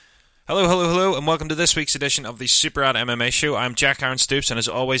Hello, hello, hello, and welcome to this week's edition of the Super Rad MMA Show. I'm Jack Aaron Stoops, and as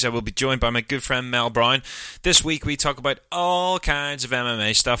always, I will be joined by my good friend Mel Brown. This week, we talk about all kinds of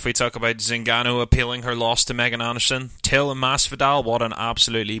MMA stuff. We talk about Zingano appealing her loss to Megan Anderson, Till and Masvidal, what an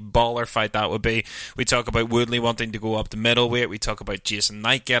absolutely baller fight that would be. We talk about Woodley wanting to go up to middleweight. We talk about Jason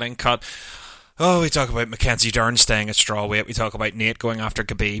Knight getting cut. Oh, we talk about Mackenzie Dern staying at strawweight. We talk about Nate going after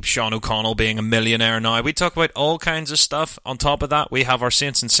Khabib, Sean O'Connell being a millionaire now. We talk about all kinds of stuff. On top of that, we have our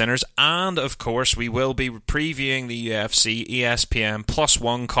Saints and Sinners. And, of course, we will be previewing the UFC ESPN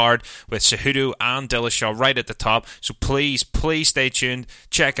 +1 card with Cejudo and Dillashaw right at the top. So please stay tuned.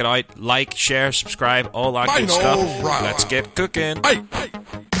 Check it out. Like, share, subscribe, all that good stuff. Let's get cooking.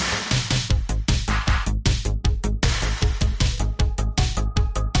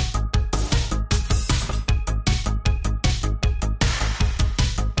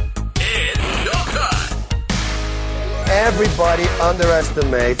 Everybody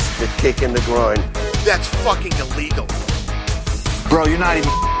underestimates the kick in the groin. That's fucking illegal. Bro, you're not even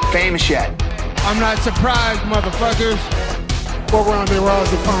famous yet. I'm not surprised, motherfuckers. Go around there, Ross,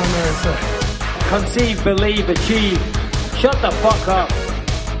 the fine man say. Conceive, believe, achieve. Shut the fuck up.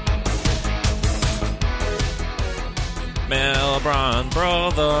 Mel Brown,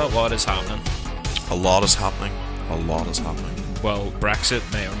 brother, what is happening? A lot is happening. Well, Brexit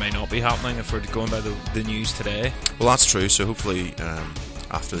may or may not be happening if we're going by the news today. Well, that's true. So hopefully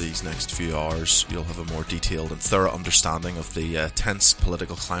after these next few hours you'll have a more detailed and thorough understanding of the tense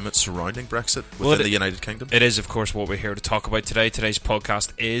political climate surrounding Brexit within the United Kingdom. It is, of course, what we're here to talk about today. Today's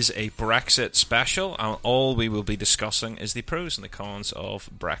podcast is a Brexit special, and all we will be discussing is the pros and the cons of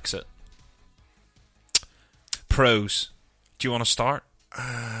Brexit. Pros. Do you want to start?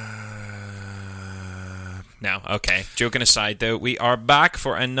 No, okay. Joking aside, though, we are back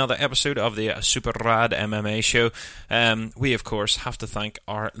for another episode of the Super Rad MMA Show. We, of course, have to thank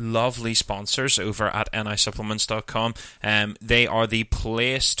our lovely sponsors over at nisupplements.com. They are the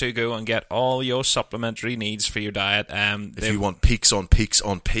place to go and get all your supplementary needs for your diet. If you want peaks on peaks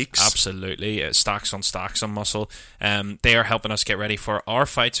on peaks. Absolutely. Stacks on muscle. They are helping us get ready for our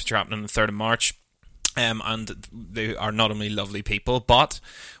fights, which are happening on the 3rd of March. And they are not only lovely people, but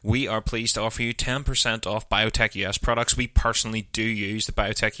we are pleased to offer you 10% off Biotech US products. We personally do use the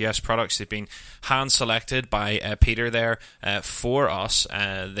Biotech US products. They've been hand-selected by Peter there for us.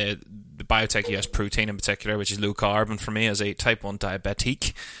 The Biotech US protein in particular, which is low carb, and for me as a type 1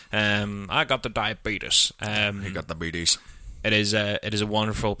 diabetic, I got the diabetes. You got the beaties. It is a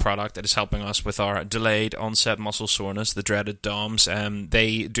wonderful product. It is helping us with our delayed onset muscle soreness, the dreaded DOMS.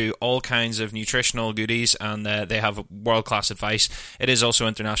 They do all kinds of nutritional goodies, and they have world-class advice. It is also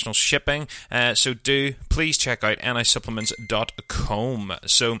international shipping, so do please check out nisupplements.com.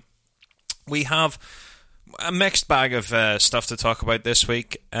 So we have a mixed bag of stuff to talk about this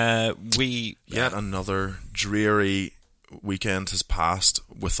week. Yet another dreary weekend has passed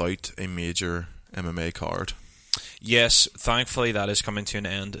without a major MMA card. Yes, thankfully that is coming to an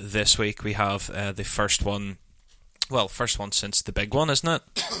end this week. We have the first one since the big one, isn't it?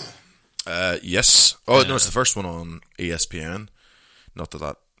 Yes. Oh, no, it's the first one on ESPN. Not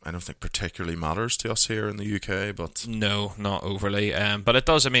that I don't think particularly matters to us here in the UK, but no, not overly. But it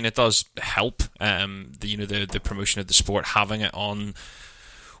does. I mean, it does help. The promotion of the sport, having it on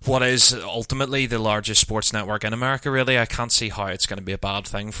what is ultimately the largest sports network in America. Really, I can't see how it's going to be a bad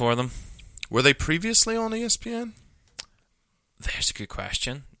thing for them. Were they previously on ESPN? There's a good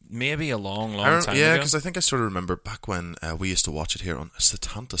question. Maybe a long time ago. Yeah, because I think I sort of remember back when we used to watch it here on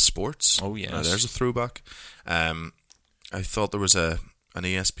Setanta Sports. Oh, yes. There's a throwback. I thought there was an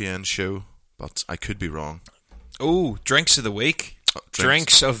ESPN show, but I could be wrong. Oh, Drinks of the Week.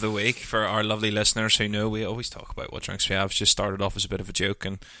 Drinks of the Week, for our lovely listeners who know, we always talk about what drinks we have. It's just started off as a bit of a joke,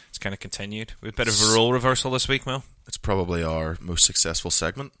 and it's kind of continued. We have a bit of a role reversal this week, Mel. It's probably our most successful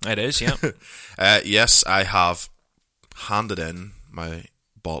segment. It is, yeah. Yes, I have handed in my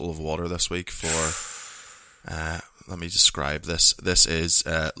bottle of water this week for, let me describe this. This is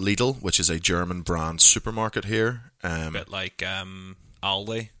Lidl, which is a German brand supermarket here. A bit like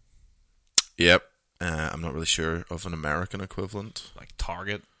Aldi. Yep. I'm not really sure of an American equivalent. Like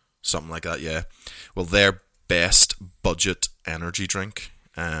Target. Something like that, yeah. Well, their best budget energy drink,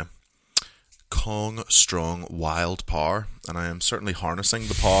 Kong Strong Wild Power, and I am certainly harnessing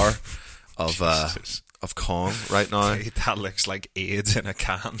the power of Kong right now. That looks like AIDS in a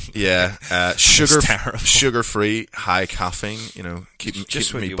can. Yeah, sugar-free, high caffeine.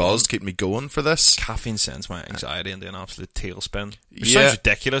 Keeping me buzzed, keeping me going for this. Caffeine sends my anxiety into an absolute tailspin. It sounds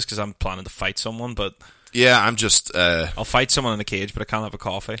ridiculous because I'm planning to fight someone, but yeah, I'm just. I'll fight someone in a cage, but I can't have a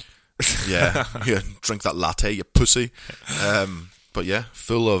coffee. Yeah, drink that latte, you pussy. But yeah,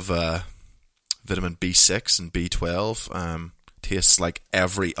 full of vitamin B6 and B12. Tastes like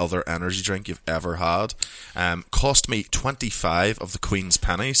every other energy drink you've ever had. Cost me 25 of the Queen's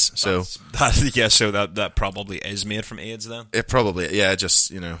pennies. So that probably is made from AIDS then. It probably, yeah, just,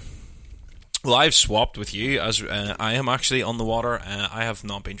 you know. Well, I've swapped with you as I am actually on the water. I have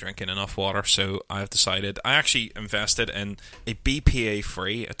not been drinking enough water, so I've decided. I actually invested in a BPA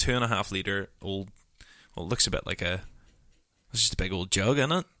free, a 2.5 litre old. Well, it looks a bit like it's just a big old jug,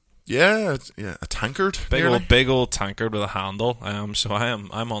 isn't it? Yeah, a tankard. Big old tankard with a handle. So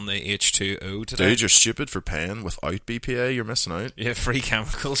I'm on the H2O today. Dude, you're stupid for paying without BPA. You're missing out. Yeah, free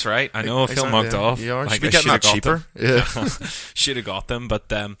chemicals, right? I know. I feel mugged off. You are. Like, should be getting that cheaper. Yeah, should have got them,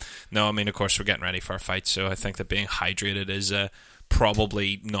 but no. I mean, of course, we're getting ready for a fight, so I think that being hydrated is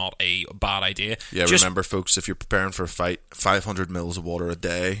probably not a bad idea. Yeah, remember, folks, if you're preparing for a fight, 500 mils of water a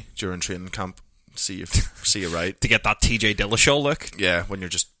day during training camp. See you right to get that TJ Dillashaw look. Yeah, when you're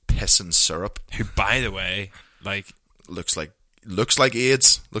just pissing syrup. Who, by the way, like looks like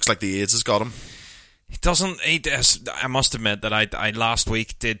AIDS. Looks like the AIDS has got him. He doesn't. I must admit that I last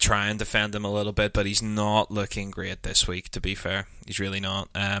week did try and defend him a little bit, but he's not looking great this week. To be fair, he's really not.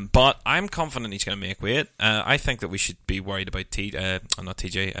 But I'm confident he's going to make weight. I think that we should be worried about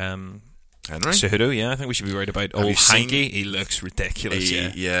Henry? Cejudo, yeah, I think we should be worried about old Hanky. He looks ridiculous.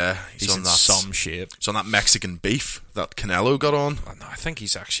 He's in some shape. He's on that Mexican beef that Canelo got on. No, I think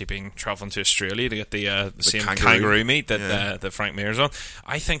he's actually been travelling to Australia to get the same kangaroo meat that Frank Mir's on.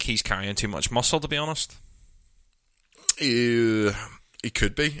 I think he's carrying too much muscle, to be honest. He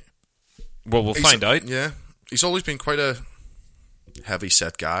could be. Well, we'll find out. Yeah, he's always been quite a heavy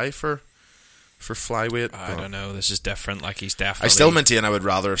set guy for flyweight. I don't know. This is different. Like, he's definitely. I still maintain I would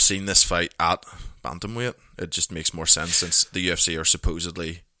rather have seen this fight at bantamweight. It just makes more sense since the UFC are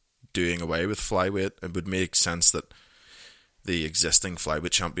supposedly doing away with flyweight. It would make sense that the existing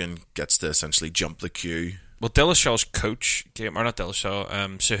flyweight champion gets to essentially jump the queue. Well, Dillashaw's coach, or not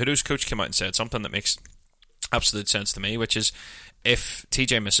Dillashaw, Cejudo's coach came out and said something that makes absolute sense to me, which is if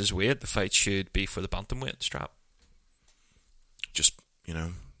TJ misses weight, the fight should be for the bantamweight strap. Just,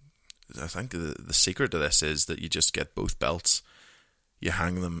 I think the secret to this is that you just get both belts, you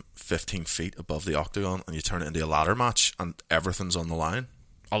hang them 15 feet above the octagon, and you turn it into a ladder match, and everything's on the line.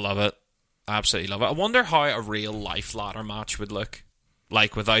 I love it. I absolutely love it. I wonder how a real life ladder match would look.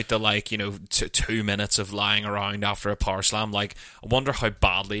 Like, without the, 2 minutes of lying around after a power slam. Like, I wonder how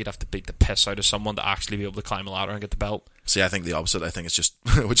badly you'd have to beat the piss out of someone to actually be able to climb a ladder and get the belt. See, I think the opposite. I think it's just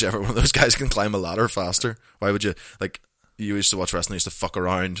whichever one of those guys can climb a ladder faster. Why would you, you used to watch wrestling, used to fuck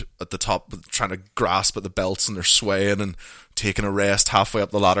around at the top trying to grasp at the belts, and they're swaying and taking a rest halfway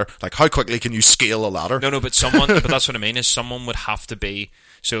up the ladder. Like, how quickly can you scale a ladder? No, but that's what I mean, is someone would have to be,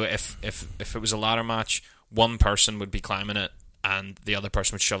 so if it was a ladder match, one person would be climbing it and the other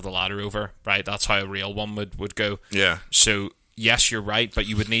person would shove the ladder over, right? That's how a real one would go. Yeah. So, yes, you're right, but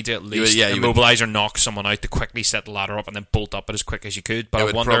you would need to at least immobilize or knock someone out to quickly set the ladder up and then bolt up it as quick as you could. But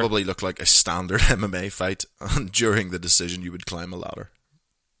it would probably look like a standard MMA fight, and during the decision you would climb a ladder.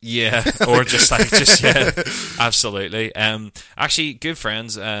 Yeah, or absolutely. Actually, good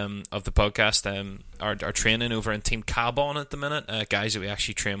friends of the podcast are training over in Team Cabon at the minute. Guys that we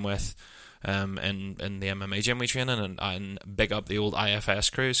actually train with in the MMA gym we train in, and big up the old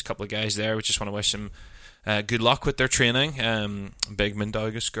IFS crews. A couple of guys there. We just want to wish them good luck with their training. Big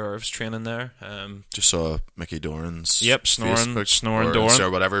Mindaugas Curves training there. Just saw Mickey Doran's snoring Facebook, Doran,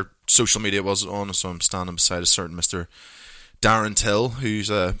 or whatever social media it was on. So I'm standing beside a certain Mr. Darren Till, who's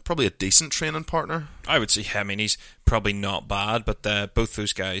probably a decent training partner. I would say. I mean, he's probably not bad, but both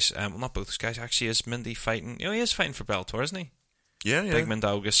those guys. Not both those guys. Actually, is Mindy fighting? He is fighting for Bellator, isn't he? Yeah. Big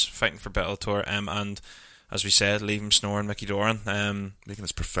Mindaugas fighting for Bellator, and as we said, leave him snoring, Mickey Doran. Making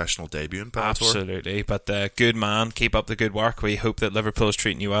his professional debut in Bellator. Absolutely, but good man, keep up the good work. We hope that Liverpool is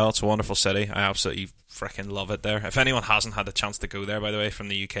treating you well. It's a wonderful city. I absolutely freaking love it there. If anyone hasn't had the chance to go there, by the way, from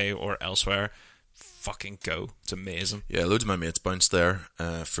the UK or elsewhere, fucking go. It's amazing. Yeah, loads of my mates bounced there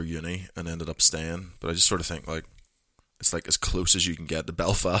for uni and ended up staying, but I just sort of think, it's like as close as you can get to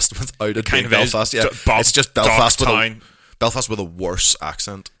Belfast without it being Belfast. Yeah, it's just Belfast with a worse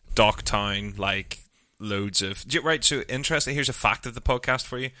accent. Docktown, loads of... Right, so interesting. Here's a fact of the podcast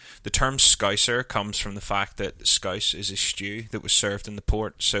for you. The term Scouser comes from the fact that Scouse is a stew that was served in the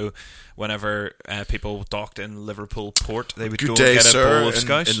port. So whenever people docked in Liverpool port, they would go and get a bowl of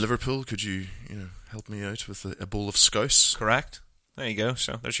Scouse. In Liverpool, could you help me out with a bowl of Scouse? Correct. There you go.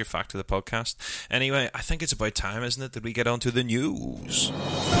 So there's your fact of the podcast. Anyway, I think it's about time, isn't it, that we get on to the news.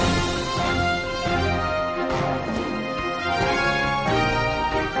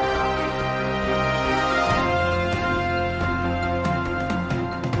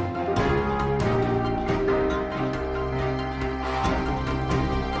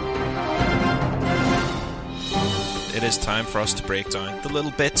 it is time for us to break down the little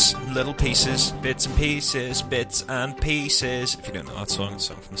bits, little pieces, bits and pieces, bits and pieces. If you don't know that song, it's a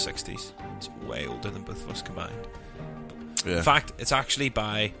song from the 60s. It's way older than both of us combined. Yeah. In fact, it's actually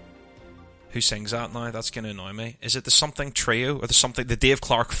by... Who sings that now? That's going to annoy me. Is it the Something Trio or the Dave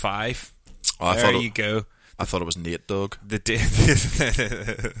Clark 5? Oh, there you go. I thought it was Nate Dogg.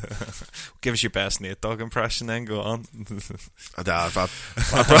 Give us your best Nate Dogg impression then, go on. I'll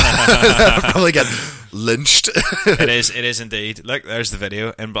probably get lynched. It is indeed. Look, there's the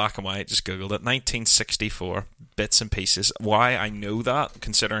video in black and white, just googled it. 1964, Bits and Pieces. Why I know that,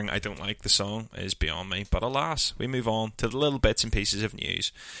 considering I don't like the song, is beyond me. But alas, we move on to the little bits and pieces of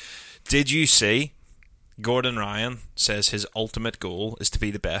news. Did you see Gordon Ryan says his ultimate goal is to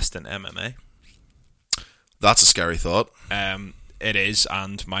be the best in MMA? That's a scary thought. It is,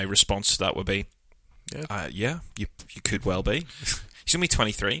 and my response to that would be, you could well be. He's only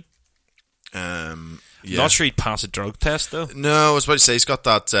 23. Yeah. Not sure he'd pass a drug test, though. No, I was about to say, he's got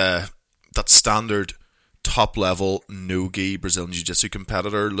that standard top-level, no-gi Brazilian Jiu-Jitsu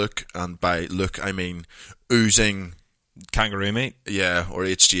competitor look, and by look, I mean oozing... Kangaroo meat. Yeah, or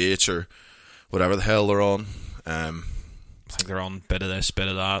HGH, or whatever the hell they're on. I think they're on bit of this, bit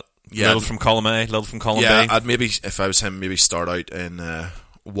of that. Yeah, little from column A, little from column B. I'd maybe, if I was him, maybe start out in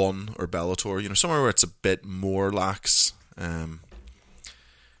One or Bellator, somewhere where it's a bit more lax.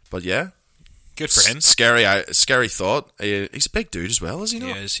 But yeah, good for him. Scary thought. He's a big dude as well, is he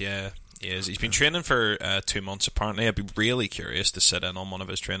not? He is, yeah. He is. He's been training for 2 months apparently. I'd be really curious to sit in on one of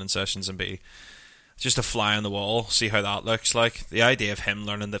his training sessions and be just a fly on the wall, see how that looks like. The idea of him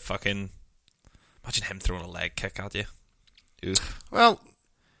learning to fucking... Imagine him throwing a leg kick at you. Ugh. Well...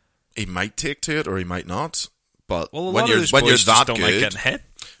 He might take to it, or he might not. But when you're that good, like getting hit.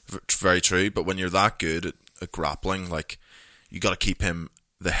 Very true. But when you're that good at grappling, like you got to keep him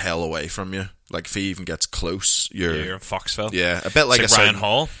the hell away from you. Like if he even gets close, you're in Foxville. Yeah, a bit like Ryan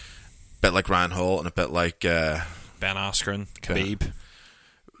Hall, bit like Ryan Hall, and a bit like Ben Askren, Khabib.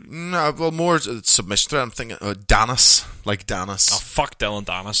 No, well, more submission threat. I'm thinking Danis, like Danis. Oh, fuck Dylan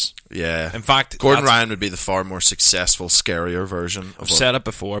Danis. Yeah. In fact, Gordon Ryan would be the far more successful, scarier version. I've said it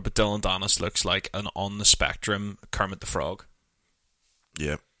before, but Dylan Danis looks like an on the spectrum Kermit the Frog.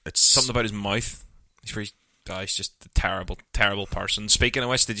 Yeah, it's something about his mouth. He's just a terrible, terrible person. Speaking of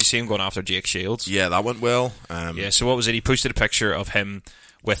which, did you see him going after Jake Shields? Yeah, that went well. Yeah. So what was it? He posted a picture of him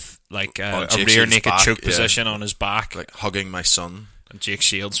with like a rear Shields' naked back, choke position on his back, like hugging my son. And Jake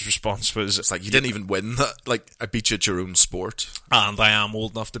Shields' response was... It's like, you didn't even win that. Like, I beat you at your own sport. And I am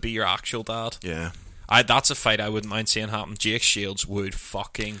old enough to be your actual dad. Yeah. That's a fight I wouldn't mind seeing happen. Jake Shields would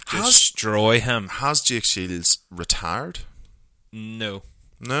fucking destroy him. Has Jake Shields retired? No.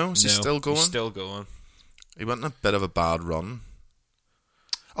 No? Is he still going? He's still going. He went in a bit of a bad run.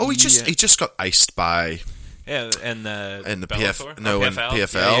 Oh, he just got iced by... Yeah, in the PFL. PFL. In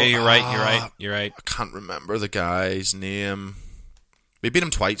PFL. Yeah, you're right. I can't remember the guy's name. We beat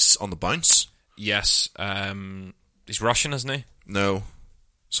him twice on the bounce. Yes. He's Russian, isn't he? No.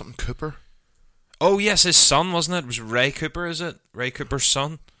 Something Cooper. Oh, yes, his son, wasn't it? It was Ray Cooper, is it? Ray Cooper's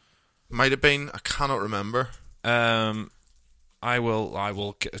son? Might have been. I cannot remember. I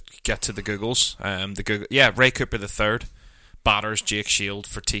will get to the Googles. Ray Cooper III batters Jake Shield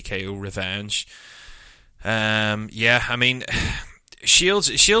for TKO revenge. I mean, Shields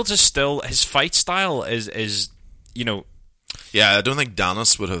is still... His fight style is Yeah, I don't think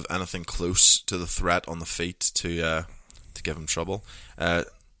Danis would have anything close to the threat on the feet to give him trouble.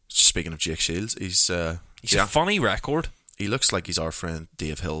 Speaking of Jake Shields, he's a funny record. He looks like he's our friend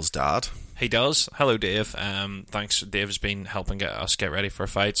Dave Hill's dad. He does. Hello, Dave. Thanks. Dave has been helping us get ready for a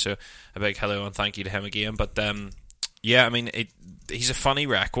fight, so a big hello and thank you to him again. But I mean, he's a funny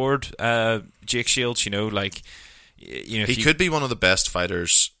record. Jake Shields, he could be one of the best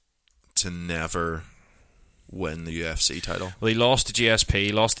fighters to never win the UFC title. Well, he lost to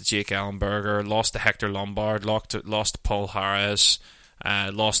GSP, lost to Jake Ellenberger, lost to Hector Lombard, lost to Paul Harris,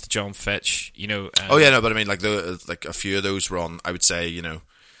 lost to John Fitch. But I mean, like a few of those were on. I would say,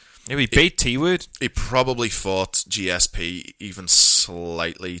 he beat T-Wood. He probably fought GSP even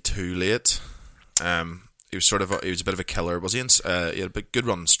slightly too late. He was a bit of a killer, was he? He had a good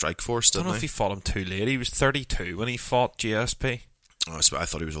run in Strikeforce, didn't he? I don't know if he fought him too late. He was 32 when he fought GSP. Oh, I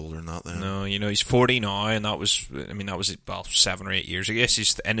thought he was older than that then. No, he's 40 now, and that was 7 or 8 years ago. Yes,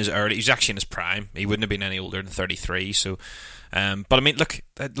 he's in his early. He's actually in his prime. He wouldn't have been any older than 33. So, but I mean, look,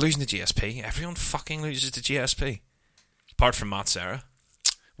 losing to GSP. Everyone fucking loses to GSP, apart from Matt Serra.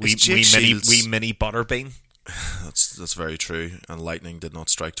 We mini Butterbean. That's very true. And lightning did not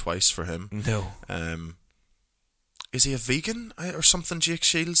strike twice for him. No. Is he a vegan or something, Jake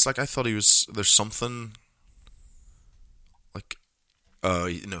Shields? Like, I thought he was... There's something... like,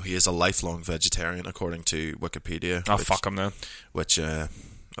 he is a lifelong vegetarian according to Wikipedia. Oh, fuck him then. Which,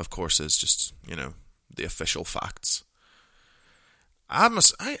 of course, is just the official facts. I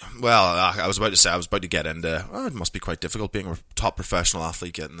was about to get into. It must be quite difficult being a top professional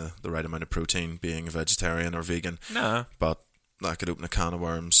athlete, getting the right amount of protein, being a vegetarian or vegan. No, but that could open a can of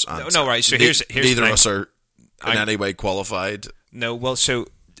worms. And no, right. So here's neither of us are in any way qualified. No, well, so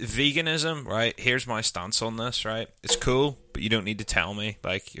veganism, right? Here's my stance on this, right? It's cool, but you don't need to tell me.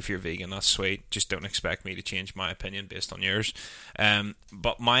 Like, if you're vegan, that's sweet. Just don't expect me to change my opinion based on yours.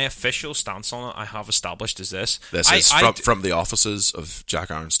 But my official stance on it, I have established, is this. This is from the offices of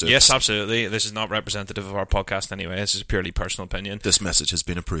Jack Aaron Stoops. Yes, absolutely. This is not representative of our podcast anyway. This is a purely personal opinion. This message has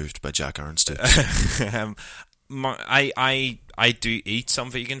been approved by Jack Aaron Stoops. I do eat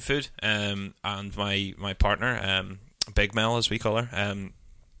some vegan food, and my partner, Big Mel as we call her,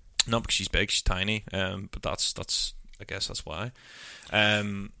 not because she's big, she's tiny, but that's I guess that's why.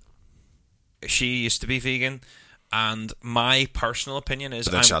 She used to be vegan, and my personal opinion is,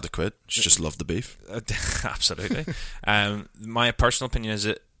 but then she had to quit. She just loved the beef. Absolutely. My personal opinion is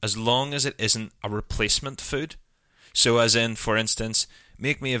that as long as it isn't a replacement food, so as in, for instance,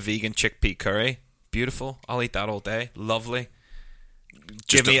 make me a vegan chickpea curry. Beautiful. I'll eat that all day. Lovely.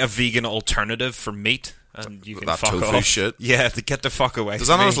 Give me a vegan alternative for meat, and you can that fuck tofu off. shit. Yeah, to get the fuck away. Does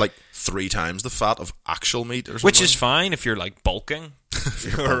that have like 3 times the fat of actual meat or something? Which is fine if you're like bulking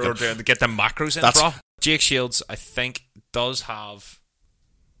or to get the macros in, bro. Jake Shields, I think, does have.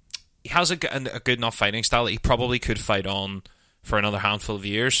 He has a good enough fighting style that he probably could fight on for another handful of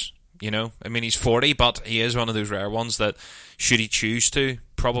years. I mean, he's 40, but he is one of those rare ones that, should he choose to,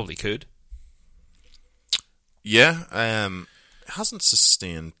 probably could. Yeah, hasn't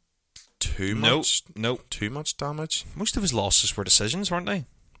sustained too much. Nope. Too much damage. Most of his losses were decisions, weren't they?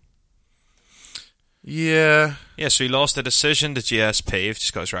 Yeah. Yeah, so he lost a decision to GSP. I've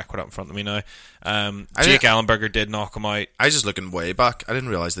just got his record up in front of me now. Jake Ellenberger did knock him out. I was just looking way back. I didn't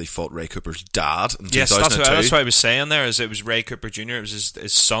realise they fought Ray Cooper's dad in 2002. Yes, that's what I was saying there, is it was Ray Cooper Jr., it was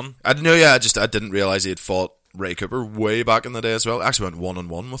his son. I didn't know, yeah, I didn't realise he had fought Ray Cooper way back in the day as well. I actually went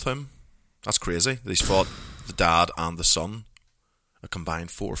 1-1 with him. That's crazy that he's fought the dad and the son a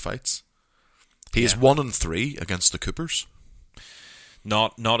combined 4 fights. He is 1-3 against the Coopers.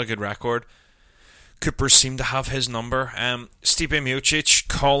 Not a good record. Coopers seem to have his number. Stipe Miocic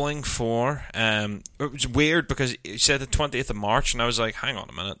calling for. It was weird because he said the 20th of March, and I was like, hang on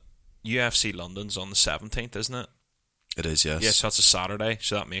a minute. UFC London's on the 17th, isn't it? It is, yes. Yes, so that's a Saturday,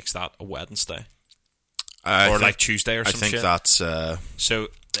 so that makes that a Wednesday. Or like Tuesday or something. I think that's... so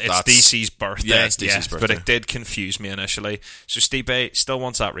it's DC's birthday. Yeah, it's DC's birthday. But it did confuse me initially. So Stipe still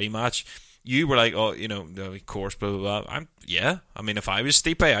wants that rematch. You were like, oh, of course, blah, blah, blah. I mean, if I was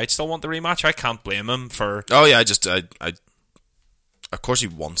Stipe, I'd still want the rematch. I can't blame him for... Oh, yeah, of course he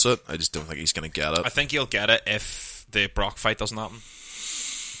wants it. I just don't think he's going to get it. I think he'll get it if the Brock fight doesn't happen.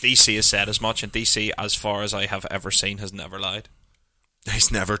 DC has said as much, and DC, as far as I have ever seen, has never lied.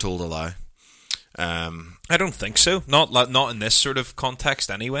 He's never told a lie. I don't think so. Not in this sort of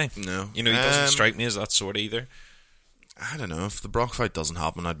context, anyway. No. He doesn't strike me as that sort either. I don't know. If the Brock fight doesn't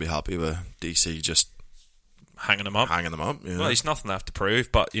happen, I'd be happy with DC just hanging him up. Yeah. Well, he's nothing left to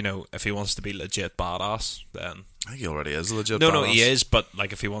prove, but if he wants to be legit badass, then I think he already is a legit badass. No, he is, but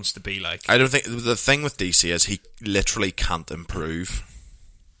like if he wants to be like, I don't think the thing with DC is he literally can't improve.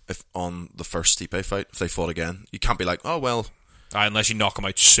 If on the first Stipe fight, if they fought again, you can't be like, oh well, unless you knock him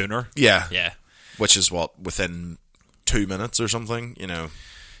out sooner. Yeah. Which is within 2 minutes or something,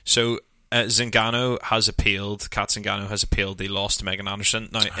 So Zingano has appealed. Kat Zingano has appealed the loss to Megan Anderson.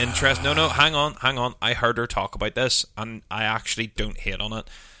 Now, No, hang on. I heard her talk about this, and I actually don't hate on it.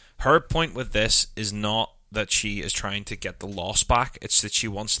 Her point with this is not that she is trying to get the loss back. It's that she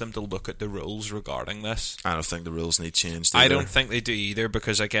wants them to look at the rules regarding this. I don't think the rules need changed either. I don't think they do either,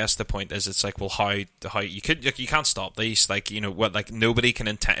 because I guess the point is, it's like, well, how you can't stop these. Like, nobody can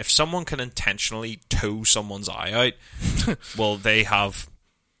if someone can intentionally toe someone's eye out, well, they have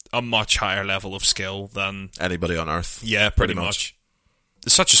a much higher level of skill than anybody on earth. Yeah, pretty much.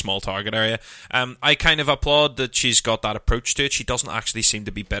 It's such a small target area. I kind of applaud that she's got that approach to it. She doesn't actually seem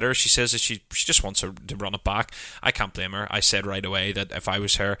to be bitter. She says that she just wants her to run it back. I can't blame her. I said right away that if I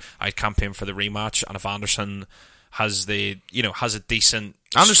was her, I'd campaign for the rematch. And if Anderson has has a decent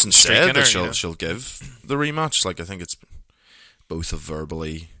Anderson streak said in her, that she'll give the rematch. Like, I think it's both have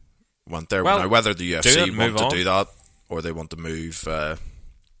verbally went there. Well, now, whether the UFC want to on. do that or they want to move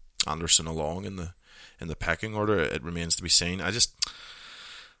Anderson along in the pecking order, it remains to be seen.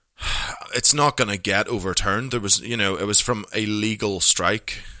 It's not going to get overturned. There was, it was from a legal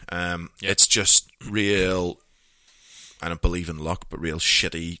strike. It's just real I don't believe in luck, but real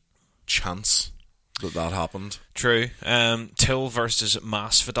shitty chance that happened. True. Till versus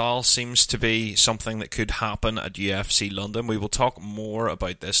Masvidal seems to be something that could happen at UFC London. We will talk more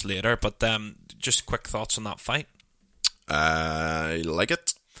about this later, but just quick thoughts on that fight. I like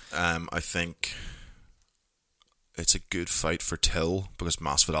it. I think it's a good fight for Till because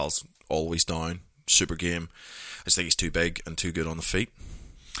Masvidal's always down, super game. I just think he's too big and too good on the feet.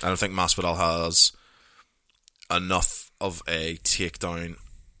 I don't think Masvidal has enough of a takedown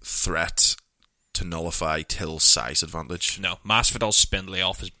threat to nullify Till's size advantage. No, Masvidal's spindly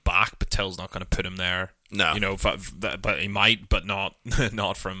off his back, but Till's not going to put him there. No, but he might, but not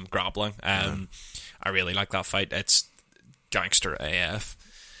not from grappling. I really like that fight. It's gangster AF.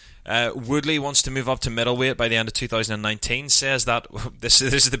 Woodley wants to move up to middleweight by the end of 2019. Says that this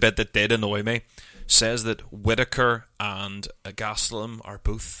is the bit that did annoy me. Says that Whitaker and Gastelum are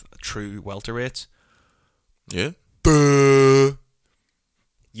both true welterweights. Yeah.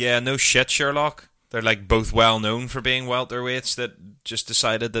 Yeah, no shit, Sherlock. They're like both well known for being welterweights that just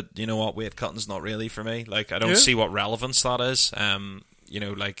decided that, you know what, weight cutting's not really for me. Like, I don't see what relevance that is.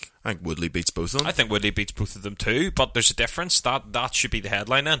 Like, I think Woodley beats both of them. I think Woodley beats both of them too, but there's a difference. That should be the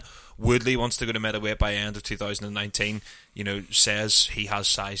headline then. Woodley wants to go to middleweight by end of 2019. Says he has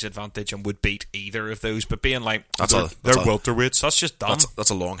size advantage and would beat either of those. But being like, they're welterweights, that's just dumb. That's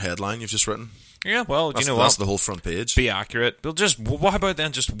a long headline you've just written. Yeah, well, that's what? the whole front page. Be accurate. What about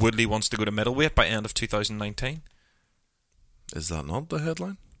then just Woodley wants to go to middleweight by end of 2019? Is that not the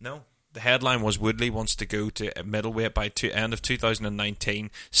headline? No. The headline was Woodley wants to go to middleweight by end of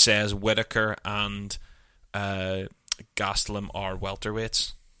 2019, says Whitaker and Gastelum are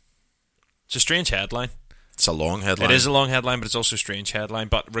welterweights. It's a strange headline. It's a long headline. It is a long headline, but it's also a strange headline.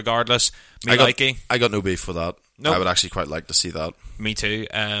 But regardless, I got no beef with that. Nope. I would actually quite like to see that. Me too.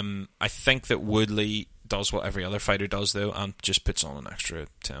 I think that Woodley does what every other fighter does, though, and just puts on an extra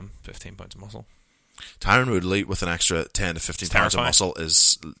 10, 15 pounds of muscle. Tyron Woodley with an extra 10 to 15 pounds of muscle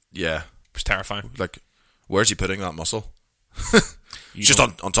is, yeah. It's terrifying. Like, where's he putting that muscle? Just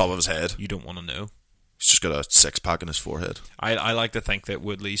on top of his head. You don't want to know. He's just got a six-pack in his forehead. I like to think that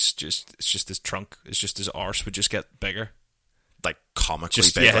Woodley's it's just his trunk, it's just his arse would just get bigger. Like comically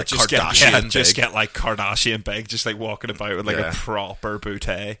big, like Kardashian big. Just get like Kardashian big, just like walking about with like a proper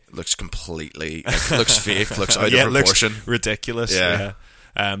bootay. Looks completely, looks fake, looks out of proportion. Looks ridiculous. Yeah.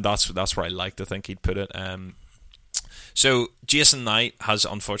 That's where I like to think he'd put it. So Jason Knight has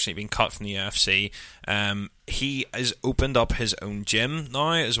unfortunately been cut from the UFC. He has opened up his own gym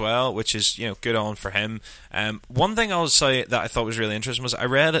now as well, which is good on for him. One thing I'll say that I thought was really interesting was I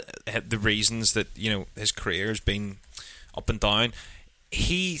read the reasons that his career has been up and down.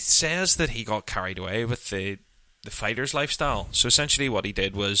 He says that he got carried away with the fighter's lifestyle. So essentially what he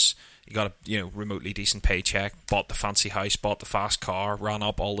did was he got a remotely decent paycheck, bought the fancy house, bought the fast car, ran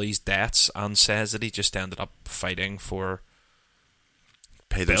up all these debts, and says that he just ended up fighting for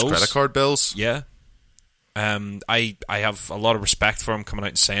pay those credit card bills. Yeah. I have a lot of respect for him coming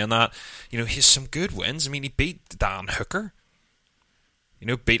out and saying that. He has some good wins. I mean, he beat Dan Hooker.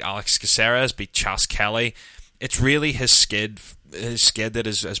 Beat Alex Caceres, beat Chas Kelly. It's really his skid that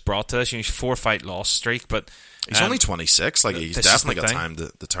has brought to this. He's 4-fight loss streak, but he's only 26. Like he's definitely got time to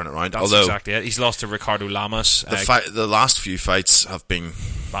turn it around. That's exactly it. He's lost to Ricardo Lamas. The last few fights have been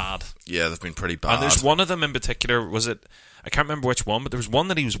bad. Yeah, they've been pretty bad. And there's one of them in particular. I can't remember which one, but there was one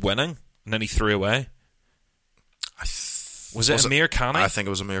that he was winning and then he threw away. Was it Amir Khani? I think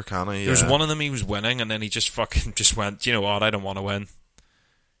it was Amir Khani. Yeah. There was one of them he was winning and then he just went. You know what? I don't want to win.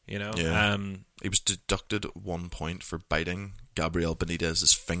 Yeah. He was deducted 1 point for biting Gabriel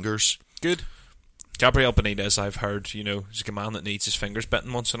Benitez's fingers. Good. Gabriel Benitez, I've heard, is a man that needs his fingers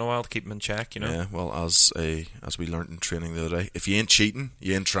bitten once in a while to keep him in check. Yeah. Well, as we learned in training the other day, if you ain't cheating,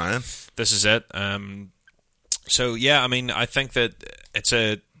 you ain't trying. This is it. So yeah, I mean, I think that it's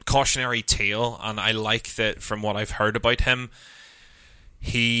a cautionary tale, and I like that from what I've heard about him,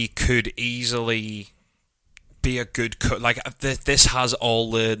 he could easily be a good coach. Like, this has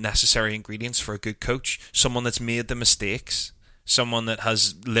all the necessary ingredients for a good coach. Someone that's made the mistakes, someone that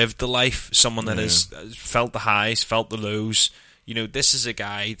has lived the life, someone that has felt the highs, felt the lows. This is a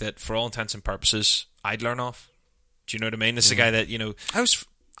guy that, for all intents and purposes, I'd learn off. Do you know what I mean? This is a guy that I always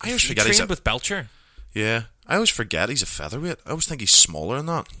forget he's with Belcher. Yeah, I always forget he's a featherweight. I always think he's smaller than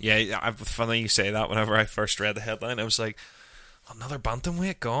that. Yeah, funny you say that. Whenever I first read the headline, I was like, another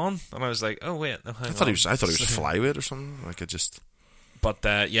bantamweight gone, and I was like, oh wait, no, I thought he was flyweight or something. Like, it just. But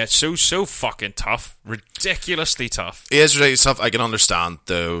so fucking tough, ridiculously tough. He is ridiculously tough. I can understand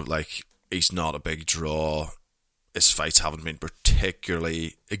though. Like, he's not a big draw. His fights haven't been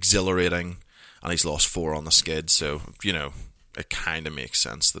particularly exhilarating, and he's lost 4 on the skid. So it kind of makes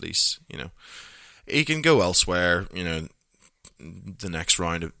sense that he's he can go elsewhere. The next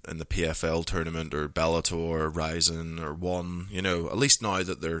round in the PFL tournament or Bellator or Ryzen or One. At least now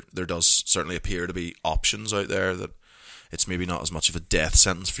that there does certainly appear to be options out there, that it's maybe not as much of a death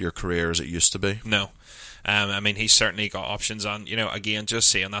sentence for your career as it used to be. No. He's certainly got options on, again, just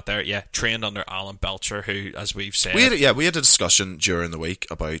saying that there, trained under Alan Belcher, who, as we've said... We had a discussion during the week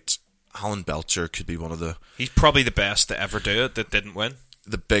about Alan Belcher could be one of the... He's probably the best to ever do it that didn't win.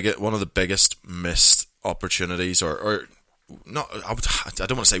 One of the biggest missed opportunities, or not, I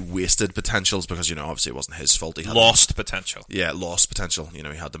don't want to say wasted potentials, because, obviously it wasn't his fault. He had lost potential. Yeah, lost potential. He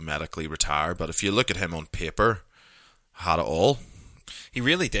had to medically retire, but if you look at him on paper, had it all. He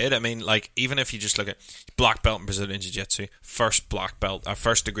really did. Even if you just look at black belt in Brazilian Jiu-Jitsu, first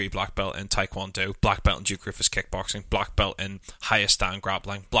degree black belt in Taekwondo, black belt in Duke Roufus kickboxing, black belt in highest stand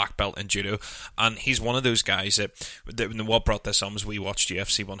grappling, black belt in judo, and he's one of those guys that what brought this on was we watched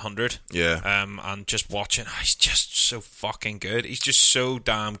UFC 100. Yeah. And just watching, he's just so fucking good. He's just so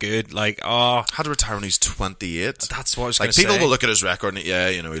damn good. Had to retire when he's 28. That's what I was going to say. People will look at his record and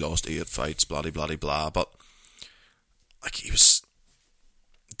he lost 8 fights, blah blah blah blah, but he was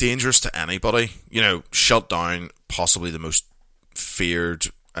dangerous to anybody. Shut down possibly the most feared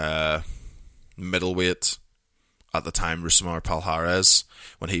middleweight at the time, Rousimar Palhares,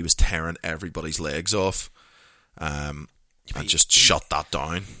 when he was tearing everybody's legs off, and just shut that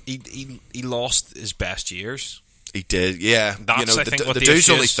down. He lost his best years. He did, yeah. That's, I think, what the the dude's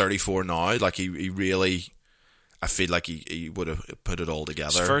issue only is. 34 now. He really, I feel like he would have put it all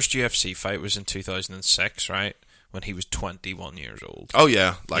together. His first UFC fight was in 2006, right? When he was 21 years old. Oh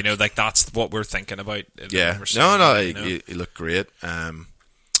yeah, that's what we're thinking about. Yeah, he looked great.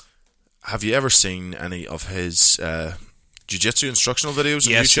 Have you ever seen any of his jiu-jitsu instructional videos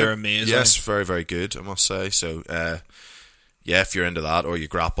on YouTube? Yes, they're amazing. Yes, very very good, I must say. So if you're into that, or you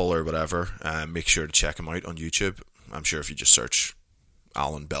grapple or whatever, make sure to check him out on YouTube. I'm sure if you just search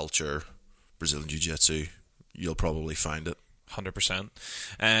Alan Belcher Brazilian Jiu-Jitsu, you'll probably find it.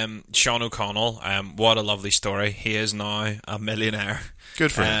 100%. Sean O'Connell, what a lovely story. He is now a millionaire.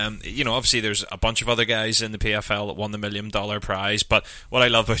 Good for him. Obviously there's a bunch of other guys in the PFL that won the $1 million prize, but what I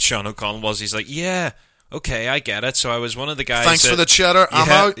love about Sean O'Connell was he's like, yeah, okay, I get it. So I was one of the guys. Thanks for the cheddar. I'm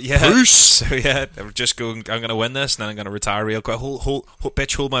out. Yeah. Peace. So I'm just going. I'm going to win this, and then I'm going to retire real quick.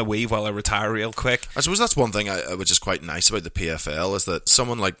 Hold my weave while I retire real quick. I suppose that's one thing which is quite nice about the PFL, is that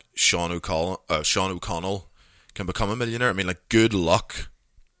someone like Sean O'Connell can become a millionaire. Good luck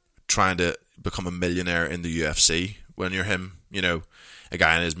trying to become a millionaire in the UFC when you're him. A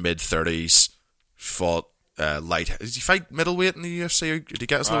guy in his mid-30s fought light. Did he fight middleweight in the UFC? Or did he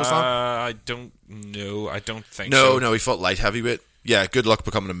get as low as that? I don't know. I don't think so. No, he fought light heavyweight. Yeah, good luck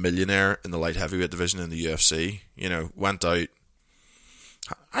becoming a millionaire in the light heavyweight division in the UFC. Went out.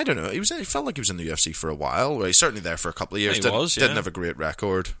 I don't know. He felt like he was in the UFC for a while. Well, he's certainly there for a couple of years. Didn't have a great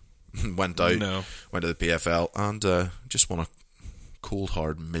record. Went out. No. Went to the PFL and just won a cold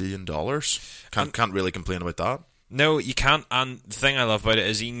hard $1 million. Can't really complain about that. No, you can't. And the thing I love about it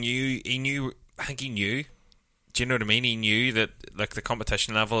is he knew. I think he knew. Do you know what I mean? He knew that the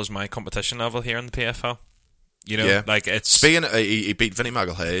competition level is my competition level here in the PFL. It's speaking. He beat Vinny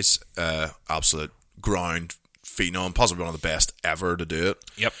Magalhaes, absolute ground phenom, possibly one of the best ever to do it.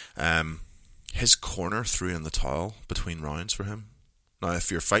 Yep. His corner threw in the towel between rounds for him. Now,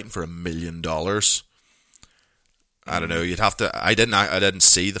 if you're fighting for $1 million, I don't know. You'd have to. I didn't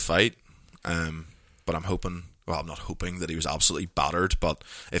see the fight, but I'm hoping. Well, I'm not hoping that he was absolutely battered, but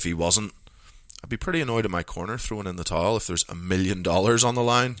if he wasn't, I'd be pretty annoyed at my corner throwing in the towel if there's $1 million on the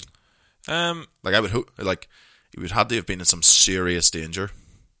line. I would hope. He would have to have been in some serious danger.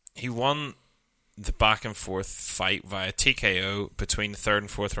 He won the back and forth fight via TKO between the third and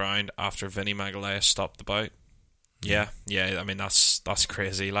fourth round after Vinny Magalhaes stopped the bout. Yeah. That's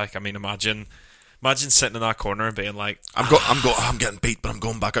crazy. Imagine sitting in that corner and being like, I'm getting beat, but I'm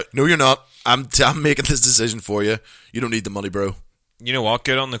going back out. No, you're not. I'm making this decision for you. You don't need the money, bro. You know what?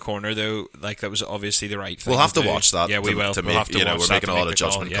 Good on the corner though. That was obviously the right thing. We'll have to do. watch that. Yeah, we will. We'll have to watch we're that making to a lot make of the call.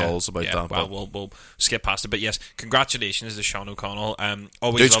 judgment calls about that. Well, we'll skip past it. But yes, congratulations to Sean O'Connell.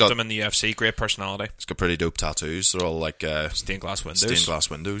 Always loved him in the UFC. Great personality. He's got pretty dope tattoos. They're all like stained glass windows. Stained glass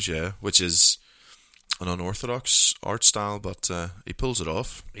windows, yeah. Which is an unorthodox art style, but he pulls it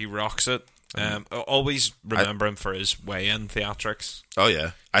off. He rocks it. Always remember him for his weigh-in theatrics. Oh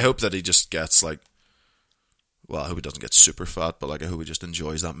yeah, I hope that he just gets well, I hope he doesn't get super fat, but like I hope he just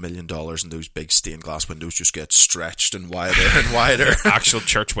enjoys that $1 million and those big stained glass windows just get stretched and wider and wider. Actual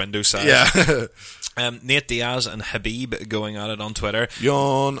church window size. Yeah. Nate Diaz and Habib going at it on Twitter.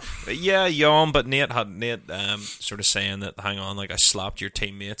 Yawn. Yeah, yawn, but Nate sort of saying that, hang on, like I slapped your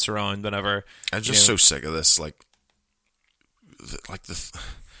teammates around whenever. I'm just so sick of this, like the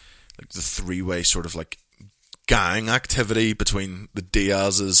three-way sort of like gang activity between the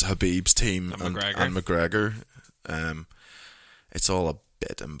Diaz's, Habib's team and McGregor. It's all a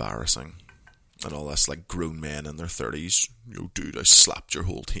bit embarrassing. And all this like grown men in their 30s. Yo, dude, I slapped your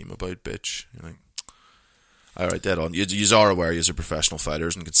whole team about, bitch. You're like, alright, dead on. You are aware you're professional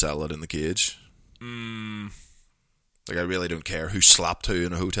fighters and can settle it in the cage. Like, I really don't care who slapped who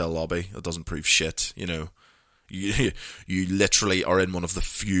in a hotel lobby. It doesn't prove shit, you know. You literally are in one of the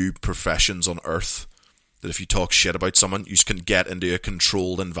few professions on earth that if you talk shit about someone, you can get into a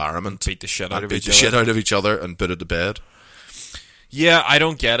controlled enviright, beat the shit out of each other and put it to bed. Yeah, I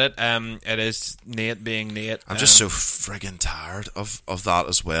don't get it. It is Nate being Nate. I'm just so friggin' tired of that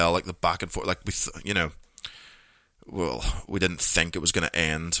as well. Like the back and forth. Like we didn't think it was going to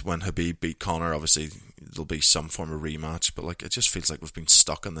end when Habib beat Conor. Obviously, there'll be some form of rematch, but like it just feels like we've been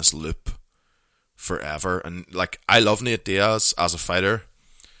stuck in this loop forever. And like I love Nate Diaz as a fighter,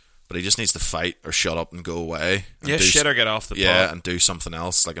 but he just needs to fight or shut up and go away. And shit or get off the pot. Yeah, and do something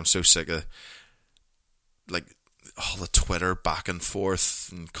else. Like I'm so sick of like all the Twitter back and forth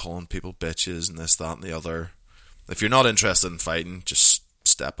and calling people bitches and this, that, and the other. If you're not interested in fighting, just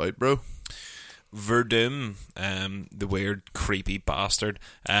step out, bro. Verdum, the weird, creepy bastard.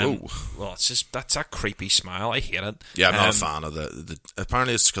 Well, it's just that's a creepy smile. I hate it. Yeah, I'm not a fan of the.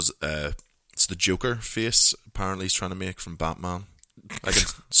 Apparently, it's because it's the Joker face. Apparently, he's trying to make from Batman. I can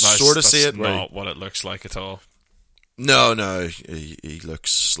sort of see it. That's not what it looks like at all. No, he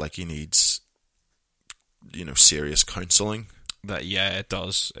looks like he needs, serious counselling. It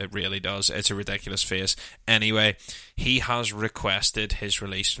does. It really does. It's a ridiculous face. Anyway, he has requested his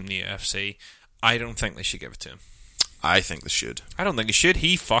release from the UFC. I don't think they should give it to him. I think they should. I don't think they should.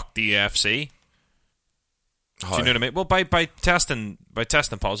 He fucked the UFC. How? Do you know what I mean? Well, by testing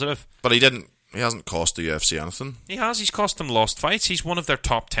positive. But he hasn't cost the UFC anything. He has. He's cost them lost fights. He's one of their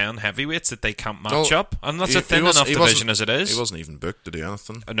top 10 heavyweights that they can't match up. And that's a thin enough division as it is. He wasn't even booked to do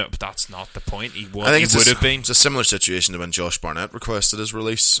anything. No, but that's not the point. He would have been. It's a similar situation to when Josh Barnett requested his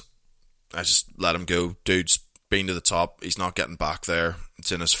release. I just let him go. Dude's been to the top. He's not getting back there.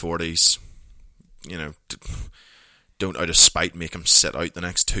 It's in his 40s. Don't out of spite make him sit out the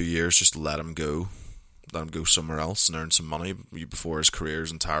next 2 years. Just let him go. Let him go somewhere else and earn some money before his career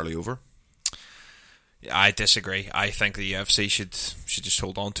is entirely over. I disagree. I think the UFC should just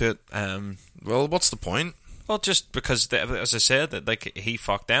hold on to it. Well, what's the point? Well, just because, as I said, that he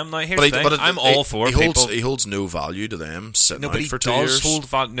fucked them. Now, here's the thing. I'm all for people. He holds no value to them sitting out for 2 years.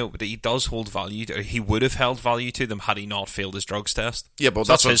 But he does hold value. He would have held value to them had he not failed his drugs test. Yeah, but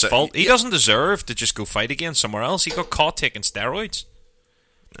so that's his fault. He doesn't deserve to just go fight again somewhere else. He got caught taking steroids.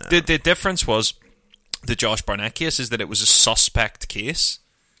 The difference was the Josh Barnett case is that it was a suspect case.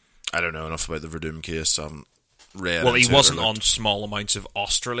 I don't know enough about the Verdum case. I haven't read. Well, he wasn't on small amounts of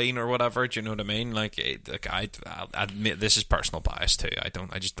Australine or whatever. Do you know what I mean? I'll admit this is personal bias too.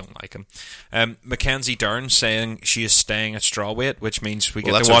 I just don't like him. Mackenzie Dern saying she is staying at strawweight, which means we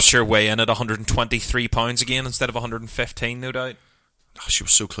get to watch her weigh in at 123 pounds again instead of 115, no doubt. Oh, she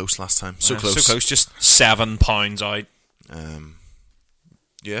was so close last time. So close, just 7 pounds out.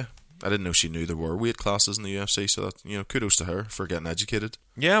 Yeah. I didn't know she knew there were weight classes in the UFC, so that, kudos to her for getting educated.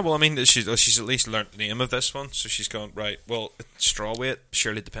 Yeah, well, I mean, she's at least learnt the name of this one, so she's gone, right, well, straw weight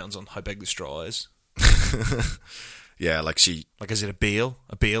surely depends on how big the straw is. Yeah, like is it a bale?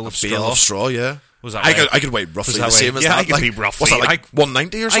 A bale of straw? A bale of straw, yeah. Was that I could weigh roughly the same as that. Yeah, I could be roughly. What's that, like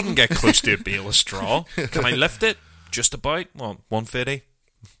 190 or something? I can get close to a bale of straw. Can I lift it? Just about, 150?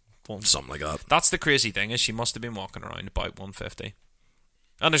 Something like that. That's the crazy thing, is she must have been walking around about 150.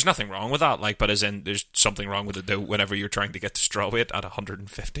 And there's nothing wrong with that, but as in, there's something wrong with it whenever you're trying to get to straw weight at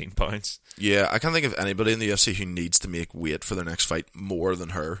 115 pounds. Yeah, I can't think of anybody in the UFC who needs to make weight for their next fight more than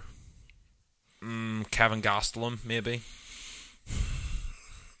her. Kevin Gastelum, maybe.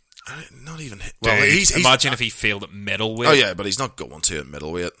 Not even. Well, imagine if he failed at middleweight. Oh yeah, but he's not going to at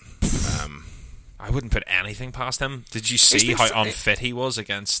middleweight. I wouldn't put anything past him. Did you see how unfit he was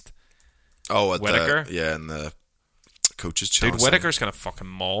against Whittaker? And the coaches challenge. Dude, Whittaker's gonna fucking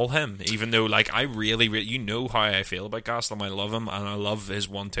maul him. Even though, I really, you know how I feel about Gastelum. I love him, and I love his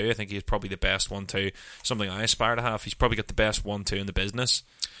 1-2. I think he's probably the best 1-2. Something I aspire to have. He's probably got the best 1-2 in the business.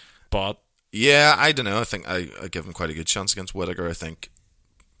 But yeah, I don't know. I think I give him quite a good chance against Whittaker. I think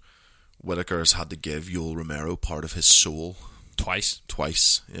Whittaker's had to give Yoel Romero part of his soul.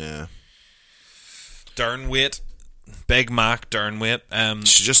 Twice, yeah. Dern weight, Big Mac Dern weight.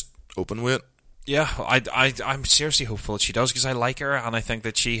 She just open weight. Yeah, I'm seriously hopeful that she does, because I like her, and I think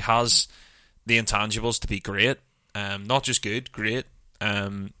that she has the intangibles to be great. Not just good, great.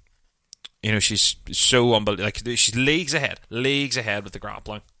 She's so unbelievable. Like, she's leagues ahead with the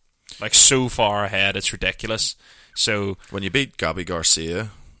grappling. Like, so far ahead, it's ridiculous. So when you beat Gabby Garcia,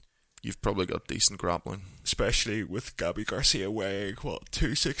 you've probably got decent grappling. Especially with Gabby Garcia weighing,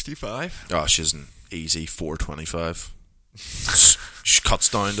 265? Oh, she's an easy 425. She cuts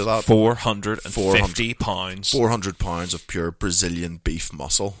down to that. 450 pounds. 400 pounds of pure Brazilian beef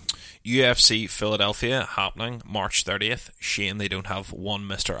muscle. UFC Philadelphia happening March 30th. Shame they don't have one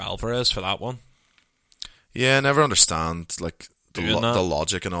Mr. Alvarez for that one. Yeah, I never understand like the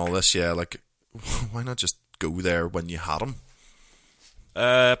logic and all this. Yeah, like, why not just go there when you had him?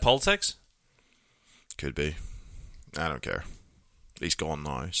 Politics? Could be. I don't care. He's gone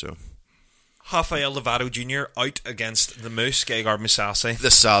now, so. Rafael Lovato Jr. out against the Moose, Gegard Mousasi.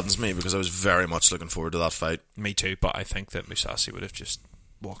 This saddens me because I was very much looking forward to that fight. Me too, but I think that Mousasi would have just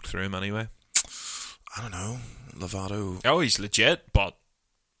walked through him anyway. I don't know. Lovato. Oh, he's legit, but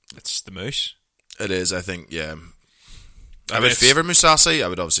it's the Moose. It is, I think, yeah. I would favour Mousasi. I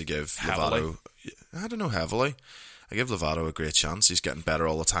would obviously give Lovato. I don't know, heavily. I give Lovato a great chance. He's getting better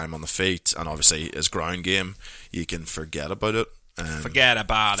all the time on the feet, and obviously his ground game, you can forget about it. Forget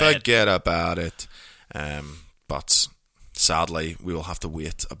about it. But sadly, we will have to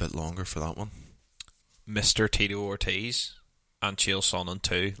wait a bit longer for that one. Mr. Tito Ortiz and Chael Sonnen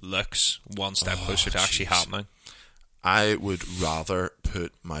 2 looks one step closer to actually happening. I would rather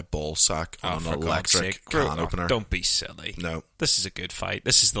put my ball sack on an electric can opener. Don't be silly. No. This is a good fight.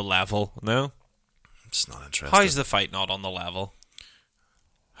 This is the level. No? It's not interesting. How is the fight not on the level?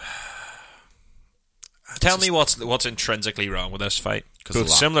 Tell me what's intrinsically wrong with this fight. Both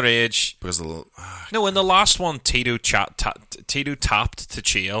similar age. No, in the last one, Tito tapped to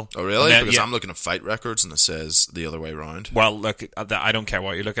Chael. Oh, really? Then, because I'm looking at fight records and it says the other way around. Well, look, I don't care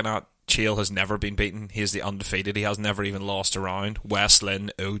what you're looking at. Chael has never been beaten. He is the undefeated. He has never even lost a round. Wes Lynn,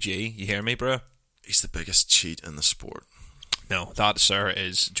 OG. You hear me, bro? He's the biggest cheat in the sport. No, that, sir,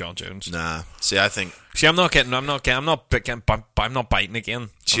 is John Jones. Nah. See, I think. See, I'm not biting again.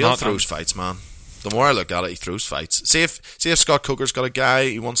 Chael throws fights, man. The more I look at it, he throws fights. See if Scott Coker's got a guy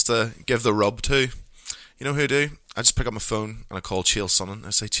he wants to give the rub to. You know who I do? I just pick up my phone and I call Chael Sonnen.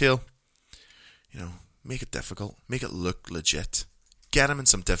 I say, Chael, make it difficult. Make it look legit. Get him in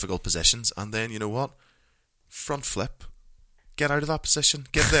some difficult positions. And then, you know what? Front flip. Get out of that position.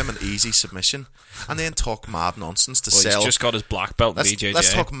 Give them an easy submission. And then talk mad nonsense to sell. He's just got his black belt in BJJ.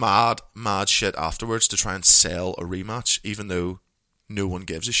 Let's talk mad shit afterwards to try and sell a rematch, even though no one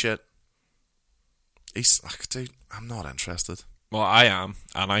gives a shit. He's like, dude, I'm not interested. Well, I am,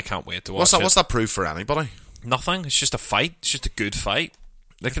 and I can't wait to watch What's that proof for anybody? Nothing. It's just a fight. It's just a good fight.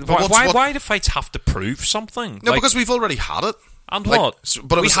 Like, why do fights have to prove something? No, because we've already had it. And what?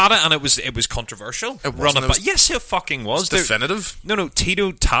 But we had it, and it was controversial. Yes, it fucking was. Definitive. No.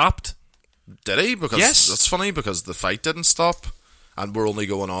 Tito tapped. Did he? Because yes. That's funny because the fight didn't stop. And we're only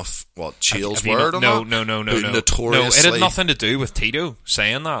going off, Chael's word on that? No. Notoriously. No, it had nothing to do with Tito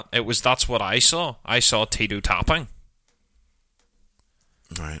saying that. That's what I saw. I saw Tito tapping.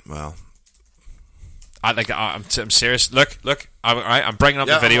 Right, well. I'm serious. Look. I'm bringing up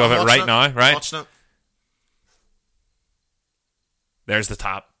the video of it right now, right? I'm watching it. There's the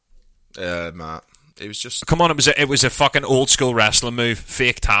tap. Matt. It was just... Come on, it was a fucking old school wrestling move.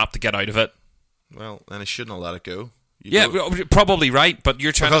 Fake tap to get out of it. Well, then he shouldn't have let it go. Probably right, but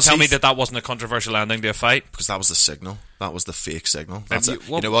you're trying to tell me that wasn't a controversial ending to a fight? Because that was the signal. That was the fake signal. That's it.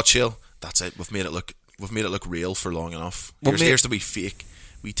 You know what, Chael? That's it. We've made it look real for long enough. Here's the wee fake,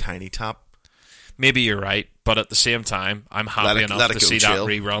 wee tiny tap. Maybe you're right, but at the same time, I'm happy enough to see that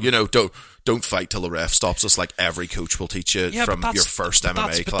rerun. Don't fight till the ref stops us, like every coach will teach you from your first MMA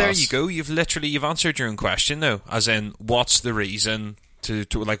class. But there you go. You've answered your own question though, as in what's the reason to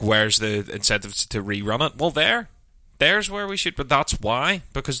like where's the incentive to rerun it? Well, there's where we should, but that's why,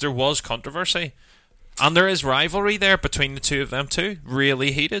 because there was controversy. And there is rivalry there between the two of them too,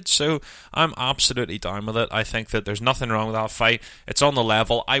 really heated. So I'm absolutely down with it. I think that there's nothing wrong with that fight. It's on the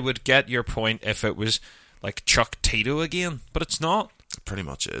level. I would get your point if it was like Chuck Tito again, but it's not. It pretty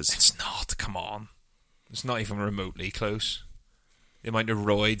much is. It's not, come on. It's not even remotely close. The amount of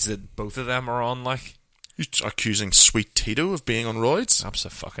roids that both of them are on, like. You're accusing Sweet Tito of being on roids?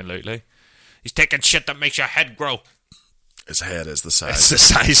 Absolutely. He's taking shit that makes your head grow. His head is the It's size the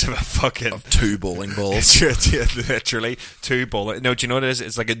size of a fucking... of 2 bowling balls. Literally 2 bowling... No, do you know what it is?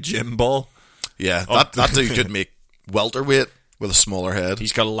 It's like a gym ball. Yeah, that dude could make welterweight with a smaller head.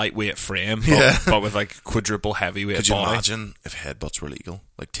 He's got a lightweight frame, but with like quadruple heavyweight Could you body. imagine if headbutts were legal?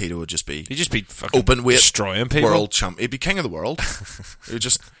 Like Tito would just be... He'd just be fucking open weight destroying people. world champ. He'd be king of the world.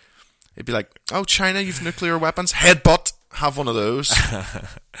 He'd be like, oh, China, you've nuclear weapons. Headbutt. Have one of those.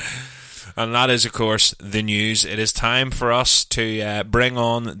 And that is, of course, the news. It is time for us to bring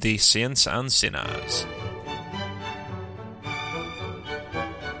on the Saints and Sinners.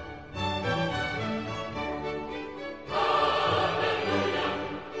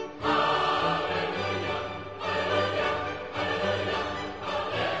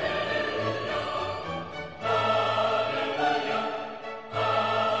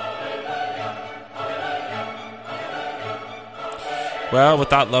 Well, with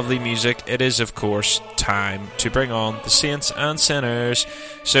that lovely music, it is, of course, time to bring on the Saints and Sinners.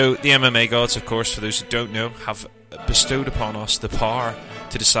 So, the MMA gods, of course, for those who don't know, have bestowed upon us the power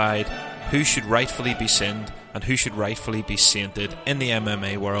to decide who should rightfully be sinned and who should rightfully be sainted in the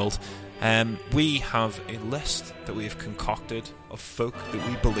MMA world. We have a list that we have concocted of folk that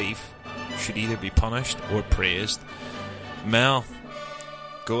we believe should either be punished or praised. Mel,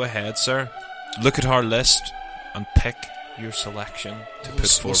 go ahead, sir. Look at our list and pick your selection to put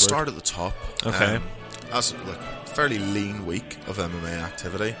forward. We'll start at the top. Okay. As fairly lean week of MMA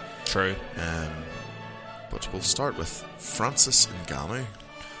activity. True. But we'll start with Francis Ngannou,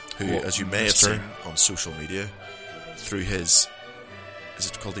 who, as you may have seen on social media, through his, is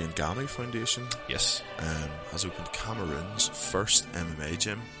it called the Ngannou Foundation? Yes. Has opened Cameroon's first MMA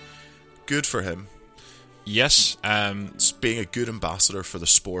gym. Good for him. Yes. It's being a good ambassador for the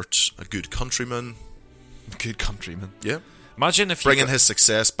sport, a good countryman. Good countryman. Yeah. Imagine if bringing his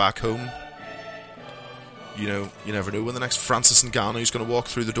success back home. You know, you never know when the next Francis Ngannou is going to walk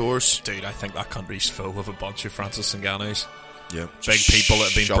through the doors. Dude, I think that country's full of a bunch of Francis Ngannous. Yeah, big people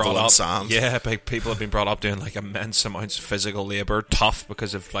that have been brought up. Sand. Yeah, big people have been brought up doing like immense amounts of physical labour, tough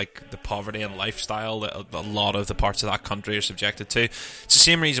because of like the poverty and lifestyle that a lot of the parts of that country are subjected to. It's the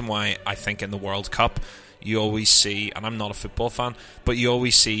same reason why I think in the World Cup you always see, and I'm not a football fan, but you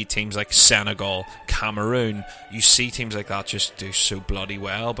always see teams like Senegal, Cameroon, you see teams like that just do so bloody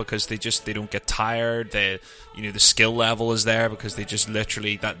well because they don't get tired. The skill level is there because they just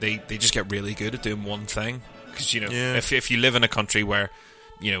literally they just get really good at doing one thing. Because if you live in a country where,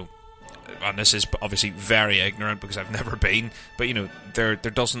 and this is obviously very ignorant because I've never been, but there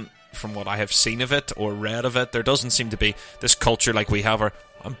doesn't, from what I have seen of it or read of it, there doesn't seem to be this culture like we have where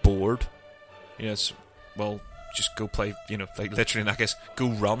I'm bored. Well, just go play, like literally in that case, go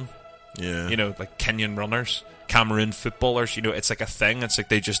run. Yeah. Like Kenyan runners, Cameroon footballers, it's like a thing. It's like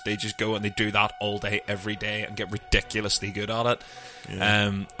they just go and they do that all day, every day and get ridiculously good at it. Yeah.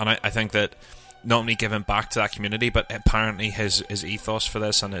 And I think that not only giving back to that community, but apparently his ethos for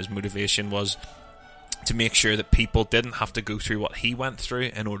this and his motivation was to make sure that people didn't have to go through what he went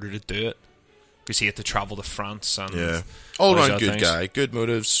through in order to do it. Because he had to travel to France and all around good guy, good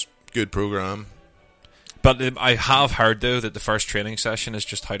motives, good program. But I have heard, though, that the first training session is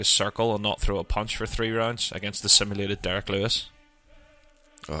just how to circle and not throw a punch for 3 rounds against the simulated Derek Lewis.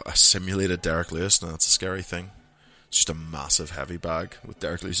 A simulated Derek Lewis? No, that's a scary thing. It's just a massive heavy bag with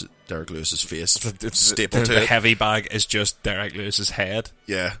Derek Lewis's face stapled to it. The heavy bag is just Derek Lewis's head.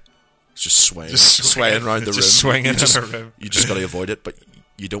 Yeah. It's just swaying around the room. Swinging in the room. You just got to avoid it, but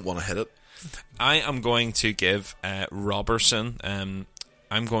you don't want to hit it. I am going to give Robertson,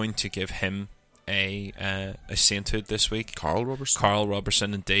 I'm going to give him a sainthood this week. Carl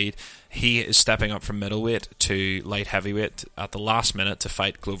Robertson, indeed. He is stepping up from middleweight to light heavyweight at the last minute to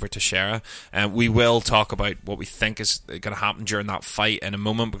fight Glover Teixeira. We will talk about what we think is going to happen during that fight in a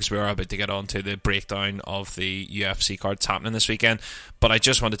moment because we are about to get on to the breakdown of the UFC cards happening this weekend. But I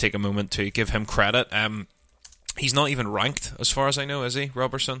just want to take a moment to give him credit. He's not even ranked as far as I know, is he,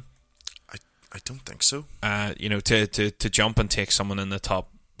 Robertson? I don't think so. To jump and take someone in the top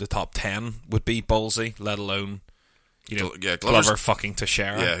 10 would be ballsy, let alone Glover fucking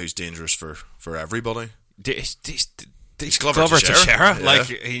Teixeira. Yeah, who's dangerous for everybody. He's Glover Teixeira. Yeah. Like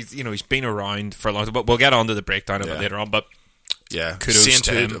he's been around for a long time. But we'll get on to the breakdown of it later on. But yeah, kudos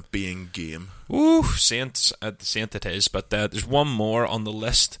to him of being game. Ooh, saint it is. But there's one more on the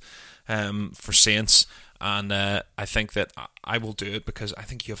list for Saints. And I think that I will do it because I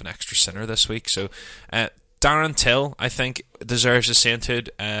think you have an extra sinner this week. So Darren Till, I think, deserves a sainthood.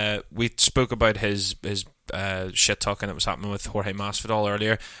 We spoke about his shit talking that was happening with Jorge Masvidal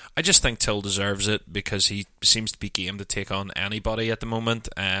earlier. I just think Till deserves it because he seems to be game to take on anybody at the moment.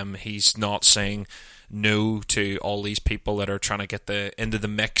 He's not saying no to all these people that are trying to get into the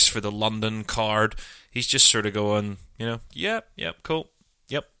mix for the London card. He's just sort of going, yep, cool,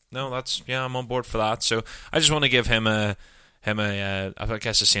 yep, no, I'm on board for that. So I just want to give him I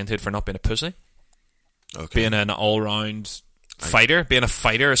guess a sainthood for not being a pussy, being an all-round fighter, being a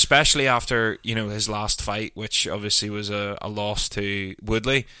fighter, especially after his last fight, which obviously was a loss to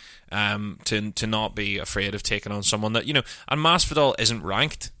Woodley. To not be afraid of taking on someone that and Masvidal isn't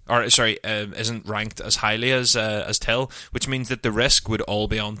ranked as highly as Till, which means that the risk would all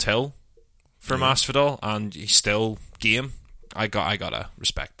be on Till for Masvidal, and he's still game. I gotta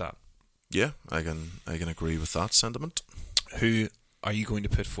respect that. Yeah, I can agree with that sentiment. Who are you going to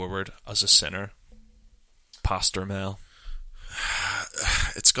put forward as a sinner, Pastor Mel?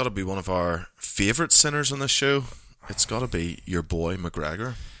 It's got to be one of our favourite sinners on this show. It's got to be your boy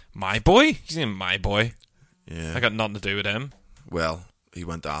McGregor. My boy? He's named my boy. Yeah. I got nothing to do with him. Well, he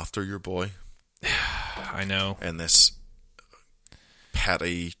went after your boy. I know. In this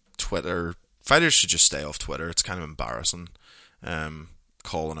petty Twitter... Fighters should just stay off Twitter. It's kind of embarrassing.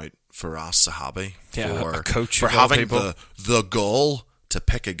 Calling out Firas Zahabi a coach for having the gall to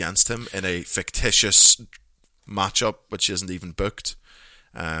pick against him in a fictitious matchup which isn't even booked.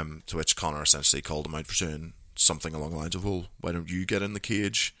 To which Conor essentially called him out for saying something along the lines of, well, why don't you get in the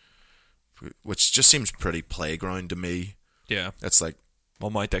cage? Which just seems pretty playground to me. Yeah. It's like,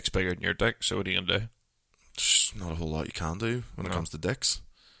 well, my dick's bigger than your dick, so what are you going to do? There's not a whole lot you can do when it comes to dicks.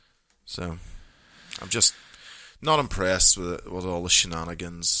 So, I'm just not impressed with all the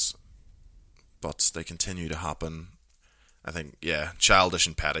shenanigans, but they continue to happen. I think, childish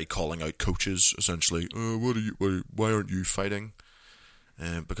and petty, calling out coaches, essentially. Why aren't you fighting?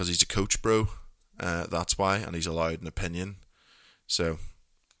 Because he's a coach, bro. That's why, and he's allowed an opinion. So,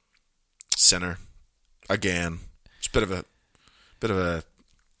 sinner again. It's a bit of a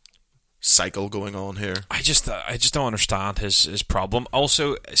cycle going on here. I just don't understand his problem.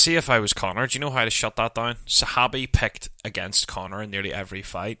 Also, see, if I was Conor, do you know how to shut that down? Zahabi picked against Conor in nearly every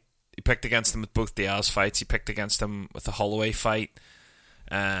fight. He picked against him with both Diaz fights. He picked against him with the Holloway fight.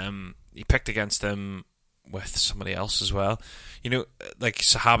 He picked against him with somebody else as well. Like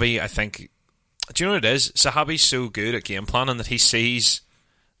Zahabi, I think. Do you know what it is? Zahabi's so good at game planning that he sees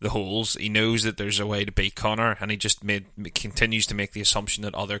the holes. He knows that there's a way to beat Conor, and he just continues to make the assumption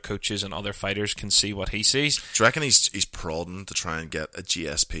that other coaches and other fighters can see what he sees. Do you reckon he's prodding to try and get a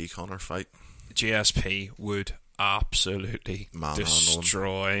GSP Conor fight? GSP would absolutely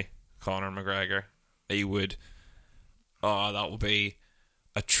destroy Conor McGregor. He would. Oh, that would be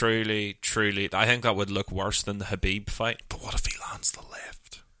a truly. I think that would look worse than the Khabib fight. But what if he lands the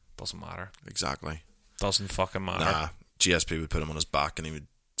left? Doesn't matter. Exactly. Doesn't fucking matter. Nah, GSP would put him on his back and he would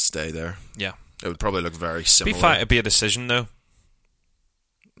stay there. Yeah. It would probably look very similar. It'd be a decision, though.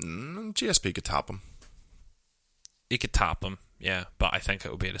 GSP could tap him. He could tap him, yeah, but I think it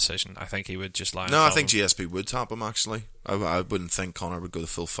would be a decision. I think he would just lie. No, I think GSP would tap him, actually. I wouldn't think Conor would go the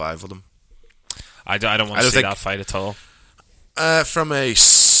full 5 with him. I don't want to see that fight at all. From a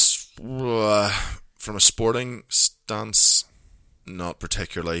sporting stance, not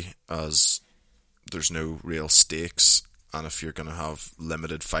particularly, as there's no real stakes, and if you're going to have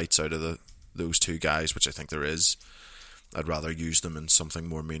limited fights out of those two guys, which I think there is, I'd rather use them in something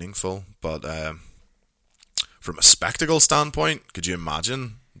more meaningful. But from a spectacle standpoint, could you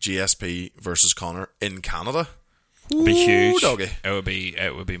imagine GSP versus Conor in Canada? It'd be huge. Doggy.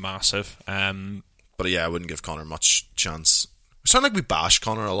 It would be massive. But yeah, I wouldn't give Conor much chance. We sound like we bash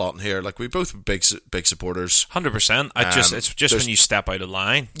Conor a lot in here. Like, we both big supporters. 100%. It's just when you step out of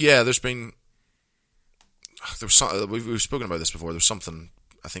line. Yeah, we've spoken about this before. There's something,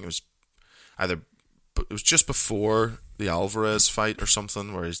 I think it was just before the Alvarez fight or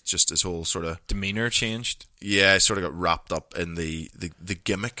something, where his whole sort of demeanor changed. Yeah, he sort of got wrapped up in the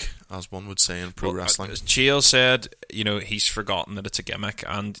gimmick, as one would say in pro wrestling. Chael said, he's forgotten that it's a gimmick,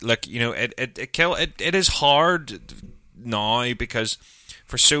 and it is hard now, because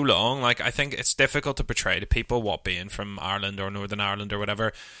for so long, I think it's difficult to portray to people what being from Ireland or Northern Ireland or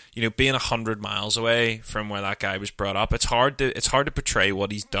whatever, being 100 miles away from where that guy was brought up. It's hard to portray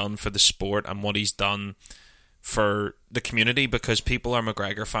what he's done for the sport and what he's done for the community, because people are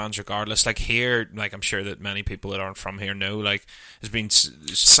McGregor fans regardless. Like here, I'm sure that many people that aren't from here know, there's been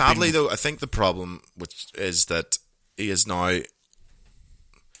sadly though, I think the problem is that he is now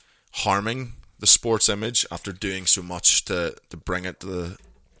harming the sports image after doing so much to bring it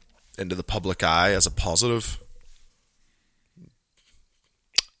into the public eye as a positive.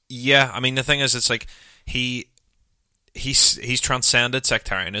 Yeah, I mean, the thing is, it's like he's transcended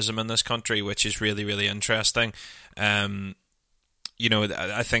sectarianism in this country, which is really, really interesting. I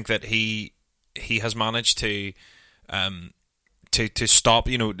think that he he has managed to stop,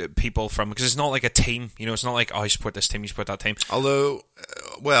 you know, people from, because it's not like a team, you know, it's not like, oh, you support this team, you support that team. Although,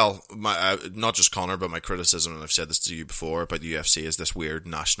 well, not just Connor, but my criticism, and I've said this to you before about the UFC, is this weird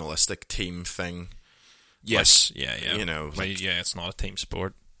nationalistic team thing. Yes, like, yeah. You know, like, yeah, it's not a team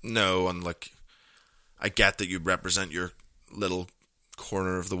sport. No, and like, I get that you represent your little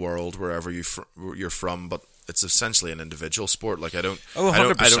corner of the world wherever you're from, but it's essentially an individual sport. Like, I don't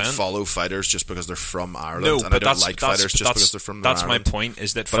follow fighters just because they're from Ireland, no, and but I don't like fighters just because they're from Ireland. That's my point.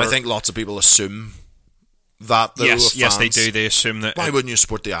 Is that? But I think lots of people assume that. Though, yes, they do. They assume that. Why wouldn't you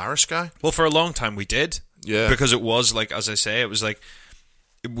support the Irish guy? Well, for a long time we did. Yeah, because it was like, as I say, it was like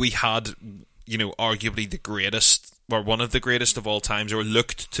we had, you know, arguably the greatest, or one of the greatest of all times, or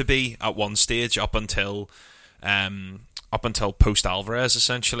looked to be at one stage up until post Alvarez.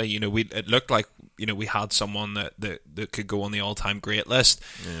 Essentially, you know, it looked like, you know, we had someone that could go on the all-time great list.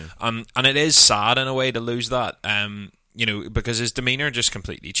 Yeah. And it is sad in a way to lose that. You know, because his demeanor just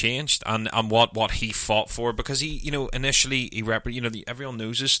completely changed, and what he fought for, because he, you know, initially everyone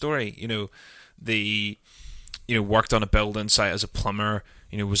knows his story. You know, worked on a building site as a plumber.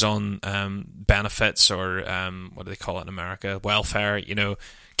 You know, was on benefits, or what do they call it in America? Welfare. You know,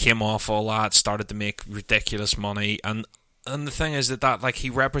 came off all that, started to make ridiculous money, and the thing is that like, he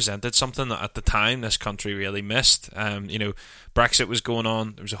represented something that at the time this country really missed. You know, Brexit was going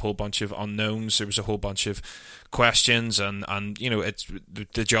on. There was a whole bunch of unknowns. There was a whole bunch of questions, and you know, it's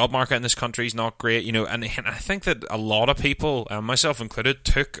the job market in this country is not great. You know, and I think that a lot of people, myself included,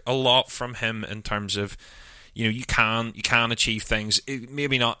 took a lot from him in terms of, you know, you can achieve things.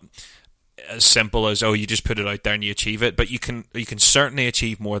 Maybe not as simple as, oh, you just put it out there and you achieve it, but you can certainly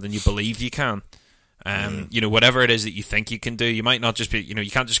achieve more than you believe you can. You know, whatever it is that you think you can do, you might not just be, you know,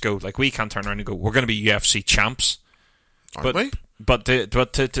 you can't just go, like, we can't turn around and go, we're going to be UFC champs. Aren't we? But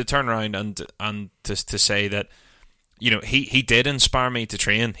to turn around and to say that, you know, he did inspire me to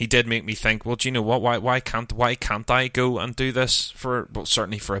train. He did make me think, well, do you know what? Why can't I go and do this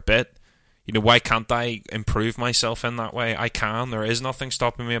certainly for a bit? You know, why can't I improve myself in that way? I can. There is nothing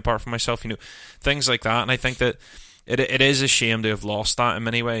stopping me apart from myself. You know, things like that. And I think that it is a shame to have lost that in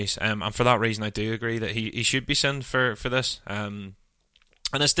many ways. And for that reason, I do agree that he should be sent for this. And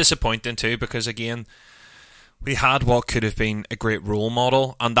it's disappointing too, because again, we had what could have been a great role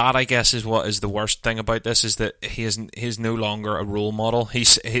model, and that, I guess, is what is the worst thing about this, is that he is no longer a role model.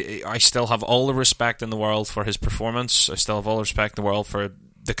 I still have all the respect in the world for his performance. I still have all the respect in the world for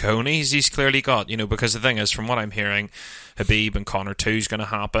the cojones he's clearly got, you know, because the thing is, from what I'm hearing, Khabib and Conor 2 is going to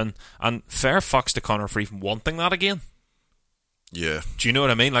happen, and fair fucks to Conor for even wanting that again. Yeah. Do you know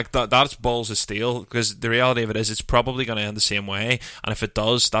what I mean? Like, that's balls of steel, because the reality of it is it's probably going to end the same way, and if it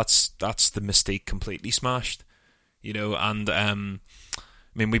does, that's the mystique completely smashed. You know, and I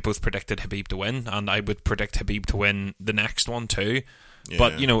mean, we both predicted Khabib to win, and I would predict Khabib to win the next one too. Yeah.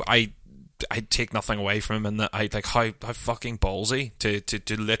 But, you know, I take nothing away from him, and that I like how fucking ballsy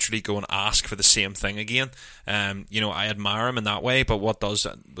to literally go and ask for the same thing again. You know, I admire him in that way, but what does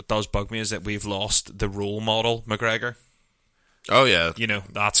bug me is that we've lost the role model McGregor. Oh yeah, you know,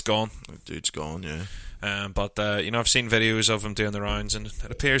 that's gone. That dude's gone, yeah. But you know, I've seen videos of him doing the rounds, and it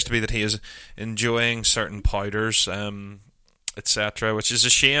appears to be that he is enjoying certain powders, etc., which is a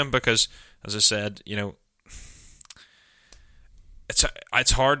shame, because, as I said, you know,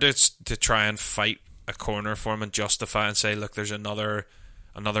 it's hard to try and fight a corner for him and justify and say, look, there's another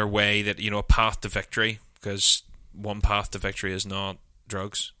way, that, you know, a path to victory, because one path to victory is not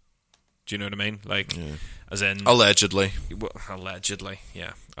drugs. Do you know what I mean? Like, yeah. As in, allegedly. Well, allegedly.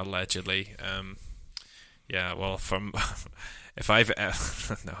 Yeah, well, from if I've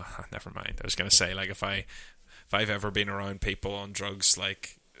no, never mind. I was going to say, like, if I've ever been around people on drugs,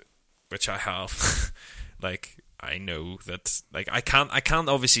 like, which I have, like, I know that, like, I can't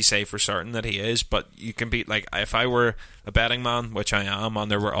obviously say for certain that he is, but you can be, like, if I were a betting man, which I am,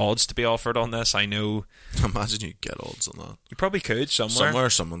 and there were odds to be offered on this, I know. Imagine you get odds on that. You probably could somewhere. Somewhere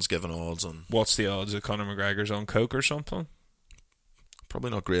someone's giving odds on. What's the odds that Conor McGregor's on coke or something?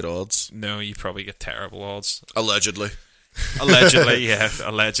 Probably not great odds. No, you probably get terrible odds. Allegedly. Yeah.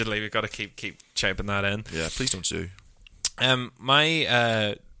 Allegedly. We've got to keep chiping that in. Yeah, please don't sue.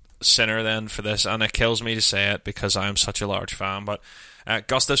 My sinner then for this, and it kills me to say it because I am such a large fan, but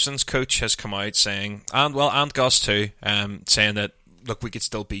Gustafsson's coach has come out saying, and Gus too, saying that, look, we could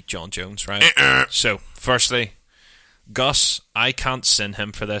still beat John Jones, right? So, firstly, Gus, I can't sin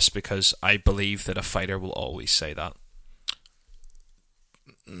him for this, because I believe that a fighter will always say that.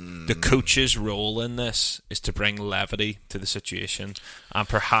 The coach's role in this is to bring levity to the situation and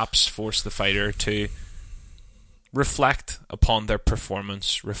perhaps force the fighter to reflect upon their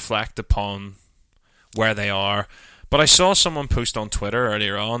performance, reflect upon where they are. But I saw someone post on Twitter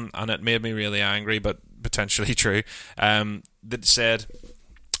earlier on, and it made me really angry, but potentially true, that said,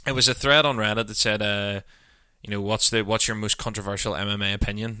 it was a thread on Reddit that said, what's your most controversial MMA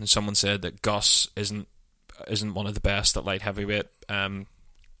opinion? And someone said that Gus isn't one of the best at light heavyweight.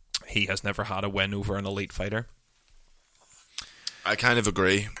 He has never had a win over an elite fighter. I kind of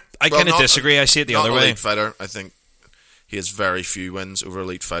agree. I kind of disagree. I see it the other way. Elite fighter. I think he has very few wins over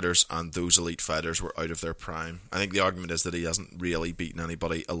elite fighters, and those elite fighters were out of their prime. I think the argument is that he hasn't really beaten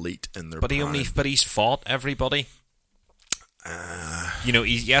anybody elite in their prime. But he's fought everybody.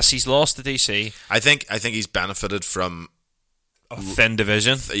 He's lost to DC. I think he's benefited from a thin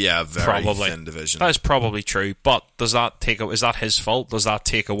division. Yeah, very thin division. That is probably true. But is that his fault? Does that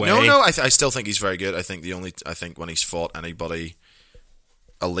take away? No. I still think he's very good. I think when he's fought anybody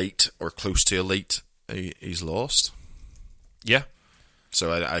elite or close to elite, he's lost. Yeah.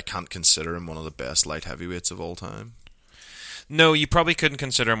 So I can't consider him one of the best light heavyweights of all time. No, you probably couldn't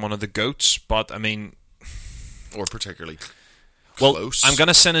consider him one of the GOATs, but I mean, or particularly well, close. I'm going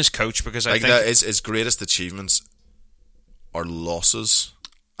to sin his coach because I think that his greatest achievements are losses,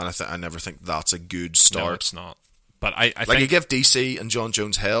 and I never think that's a good start. No, it's not. But I think you give DC and John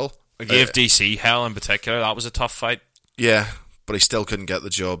Jones hell. I gave DC hell in particular. That was a tough fight. Yeah, but he still couldn't get the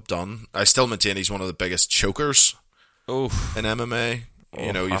job done. I still maintain he's one of the biggest chokers in MMA.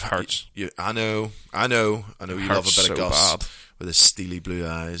 That hurts. I know. You love a bit of Gus with his steely blue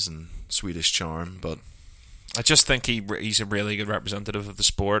eyes and Swedish charm, but I just think he's a really good representative of the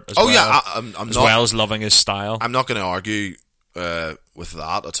sport. As well as loving his style. I'm not going to argue with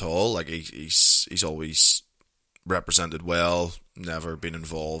that at all. Like he's always represented well, never been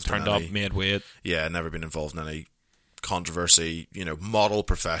involved. Turned up, made weight. Yeah, never been involved in any controversy. Model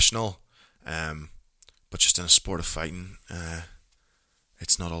professional. But just in a sport of fighting,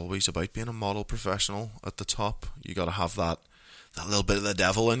 it's not always about being a model professional at the top. You got to have that little bit of the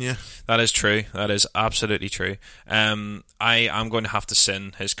devil in you. That is true. That is absolutely true. I am going to have to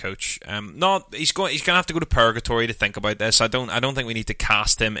sin his coach. He's going to have to go to purgatory to think about this. I don't think we need to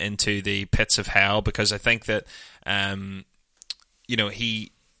cast him into the pits of hell, because I think that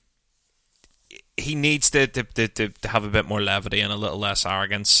he needs to have a bit more levity and a little less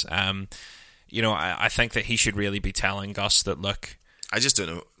arrogance. I think that he should really be telling Gus that, look, I just don't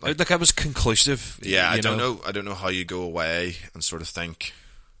know. Look, I was conclusive. Yeah, I don't know. I don't know how you go away and sort of think,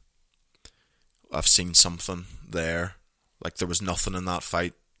 I've seen something there. Like, there was nothing in that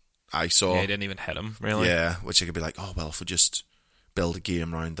fight I saw. Yeah, he didn't even hit him, really. Yeah, which you could be like, oh, well, if we just build a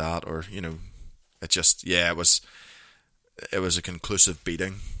game around that, or, it was a conclusive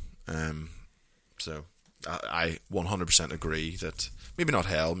beating. So I 100% agree that maybe not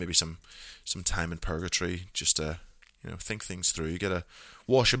hell, maybe some time in purgatory, just to think things through. You gotta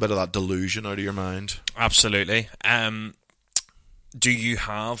wash a bit of that delusion out of your mind. Absolutely. Do you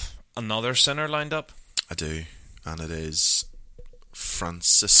have another sinner lined up? I do, and it is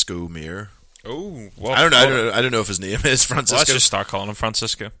Francisco Mir. Oh, I don't know if his name is Francisco. Let's just start calling him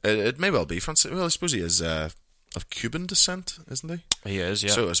Francisco. It may well be Francisco. Well, I suppose he is of Cuban descent, isn't he? He is,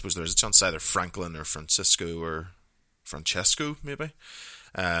 yeah. So I suppose there's a chance either Franklin or Francisco or Francesco, maybe.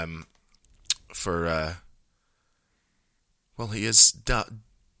 He is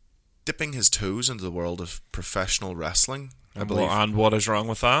dipping his toes into the world of professional wrestling, I believe. And what is wrong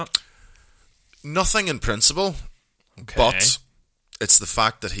with that? Nothing in principle, but it's the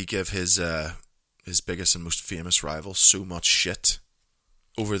fact that he gave his biggest and most famous rival so much shit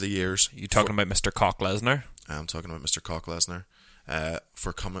over the years. You talking about Mr. Cock Lesnar? I'm talking about Mr. Cock Lesnar,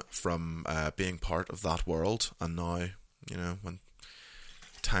 for coming from being part of that world, and now, when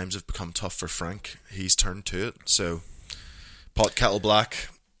times have become tough for Frank, he's turned to it. So, pot kettle black.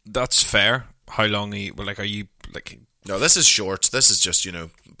 That's fair. How long are you like? No, this is short. This is just,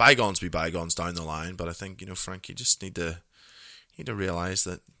 bygones be bygones down the line. But I think, Frank, you just need to realise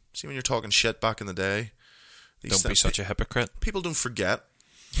that, see, when you're talking shit back in the day, don't be such a hypocrite. People don't forget.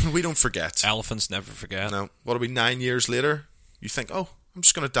 We don't forget. Elephants never forget. No. What are we, 9 years later? You think, oh, I'm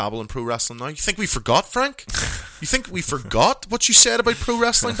just going to dabble in pro wrestling now. You think we forgot, Frank? You think we forgot what you said about pro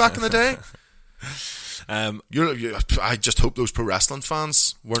wrestling back in the day? I just hope those pro wrestling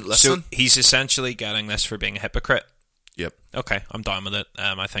fans weren't listening. So he's essentially getting this for being a hypocrite. Yep. Okay, I'm down with it.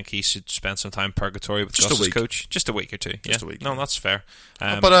 I think he should spend some time in purgatory with Just Gus's a week. coach. Just a week or two. Just yeah. a week. No, that's fair.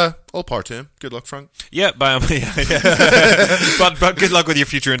 But all power to him. Good luck, Frank. Yeah, but good luck with your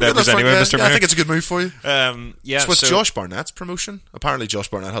future endeavours anyway, Mr. Mayor. I think it's a good move for you. Yeah, So what's Josh Barnett's promotion? Apparently Josh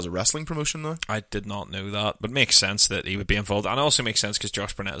Barnett has a wrestling promotion now. I did not know that, but it makes sense that he would be involved. And it also makes sense because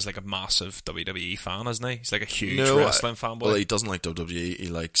Josh Barnett is like a massive WWE fan, isn't he? He's like a huge wrestling fanboy. Well, he doesn't like WWE. He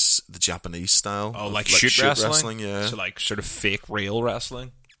likes the Japanese style. Oh, like shoot wrestling? Yeah. So like sort of fake real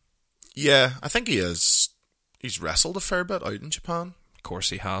wrestling? Yeah, I think he is. He's wrestled a fair bit out in Japan. Of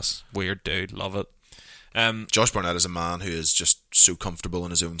course he has. Weird dude. Love it. Josh Barnett is a man who is just so comfortable in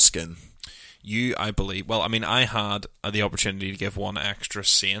his own skin. I believe. Well, I mean, I had the opportunity to give one extra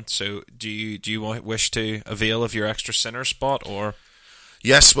saint. So, do you wish to avail of your extra sinner spot, or?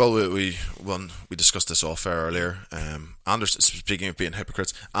 Yes, well, we discussed this off air earlier. Anderson, speaking of being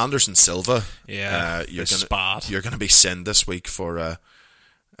hypocrites, Anderson Silva. Yeah, you're going to be sinned this week for.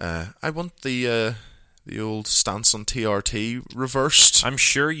 I want the old stance on TRT reversed. I'm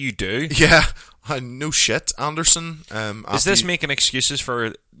sure you do. Yeah, no shit, Anderson. Is this making excuses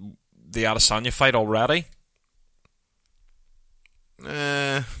for the Adesanya fight already?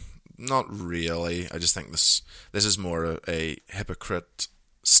 Not really. I just think this is more a hypocrite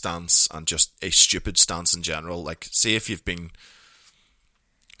stance and just a stupid stance in general. Like, see if you've been...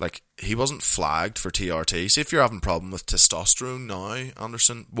 Like, he wasn't flagged for TRT. See if you're having a problem with testosterone now,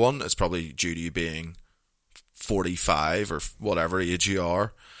 Anderson. One, it's probably due to you being 45 or whatever age you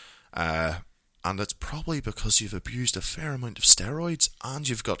are. And it's probably because you've abused a fair amount of steroids and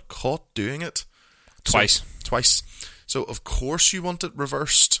you've got caught doing it. Twice. So, of course you want it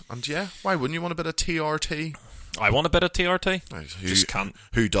reversed. And yeah, why wouldn't you want a bit of TRT? I want a bit of TRT.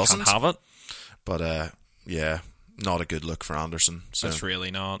 Who doesn't? Can't have it. But, yeah, not a good look for Anderson. So. It's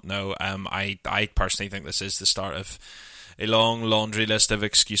really not. No, I personally think this is the start of a long laundry list of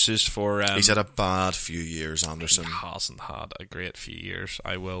excuses for... he's had a bad few years, Anderson. He hasn't had a great few years.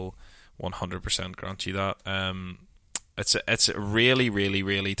 I will 100% grant you that. It's a really, really,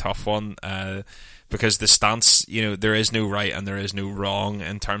 really tough one because the stance, there is no right and there is no wrong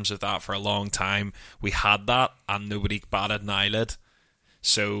in terms of that. For a long time, we had that and nobody batted an eyelid.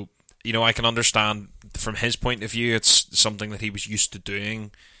 So, I can understand from his point of view, it's something that he was used to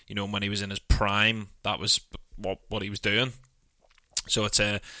doing. When he was in his prime, that was what he was doing. So it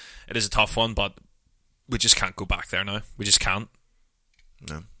is a tough one, but we just can't go back there now. We just can't.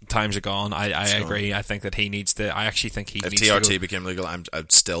 No. Times are gone. I agree. I think that he needs to... I actually think he if needs TRT to became legal,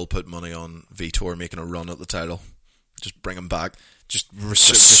 I'd still put money on Vitor making a run at the title. Just bring him back. Just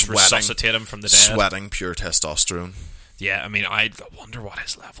resuscitate him from the dead. Sweating pure testosterone. Yeah, I mean, I wonder what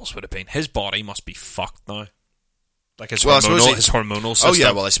his levels would have been. His body must be fucked now. Like his hormonal system. Oh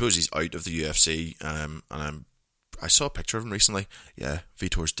yeah, well I suppose he's out of the UFC, and I saw a picture of him recently. Yeah,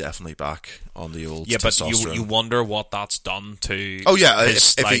 Vitor's definitely back on the old testosterone. But you wonder what that's done to... Oh yeah,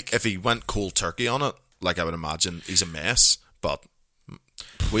 if he went cold turkey on it, like I would imagine he's a mess, but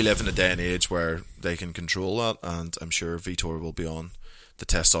we live in a day and age where they can control that, and I'm sure Vitor will be on the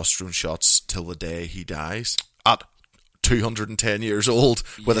testosterone shots till the day he dies. At 210 years old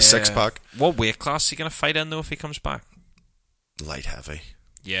with a six-pack. What weight class is he going to fight in, though, if he comes back? Light heavy.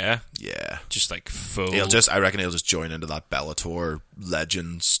 Yeah? Yeah. Just like full... I reckon he'll just join into that Bellator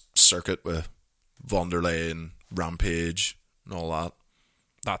Legends circuit with Wanderlei and Rampage and all that.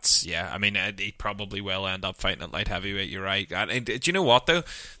 That's, yeah, I mean, he probably will end up fighting at light heavyweight, you're right. And do you know what, though?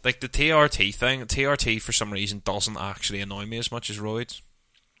 Like, the TRT thing, TRT, for some reason, doesn't actually annoy me as much as roids.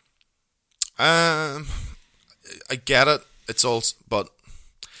 I get it. But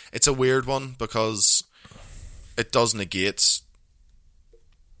it's a weird one because it does negate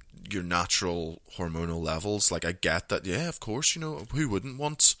your natural hormonal levels. Like, I get that, yeah, of course, who wouldn't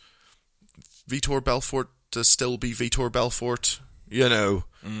want Vitor Belfort to still be Vitor Belfort,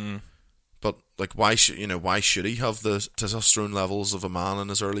 But, like, why should he have the testosterone levels of a man in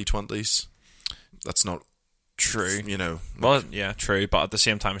his early 20s? That's not true. Well, yeah, true. But at the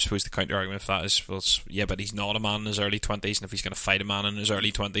same time, I suppose the counter argument for that is, well, yeah, but he's not a man in his early 20s, and if he's going to fight a man in his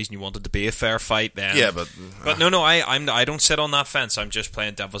early 20s and you want it to be a fair fight, then... Yeah, but no, I don't sit on that fence. I'm just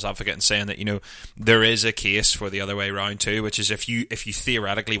playing devil's advocate and saying that, there is a case for the other way around too, which is if you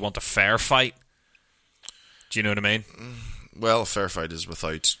theoretically want a fair fight, do you know what I mean? Well, a fair fight is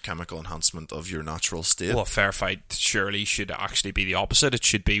without chemical enhancement of your natural state. Well, a fair fight surely should actually be the opposite. It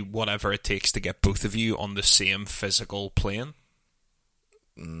should be whatever it takes to get both of you on the same physical plane.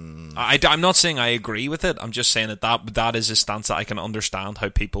 I'm not saying I agree with it. I'm just saying that is a stance that I can understand how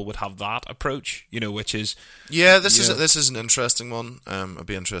people would have that approach, which is... Yeah, this is an interesting one. I'd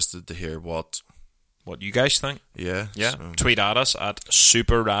be interested to hear what what you guys think. Yeah. Yeah. So. Tweet at us at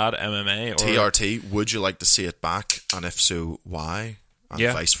Super Rad MMA. Or TRT, would you like to see it back? And if so, why? And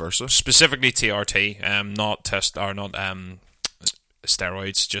vice versa. Specifically TRT, not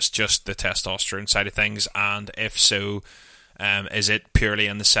steroids, just the testosterone side of things. And if so, is it purely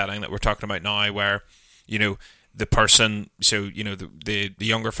in the setting that we're talking about now, where the person, the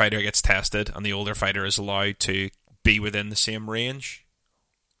younger fighter gets tested and the older fighter is allowed to be within the same range?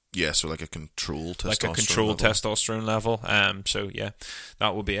 Yeah, so like a controlled testosterone level. So yeah,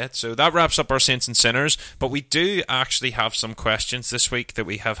 that will be it. So that wraps up our Saints and Sinners. But we do actually have some questions this week that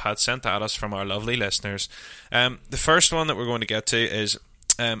we have had sent at us from our lovely listeners. The first one that we're going to get to is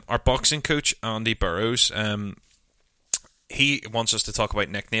our boxing coach, Andy Burrows. He wants us to talk about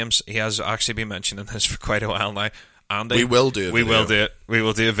nicknames. He has actually been mentioning this for quite a while now. Andy, we will do it. We will do it. We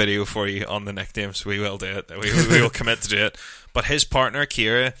will do a video for you on the nicknames. We will do it. We will commit to do it. But his partner,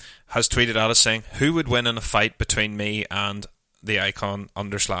 Kira, has tweeted at us saying, who would win in a fight between me and the icon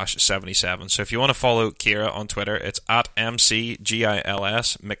 _77? So if you want to follow Kira on Twitter, it's at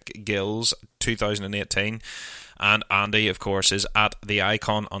MCGILS McGills 2018. And Andy, of course, is at the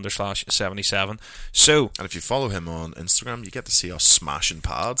icon _77. So, and if you follow him on Instagram, you get to see us smashing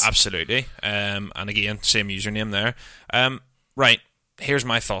pads. Absolutely. And again, same username there. Right. Here's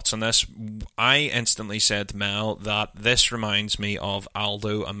my thoughts on this. I instantly said to Mel that this reminds me of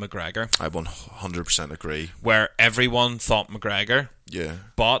Aldo and McGregor. I 100% agree. Where everyone thought McGregor. Yeah.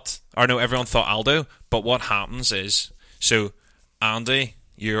 Everyone thought Aldo. But what happens is, so Andy,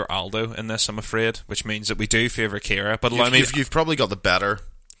 you're Aldo in this, I'm afraid, which means that we do favour Kira. But you've probably got the better,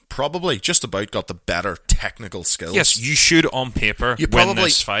 just about got the better technical skills. Yes, you should on paper win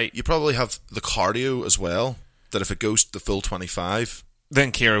this fight. You probably have the cardio as well, that if it goes to the full 25...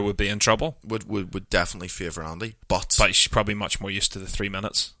 then Kira would be in trouble. Would definitely favour Andy. But she's probably much more used to the 3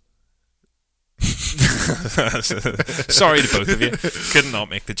 minutes. Sorry to both of you. Could not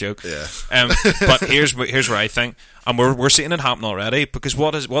make the joke. Yeah. But here's where I think, and we're seeing it happen already, because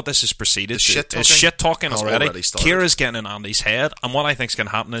what this has proceeded to is shit talking already. Kira's getting in Andy's head, and what I think is going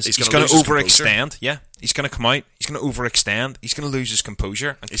to happen is he's going to overextend. Yeah, he's going to come out. He's going to overextend. He's going to lose his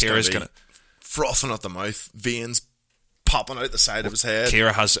composure, and Kira's going to frothing at the mouth, veins popping out the side of his head.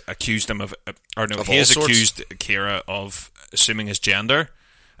 Kira has accused him he has accused Kira of assuming his gender.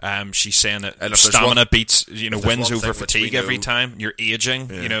 She's saying that stamina beats, wins over fatigue every time. You're aging,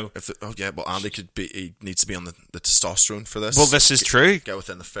 Well, Andy he needs to be on the testosterone for this. Well, this is true. Get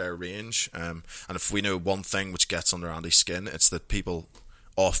within the fair range. And if we know one thing which gets under Andy's skin, it's that people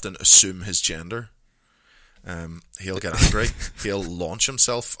often assume his gender. He'll get angry. He'll launch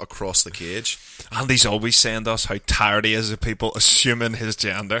himself across the cage. Andy's always saying to us how tired he is of people assuming his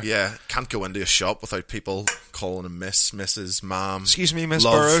gender. Yeah, can't go into a shop without people calling him Miss, Mrs, Mom. Excuse me, Miss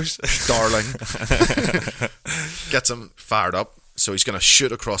love, Burrows. Darling. Gets him fired up. So he's going to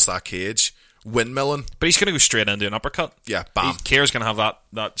shoot across that cage, windmilling. But he's going to go straight into an uppercut. Yeah, bam. Kira's going to have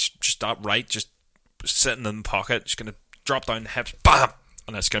that right, just sitting in the pocket. Just going to drop down the hips, bam.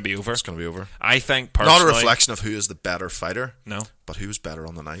 And it's going to be over. It's going to be over. I think personally... Not a reflection of who is the better fighter. No. But who's better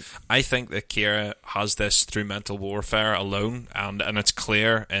on the night. I think that Kira has this through mental warfare alone, and it's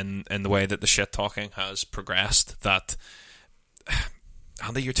clear in the way that the shit talking has progressed that...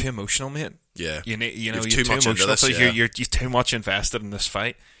 Andy, you're too emotional, mate. Yeah. You're too emotional. This, you're too much invested in this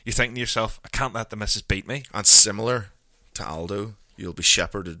fight. You're thinking to yourself, I can't let the missus beat me. And similar to Aldo... You'll be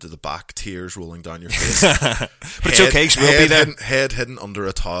shepherded to the back, tears rolling down your face. But it's okay, because we'll be there. Head hidden under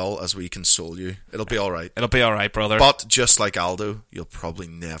a towel as we console you. It'll be alright. It'll be alright, brother. But just like Aldo, you'll probably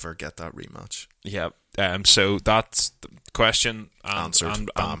never get that rematch. Yeah. So that's the question and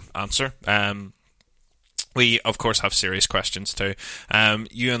answer. We, of course, have serious questions too.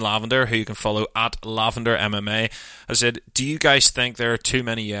 You and Lavender, who you can follow at Lavender MMA, has said, do you guys think there are too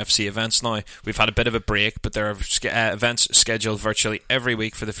many UFC events now? We've had a bit of a break, but there are events scheduled virtually every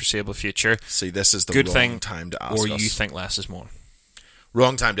week for the foreseeable future. See, this is the wrong time to ask us. Or you think less is more?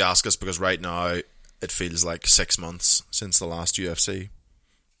 Wrong time to ask us, because right now it feels like 6 months since the last UFC.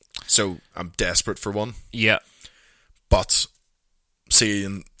 So I'm desperate for one. Yeah. But see,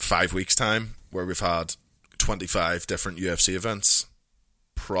 in 5 weeks' time, where we've had 25 different UFC events,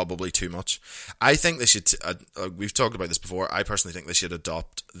 probably too much. I think they should we've talked about this before. I personally think they should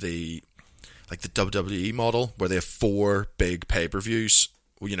adopt the WWE model, where they have 4 big pay-per-views,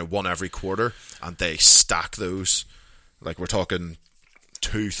 one every quarter, and they stack those. Like, we're talking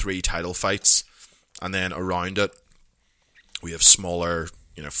 2-3 title fights, and then around it we have smaller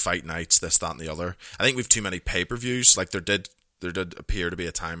fight nights, this, that and the other. I think we've too many pay-per-views. Like, there did appear to be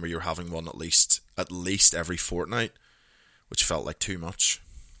a time where you're having one at least every fortnight, which felt like too much.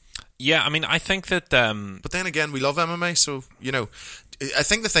 Yeah, I mean, I think that... But then again, we love MMA, so, you know, I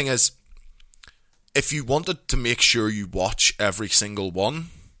think the thing is, if you wanted to make sure you watch every single one,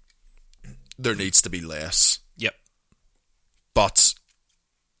 there needs to be less. Yep. But,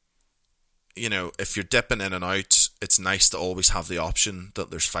 you know, if you're dipping in and out, it's nice to always have the option that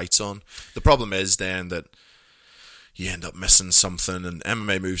there's fights on. The problem is then that you end up missing something, and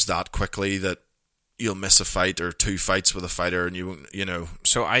MMA moves that quickly that you'll miss a fight or 2 fights with a fighter, and you know.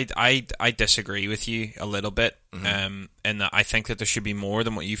 So I disagree with you a little bit, in that I think that there should be more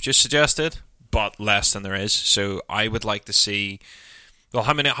than what you've just suggested, but less than there is. So I would like to see... Well,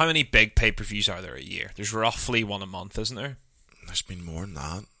 how many big pay-per-views are there a year? There's roughly one a month, isn't there? There's been more than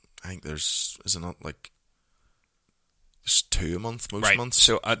that. I think there's... Is it not like... There's 2 a month most months?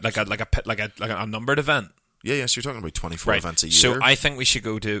 So like a numbered event. Yeah, so you're talking about 24 events a year. So I think we should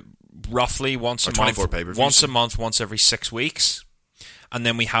go to roughly once a month, once every 6 weeks, and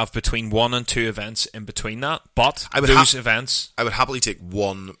then we have between 1 and 2 events in between that. But events, I would happily take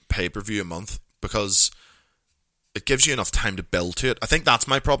 1 pay-per-view a month because it gives you enough time to build to it. I think that's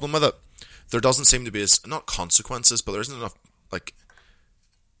my problem with it. There doesn't seem to be not consequences, but there isn't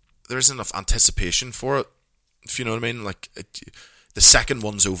enough anticipation for it. If you know what I mean, like. The second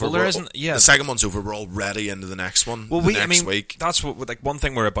one's over. Well, there isn't. Yeah, the second one's over. We're already into the next one. Well, next week. That's what one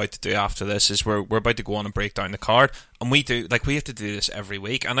thing we're about to do after this is we're about to go on and break down the card, and we have to do this every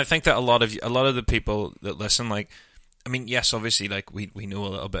week. And I think that a lot of the people that listen, like, I mean, yes, obviously, like we know a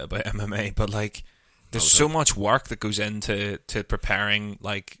little bit about MMA, but like, there's so much work that goes into preparing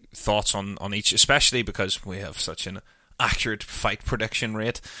like thoughts on each, especially because we have such an accurate fight prediction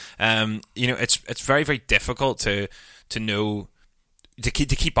rate. You know, it's very, very difficult to know. To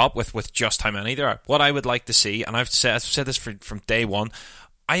keep up with just how many there are. What I would like to see, and I've said this from day one,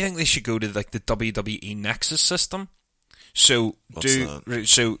 I think they should go to like the WWE Nexus system. So is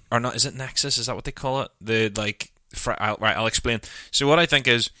it Nexus? Is that what they call it? I'll explain. So what I think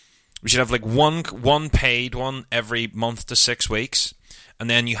is we should have like one paid one every month to 6 weeks,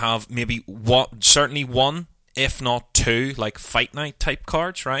 and then you have maybe certainly 1, if not 2, like fight night type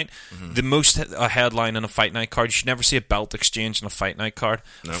cards, right? Mm-hmm. The most headline in a fight night card, you should never see a belt exchange in a fight night card.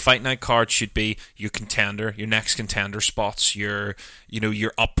 Nope. A fight night card should be your contender, your next contender spots, your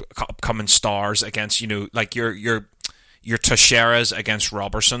upcoming stars against, like your Teixeiras against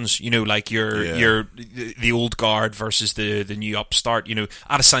Robertsons, like the old guard versus the new upstart,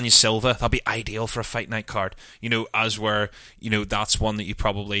 Adesanya Silva, that'd be ideal for a fight night card, as where, that's one that you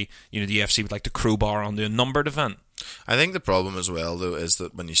probably, the UFC would like to crowbar onto a numbered event. I think the problem as well, though, is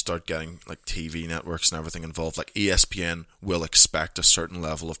that when you start getting like TV networks and everything involved, like ESPN will expect a certain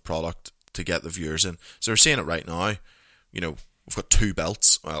level of product to get the viewers in. So we're seeing it right now. We've got 2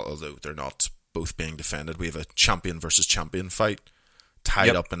 belts, well, although they're not both being defended. We have a champion versus champion fight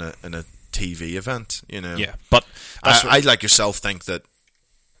tied up in a TV event. Yeah, but I like yourself think that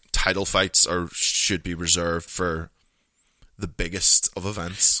title fights should be reserved for the biggest of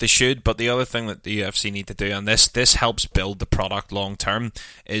events. They should, but the other thing that the UFC need to do, and this helps build the product long term,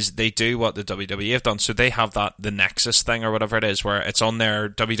 is they do what the WWE have done. So they have the Nexus thing or whatever it is, where it's on their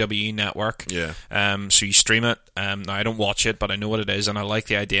WWE network. Yeah. So you stream it. Now I don't watch it, but I know what it is, and I like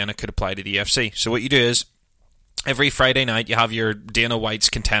the idea, and it could apply to the UFC. So what you do is every Friday night you have your Dana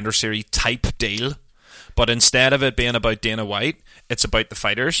White's Contender Series type deal. But instead of it being about Dana White, it's about the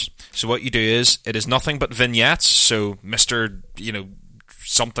fighters. So what you do is, it is nothing but vignettes. So Mr.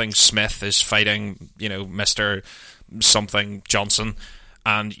 something Smith is fighting, Mr. something Johnson,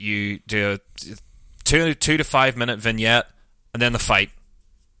 and you do a 2 to 5 minute vignette, and then the fight.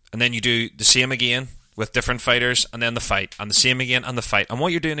 And then you do the same again with different fighters, and then the fight, and the same again, and the fight. And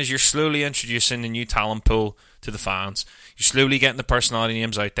what you're doing is you're slowly introducing a new talent pool to the fans. You're slowly getting the personality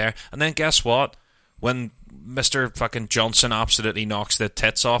names out there. And then guess what? When Mr. fucking Johnson absolutely knocks the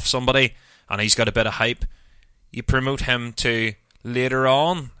tits off somebody and he's got a bit of hype, you promote him to later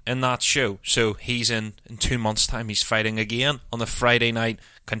on in that show. So he's in 2 months' time, he's fighting again on the Friday night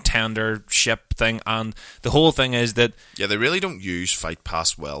contendership thing. And the whole thing is that... Yeah, they really don't use Fight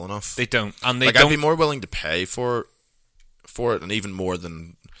Pass well enough. They don't. And I'd be more willing to pay for it, and even more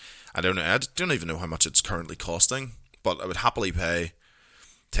than... I don't even know how much it's currently costing, but I would happily pay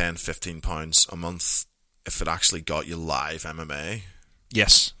 £10, £15 a month if it actually got you live MMA.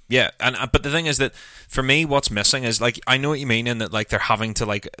 Yes, yeah, but the thing is that for me, what's missing is, like, I know what you mean in that, like, they're having to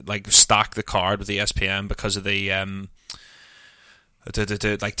like stack the card with ESPN because of the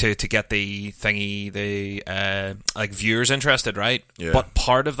to get the thingy, the like viewers interested, right? Yeah. But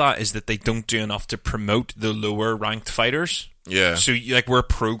part of that is that they don't do enough to promote the lower ranked fighters. Yeah. So like we're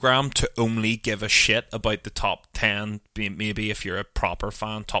programmed to only give a shit about the top 10, maybe if you're a proper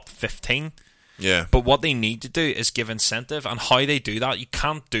fan, top 15. Yeah. But what they need to do is give incentive, and how they do that, you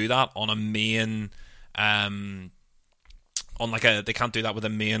can't do that on a main they can't do that with a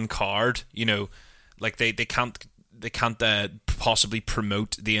main card, you know, like they can't possibly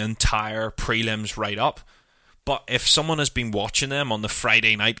promote the entire prelims right up. But if someone has been watching them on the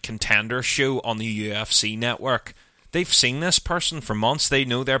Friday night Contender show on the UFC network, they've seen this person for months. They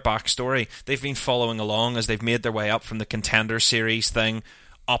know their backstory. They've been following along as they've made their way up from the Contender series thing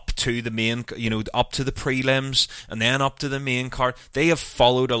up to the main, you know, up to the prelims and then up to the main card. They have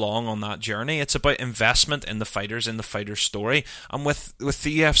followed along on that journey. It's about investment in the fighters, in the fighter's story. And with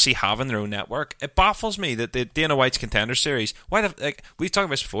the UFC having their own network, it baffles me that the Dana White's Contender series, we've talked about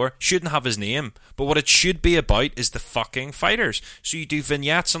this before, shouldn't have his name. But what it should be about is the fucking fighters. So you do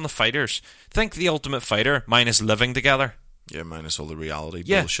vignettes on the fighters. Think The Ultimate Fighter minus living together. Yeah, minus all the reality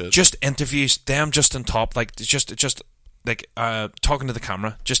bullshit. Just interviews, them just on top, like just like talking to the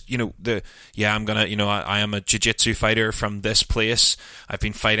camera, just, you know, I'm gonna, you know, I am a jiu-jitsu fighter from this place. I've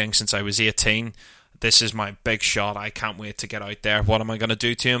been fighting since I was 18. This is my big shot. I can't wait to get out there. What am I going to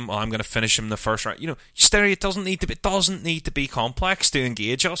do to him? Well, I'm going to finish him in the first round. You know, it doesn't need to be complex to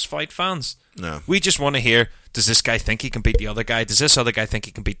engage us fight fans. No, we just want to hear: does this guy think he can beat the other guy? Does this other guy think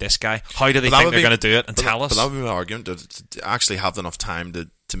he can beat this guy? How do they think they're going to do it? And tell us. But that would be my argument. To actually have enough time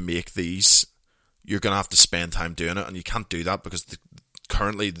to make these, you're going to have to spend time doing it, and you can't do that because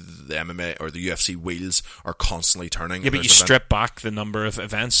currently the MMA or the UFC wheels are constantly turning. Yeah, but you strip back the number of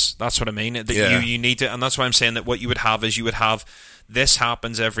events. That's what I mean. You need to, and that's why I'm saying that what you would have is this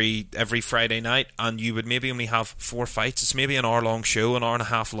happens every Friday night, and you would maybe only have 4 fights. It's maybe an hour-long show, an hour and a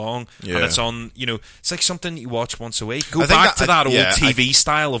half long, and it's on, you know, it's like something you watch once a week. Go back to that old TV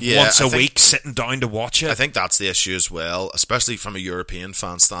style of once a week, sitting down to watch it. I think that's the issue as well, especially from a European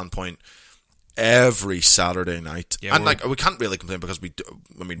fan standpoint. Every Saturday night, and like we can't really complain because we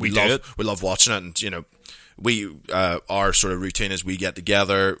love watching it, and you know, our sort of routine is we get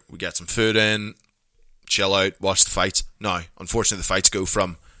together, we get some food in, chill out, watch the fights. Now, unfortunately, the fights go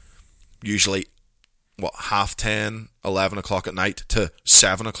from usually 10:30, 11 o'clock at night to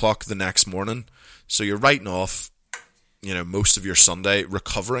 7 o'clock the next morning. So you're writing off, you know, most of your Sunday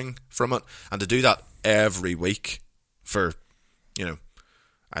recovering from it, and to do that every week for, you know,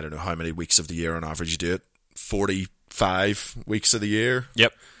 I don't know how many weeks of the year on average you do it. 45 weeks of the year.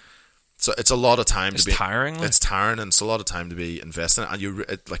 Yep. So it's a lot of time to be tiring. It's tiring, and it's a lot of time to be investing, and you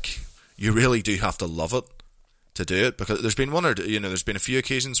really do have to love it to do it, because there's been there's been a few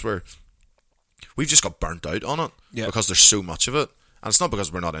occasions where we've just got burnt out on it because there's so much of it, and it's not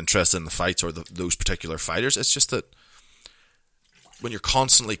because we're not interested in the fights or those particular fighters. It's just that when you're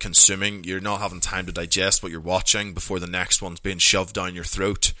constantly consuming, you're not having time to digest what you're watching before the next one's being shoved down your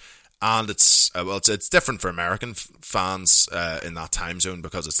throat. And it's different for American fans in that time zone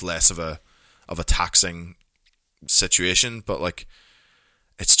because it's less of a taxing situation. But like,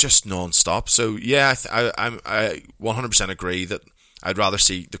 it's just non-stop. So yeah, I 100% agree that I'd rather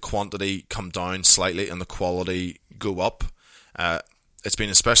see the quantity come down slightly and the quality go up. It's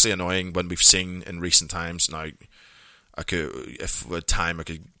been especially annoying when we've seen in recent times now. If with time,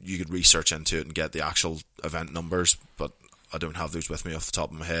 you could research into it and get the actual event numbers, but I don't have those with me off the top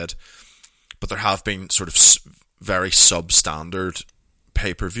of my head. But there have been sort of very substandard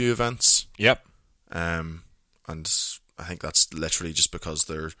pay-per-view events. Yep. And I think that's literally just because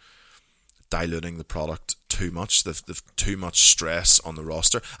they're diluting the product too much. They've too much stress on the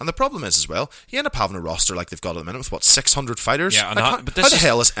roster, and the problem is as well, you end up having a roster like they've got at the minute with 600 fighters. Yeah, how the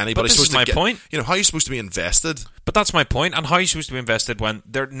hell is anybody supposed to get? Point. You know, how are you supposed to be invested? But that's my point. And how are you supposed to be invested when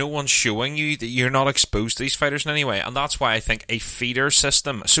no one's showing you that you're not exposed to these fighters in any way? And that's why I think a feeder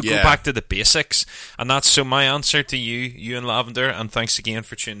system. So go back to the basics, and that's so my answer to you and Lavender. And thanks again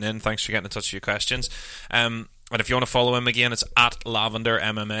for tuning in. Thanks for getting in touch with your questions. And if you want to follow him again, it's at Lavender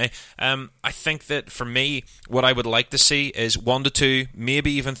MMA. I think that for me, what I would like to see is 1 to 2,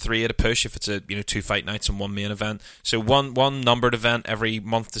 maybe even 3 at a push if it's a 2 fight nights and 1 main event. So one numbered event every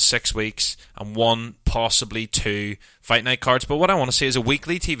month to 6 weeks, and 1, possibly 2 fight night cards. But what I want to see is a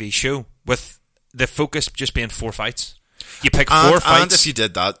weekly TV show with the focus just being 4 fights. You pick 4 fights. And if you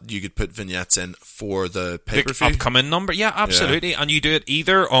did that, you could put vignettes in for the pay-per-view. The upcoming number. Yeah, absolutely. Yeah. And you do it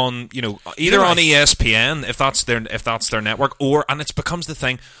either on, on ESPN, if that's their network, and it becomes the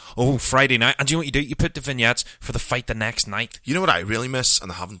thing, Friday night. And do you know what you do? You put the vignettes for the fight the next night. You know what I really miss,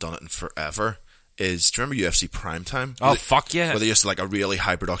 and I haven't done it in forever, is, do you remember UFC Primetime? Oh, fuck yeah. Where they used to, like, a really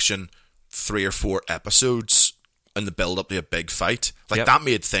high production 3 or 4 episodes in the build up to a big fight. Like, that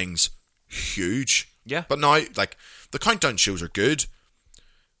made things huge. Yeah. But now, like, the countdown shows are good,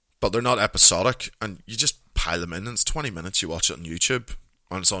 but they're not episodic, and you just pile them in, and it's 20 minutes, you watch it on YouTube,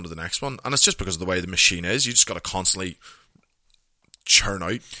 and it's on to the next one. And it's just because of the way the machine is. You just got to constantly churn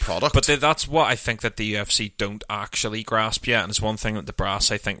out product. But that's what I think that the UFC don't actually grasp yet, and it's one thing that the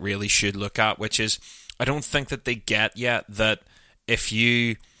brass, I think, really should look at, which is, I don't think that they get yet that if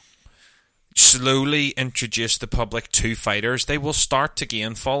you slowly introduce the public to fighters, they will start to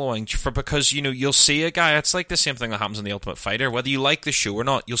gain following, because, you know, you'll see a guy, it's like the same thing that happens in The Ultimate Fighter, whether you like the show or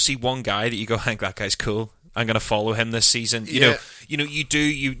not, you'll see one guy that you go, I think that guy's cool, I'm going to follow him this season. You know,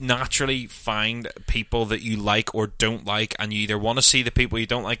 you naturally find people that you like or don't like, and you either want to see the people you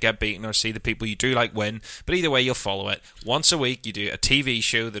don't like get beaten or see the people you do like win, but either way you'll follow it. Once a week you do a TV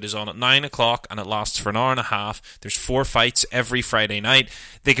show that is on at 9 o'clock and it lasts for an hour and a half. There's 4 fights every Friday night.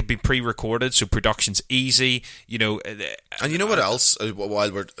 They could be pre-recorded, so production's easy, you know. And you know what else, while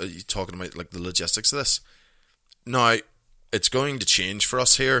we're talking about, like, the logistics of this, now it's going to change for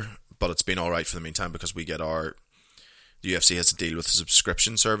us here, but it's been alright for the meantime, because we get the UFC has to deal with a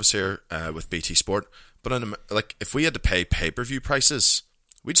subscription service here with BT Sport. But like, if we had to pay pay-per-view prices,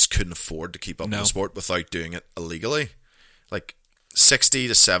 we just couldn't afford to keep up with the sport without doing it illegally. Like $60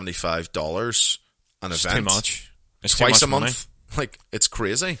 to $75 an event, too much. It's twice too a much month. Money. Like, it's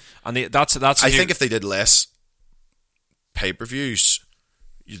crazy. And that's I think if they did less pay-per-views,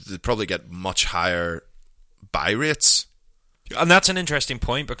 they'd probably get much higher buy rates. And that's an interesting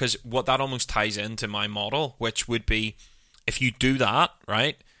point, because what that almost ties into my model, which would be, if you do that,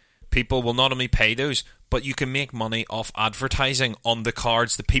 right, people will not only pay those, but you can make money off advertising on the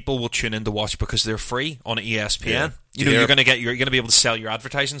cards that people will tune in to watch because they're free on ESPN. Yeah. You're going to be able to sell your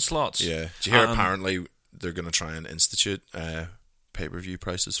advertising slots. Yeah. Did you hear apparently they're going to try and institute pay-per-view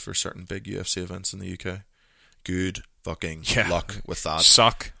prices for certain big UFC events in the UK? Good fucking luck with that.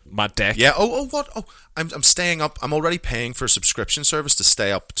 Suck my dick. Yeah. What? Oh, I'm staying up. I'm already paying for a subscription service to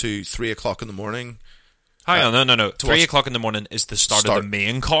stay up to 3 o'clock in the morning. Hang on, no. 3 o'clock in the morning is the start of the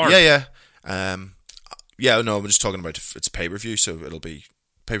main card. Yeah. No, I'm just talking about it's pay-per-view, so it'll be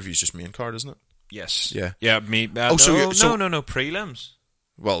pay-per-view's just main card, isn't it? Yes. Yeah. Yeah. No, prelims.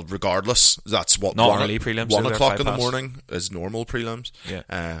 Well, regardless, that's what not early prelims. 1 o'clock in the morning is normal prelims. Yeah.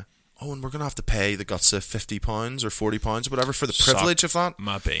 And we're going to have to pay the guts of £50 or £40 or whatever for the privilege of that.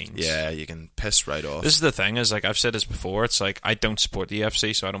 My beans. Yeah, you can piss right off. This is the thing, is like I've said this before, it's like I don't support the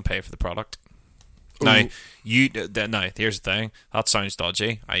UFC, so I don't pay for the product. Ooh. Now, here's the thing. That sounds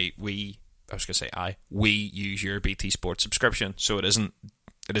dodgy. We use your BT Sports subscription, so it isn't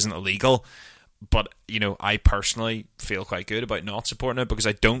illegal. But, you know, I personally feel quite good about not supporting it, because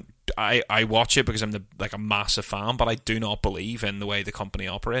I watch it because I'm a massive fan, but I do not believe in the way the company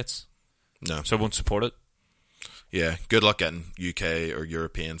operates. No. So I won't support it. Yeah, good luck getting UK or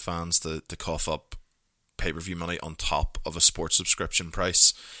European fans to cough up pay-per-view money on top of a sports subscription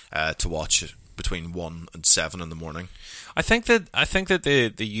price to watch it between 1 and 7 in the morning. I think that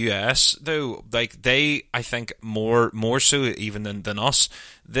the US, though, like I think more so even than us,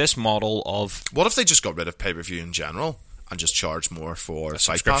 this model of, what if they just got rid of pay-per-view in general and just charge more for a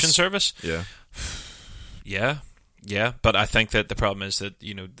subscription service? Yeah, but I think that the problem is that,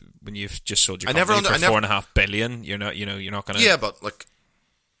 you know, when you've just sold your company for $4.5 billion, you're not going to. Yeah, but like,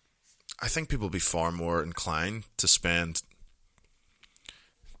 I think people will be far more inclined to spend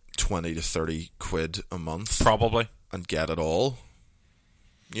 20 to 30 quid a month, probably, and get it all.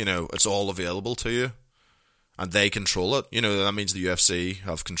 You know, it's all available to you, and they control it. You know, that means the UFC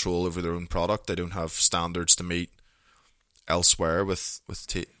have control over their own product. They don't have standards to meet elsewhere with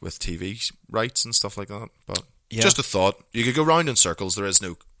TV rights and stuff like that. But just a thought. You could go round in circles. There is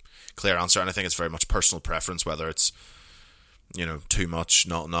no clear answer, and I think it's very much personal preference, whether it's, you know, too much,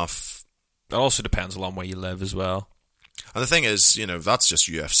 not enough. It also depends on where you live as well. And the thing is, you know, that's just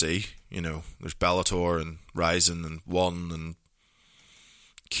UFC. You know, there's Bellator and Ryzen and One and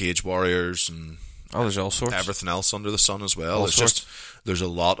Cage Warriors and there's all sorts, everything else under the sun as well. It's just, there's a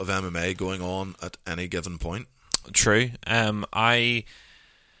lot of MMA going on at any given point. True. I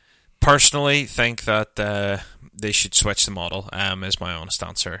personally think that they should switch the model, is my honest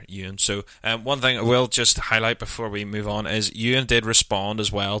answer, Ewan. So one thing I will just highlight before we move on is Ewan did respond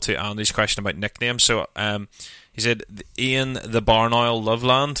as well to Andy's question about nicknames. So he said Ian the Barn Oil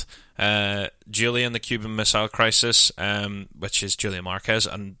Loveland, Julian the Cuban Missile Crisis, which is Julian Marquez,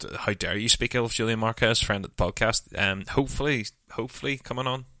 and how dare you speak ill of Julian Marquez, friend of the podcast. Hopefully coming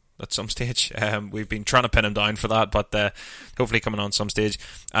on at some stage. We've been trying to pin him down for that, but hopefully coming on some stage.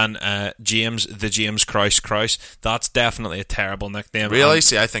 And James Krause. That's definitely a terrible nickname. Really?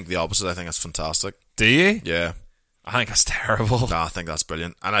 See, I think the opposite. I think it's fantastic. Do you? Yeah. I think that's terrible. No, I think that's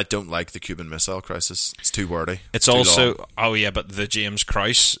brilliant. And I don't like the Cuban Missile Crisis. It's too wordy. It's too also... long. Oh, yeah, but the James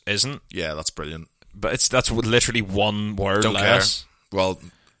Krause isn't. Yeah, that's brilliant. But that's literally one word Don't less. care. Well,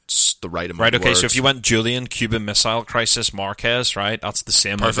 it's the right amount Right, of okay, words. so if you went Julian, Cuban Missile Crisis, Marquez, right, that's the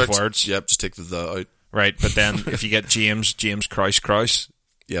same Perfect. amount of words. Yep, just take the out. Right, but then if you get James Krause,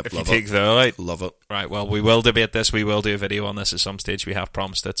 Yep, if you love take it. the out, Love it. right, well, we will debate this. We will do a video on this at some stage. We have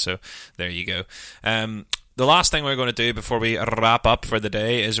promised it, so there you go. The last thing we're going to do before we wrap up for the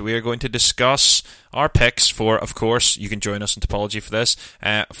day is we are going to discuss our picks for, of course, you can join us in Topology for this,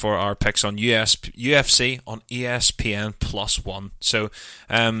 for our picks on UFC on ESPN +1. So,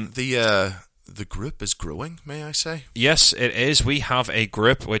 the group is growing, may I say? yes, it is. We have a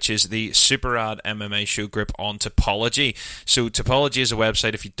group, which is the Super Rad MMA Show group on Topology. So Topology is a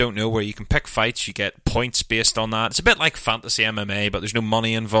website, if you don't know, where you can pick fights. You get points based on that. It's a bit like fantasy MMA, but there's no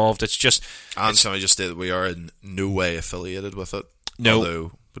money involved. It's just... And so I just say that we are in no way affiliated with it. No.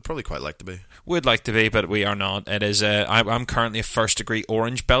 Although, we'd probably quite like to be. Would like to be, but we are not. It is. I'm currently a first degree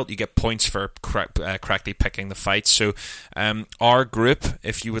orange belt. You get points for correctly picking the fights. So, our group,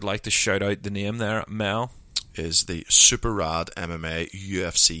 if you would like to shout out the name there, Mel, Is the Super Rad MMA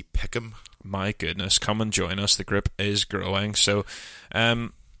UFC Pick'em. My goodness, come and join us. The group is growing. So, I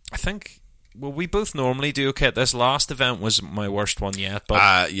think. Well, we both normally do okay. This last event was my worst one yet,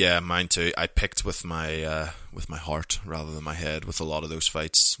 but Yeah, mine too. I picked with my heart rather than my head with a lot of those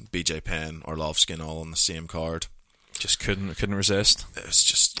fights. BJ Penn, Orlovsky, and all on the same card. just couldn't resist. It was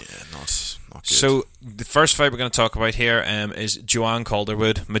just not good. So the first fight we're going to talk about here is Joanne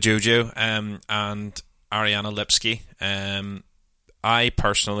Calderwood, Majuju, and Ariana Lipski. I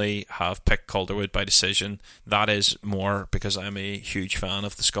personally have picked Calderwood by decision. That is more because I'm a huge fan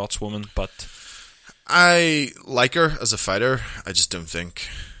of the Scotswoman, but I like her as a fighter. I just don't think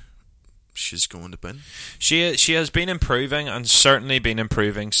she's going to win. she has been improving, and certainly been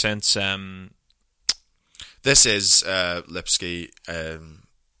improving since. This is Lipski,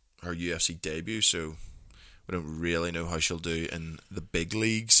 her UFC debut, so we don't really know how she'll do in the big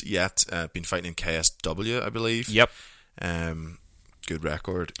leagues yet. Been fighting in KSW, I believe. Yep. Good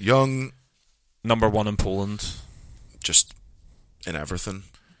record. Young. Number one in Poland. Just in everything.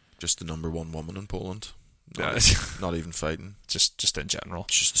 Just the number one woman in Poland. Not even fighting. Just in general.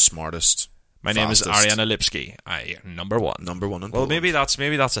 Just the smartest. My name is fastest. Ariana Lipski. Number one. Number one in Well, Poland. maybe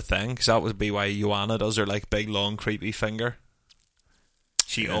that's a thing, because that would be why Joanna does her like big long creepy finger.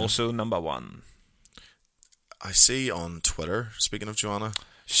 She also number one. I see on Twitter, speaking of Joanna,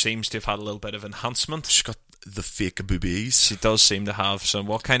 Seems to have had a little bit of enhancement. she's got the fake boobies. She does seem to have some.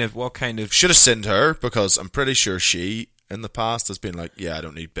 What kind of? Should have sent her, because I'm pretty sure she, in the past, has been like, yeah, I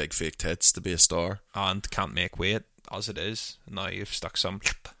don't need big fake tits to be a star. And can't make weight as it is. Now you've stuck some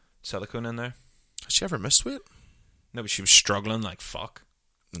silicone in there. Has she ever missed weight? No, but she was struggling like fuck.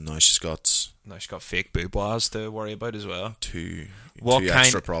 And now she's got Now she's got fake boobois to worry about as well. two What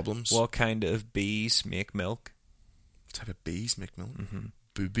extra kind- problems. What kind of bees make milk? What type of bees make milk? Mm-hmm.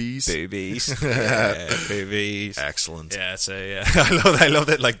 Boobies. Boobies. Yeah, boobies. Excellent. Yeah, so yeah, I love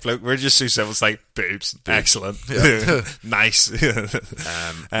that. Like, bloke, we're just so simple. It's like boobs. Excellent. Nice.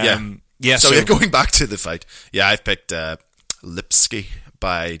 Yeah. So, going back to the fight, I've picked Lipski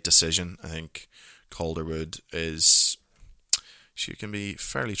by decision. I think Calderwood she can be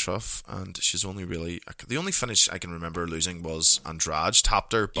fairly tough, and she's only really the only finish I can remember losing was Andrade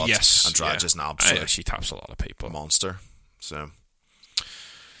tapped her, but yes, Andrade is an absolute she taps a lot of people. monster. So,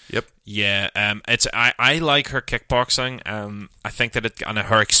 yep. Yeah, I like her kickboxing. I think that and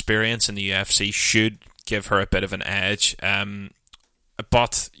her experience in the UFC should give her a bit of an edge.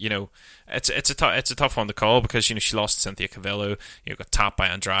 But it's a tough one to call, because she lost to Cynthia Cavillo, got tapped by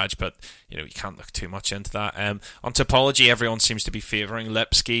Andrade, but you can't look too much into that. On Topology, everyone seems to be favouring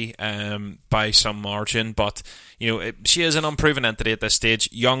Lipski by some margin, but she is an unproven entity at this stage.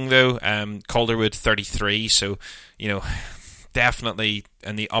 Young though, Calderwood 33, so definitely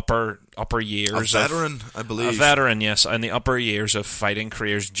in the upper years. A veteran, I believe. A veteran, yes, in the upper years of fighting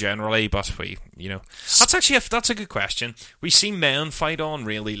careers generally. But that's a good question. We've seen men fight on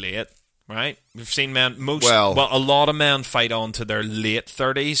really late, right? We've seen men a lot of men fight on to their late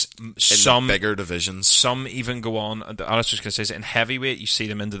 30s. Some bigger divisions. Some even go on. I was just going to say, in heavyweight, you see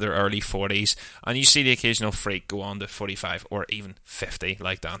them into their early 40s, and you see the occasional freak go on to 45 or even 50,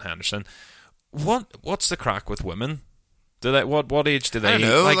 like Dan Henderson. What's the crack with women? What age do they? I don't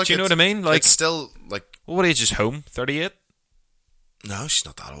know. Do you know what I mean? It's still like. What age is home? 38. No, she's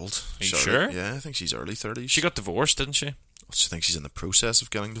not that old. Are you sure? Yeah, I think she's early 30s. She got divorced, didn't she? I think she's in the process of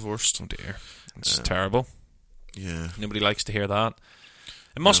getting divorced. Oh dear, it's terrible. Yeah, Nobody likes to hear that.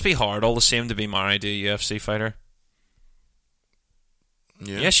 It must be hard, all the same, to be married to a UFC fighter.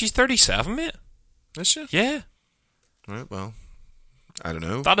 Yeah, she's 37, mate. Is she? Yeah. Right. Well, I don't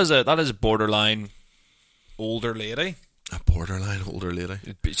know. That is a borderline older lady. A borderline older lady.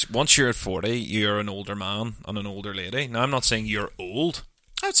 Once you're at 40, you're an older man and an older lady. Now, I'm not saying you're old.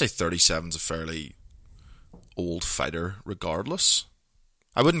 I'd say 37's a fairly old fighter, regardless.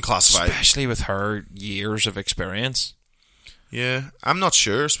 I wouldn't classify, especially with her years of experience. Yeah, I'm not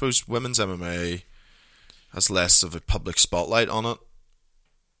sure. I suppose women's MMA has less of a public spotlight on it.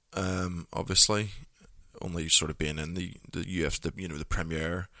 Obviously, only sort of being in the UFC, the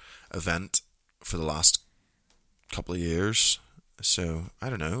premier event for the last couple of years. So I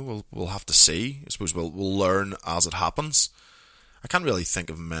don't know. We'll have to see. I suppose we'll learn as it happens. I can't really think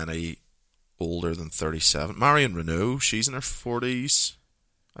of many older than 37. Marion Renault, she's in her 40s,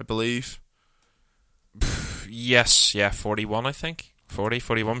 I believe. Yes, 41, I think. 40,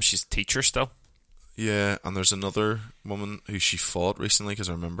 41. She's a teacher still. Yeah, and there's another woman who she fought recently, because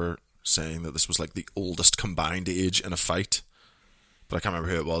I remember saying that this was like the oldest combined age in a fight, but I can't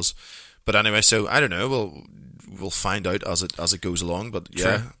remember who it was. But anyway, so I don't know. We'll find out as it goes along. But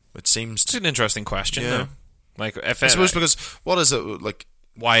yeah, True. It seems it's an interesting question, though. Like, if I suppose because what is it like?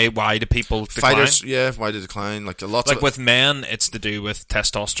 Why do people decline? Fighters? Yeah, why do they decline? Like a lot. Like with men, it's to do with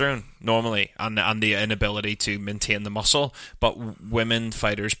testosterone normally, and the inability to maintain the muscle. But women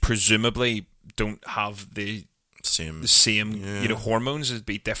fighters presumably don't have the same hormones. It'd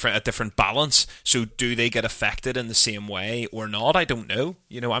be different, a different balance. So do they get affected in the same way or not? I don't know.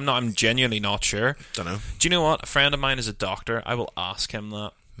 I'm genuinely not sure. Don't know. Do you know what? A friend of mine is a doctor. I will ask him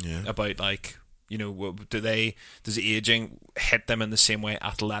that about like, does aging hit them in the same way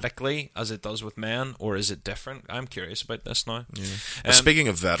athletically as it does with men, or is it different? I'm curious about this now. Yeah. Speaking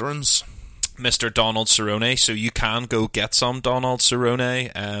of veterans, Mr. Donald Cerrone, so you can go get some Donald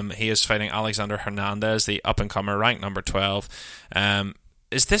Cerrone. He is fighting Alexander Hernandez, the up-and-comer, ranked number 12.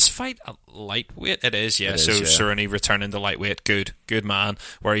 Is this fight a lightweight? It is, yeah. Cerrone returning to lightweight. Good man,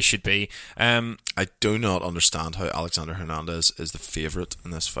 where he should be. I do not understand how Alexander Hernandez is the favourite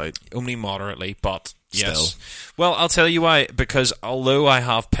in this fight. Only moderately, but yes. Still. Well, I'll tell you why. Because although I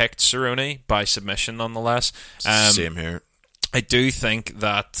have picked Cerrone by submission nonetheless, same here. I do think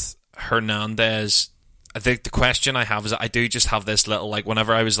that Hernandez... I think the question I have is I do just have this little, like,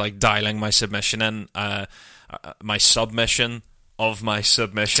 whenever I was like dialing my submission in, my submission of my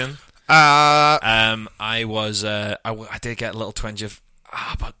submission, I did get a little twinge of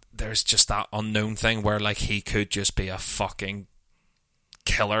but there's just that unknown thing where like he could just be a fucking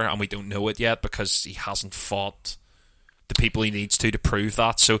killer and we don't know it yet because he hasn't fought the people he needs to prove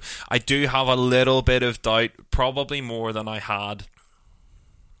that. So I do have a little bit of doubt, probably more than I had.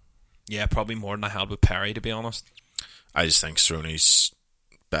 Yeah, probably more than I had with Perry, to be honest. I just think Cerrone's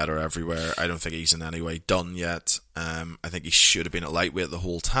better everywhere. I don't think he's in any way done yet. I think he should have been at lightweight the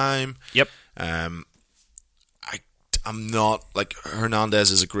whole time. Yep. I'm not, like, Hernandez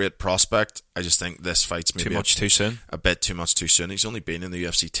is a great prospect. I just think this fight's maybe too soon. A bit too much too soon. He's only been in the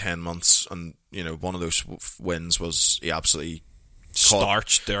UFC 10 months, and one of those wins was he absolutely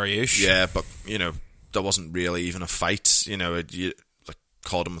starched Dariush. Yeah, but that wasn't really even a fight.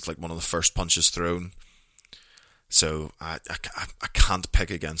 Caught him with like one of the first punches thrown. So I can't pick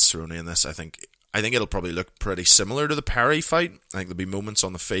against Cerrone in this. I think it'll probably look pretty similar to the Perry fight. I think there'll be moments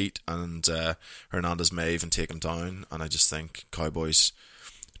on the feet, and Hernandez may even take him down. And I just think Cowboy's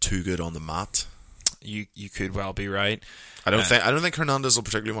too good on the mat. You could well be right. I don't think Hernandez will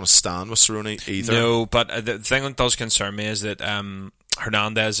particularly want to stand with Cerrone either. No, but the thing that does concern me is that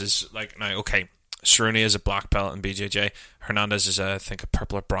Hernandez is like, now okay, Cerrone is a black belt in BJJ. Hernandez is I think a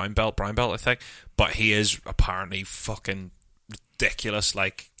purple or brown belt I think, but he is apparently fucking ridiculous.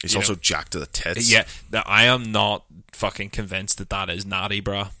 Like, he's also jacked to the tits. Yeah, I am not fucking convinced that is natty,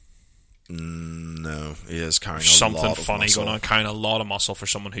 bro. No, he is carrying something a lot of funny muscle. going on, carrying a lot of muscle for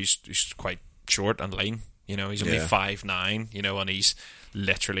someone who's quite short and lean. He's only 5'9", and he's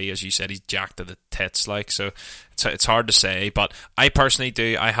literally, as you said, he's jacked to the tits. Like, so it's hard to say, but I personally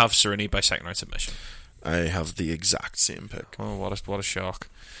do. I have Cerrone by second round submission. I have the exact same pick. Oh, what a shock.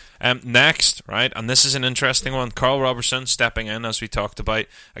 Next, right, and this is an interesting one. Carl Robertson stepping in, as we talked about,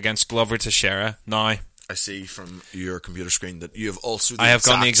 against Glover Teixeira. Now, I see from your computer screen that you have also I have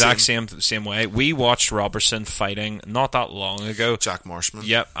gone the exact same way. We watched Robertson fighting not that long ago. Jack Marshman.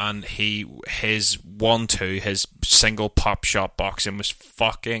 Yep, and his 1-2, his single pop shot boxing was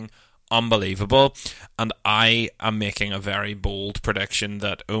fucking unbelievable. And I am making a very bold prediction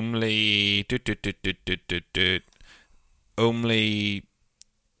that only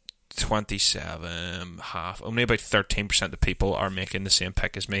 27 half, only about 13% of people are making the same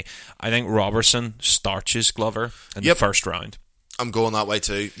pick as me. I think Robertson starches Glover in the first round. I'm going that way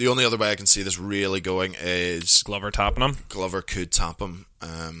too. The only other way I can see this really going is Glover tapping him. Glover could tap him.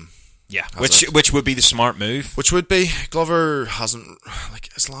 Yeah, which would be the smart move. Which would be. Glover hasn't,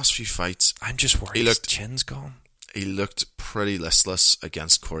 like, his last few fights. I'm just worried his chin's gone. He looked pretty listless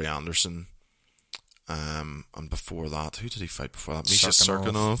against Corey Anderson. And before that, who did he fight before that? Misha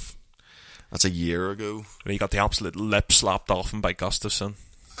Serkinov. That's a year ago. He got the absolute lip slapped off him by Gustafsson.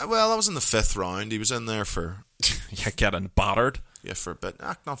 Well, that was in the 5th round. He was in there for... getting battered. Yeah, for a bit.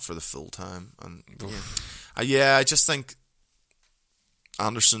 Not for the full time. And I just think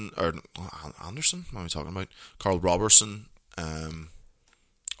Anderson... What am I talking about? Carl Robertson,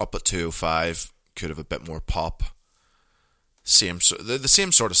 up at 205, could have a bit more pop. The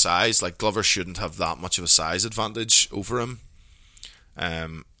same sort of size. Like, Glover shouldn't have that much of a size advantage over him.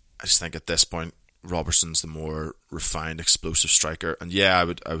 I just think at this point Robertson's the more refined, explosive striker, and I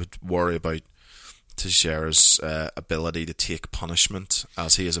would worry about Teixeira's ability to take punishment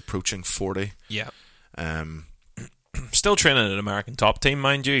as he is approaching 40. Yeah. Still training at an American top team,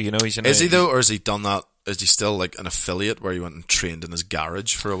 mind you. You know, he's in. Is he though, or has he done that? Is he still like an affiliate where he went and trained in his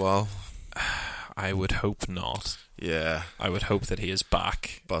garage for a while? I would hope not. Yeah, I would hope that he is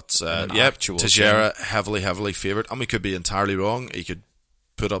back. But Teixeira heavily favoured, and we could be entirely wrong. He could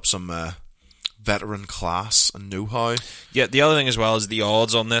put up some veteran class and know-how. Yeah, the other thing as well is the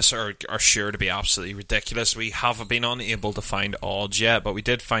odds on this are sure to be absolutely ridiculous. We haven't been unable to find odds yet, but we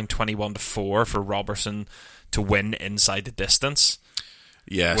did find 21-4 for Robertson to win inside the distance.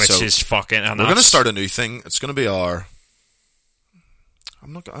 Yeah, which is fucking. And we're going to start a new thing. It's going to be our.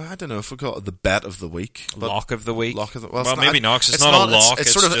 I don't know if we call it the bet of the week. Lock of the week. Well, maybe not, because it's not a lock.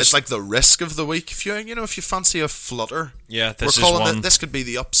 It's like the risk of the week. If you fancy a flutter, this could be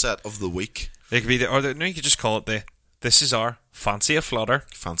the upset of the week. It could be you could just call it this is our fancy a flutter.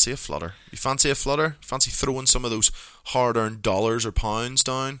 Fancy a flutter. You fancy a flutter? Fancy throwing some of those hard-earned dollars or pounds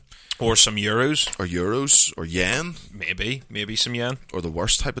down, or some euros, or yen. Maybe some yen, or the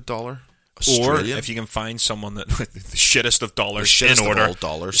worst type of dollar. Australian. Or if you can find someone that with the shittest of dollars in order. Of all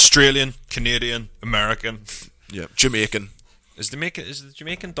dollars. Australian, Canadian, American. Yeah, Jamaican. Is the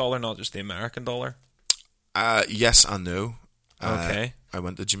Jamaican dollar not just the American dollar? Yes and no. Okay. I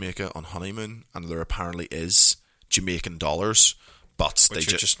went to Jamaica on honeymoon, and there apparently is Jamaican dollars, but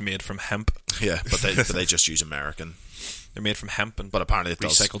which are just made from hemp. Yeah, but they just use American. They're made from hemp, but apparently it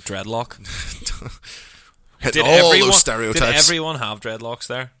recycled dreadlock. Those stereotypes. Did everyone have dreadlocks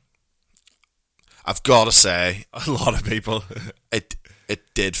there? I've got to say, a lot of people. It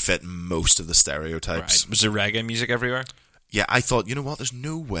did fit most of the stereotypes. Right. Was there reggae music everywhere? Yeah, I thought, you know what? There's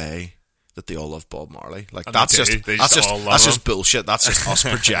no way that they all love Bob Marley. Like, and that's just bullshit. That's just us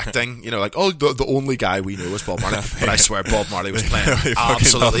projecting. You know, like, the only guy we know is Bob Marley. But I swear, Bob Marley was playing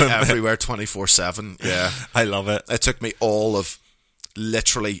absolutely everywhere, 24/7. Yeah, I love it. It took me all of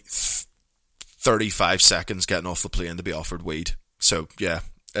literally 35 seconds getting off the plane to be offered weed. So yeah.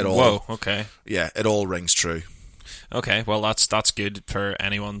 Whoa, okay. Yeah, it all rings true. Okay, well that's good for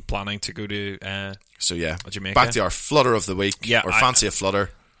anyone planning to go to Jamaica. Back to our flutter of the week. Yeah, or fancy a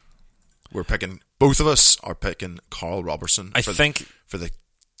flutter. Both of us are picking Carl Robertson for the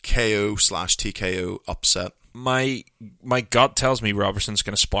KO/TKO upset. My gut tells me Robertson's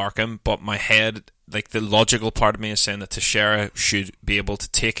going to spark him, but my head, like the logical part of me, is saying that Teixeira should be able to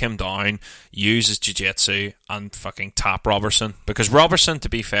take him down, use his jiu-jitsu, and fucking tap Robertson. Because Robertson, to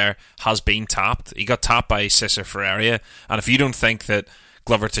be fair, has been tapped. He got tapped by Cesar Ferreira, and if you don't think that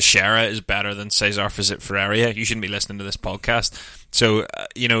Glover Teixeira is better than Cesar Ferreira, you shouldn't be listening to this podcast. So,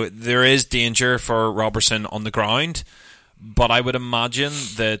 there is danger for Robertson on the ground, but I would imagine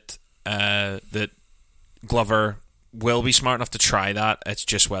that Glover will be smart enough to try that. It's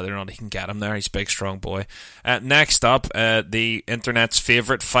just whether or not he can get him there. He's a big, strong boy. Next up, the internet's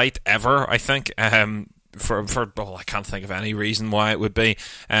favourite fight ever, I think. I can't think of any reason why it would be.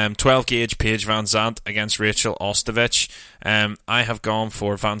 12 gauge Paige Van Zandt against Rachel Ostovich. I have gone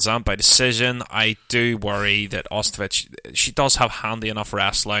for Van Zandt by decision. I do worry that Ostovich, she does have handy enough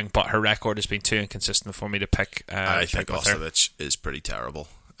wrestling, but her record has been too inconsistent for me to pick. I think Ostovich is pretty terrible.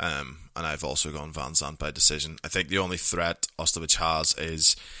 And I've also gone Van Zandt by decision. I think the only threat Ostovich has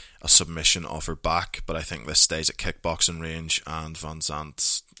is a submission off her back, but I think this stays at kickboxing range, and Van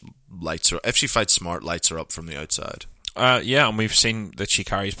Zandt lights her. If she fights smart, lights her up from the outside. Yeah, and we've seen that she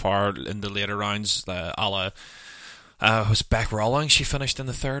carries power in the later rounds. Was Beck Rawlings? She finished in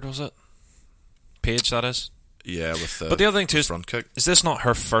the third, was it? Paige, that is. Yeah, with the, but the other thing too is, front kick. Is this not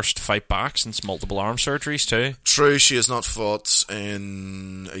her first fight back since multiple arm surgeries too? True, she has not fought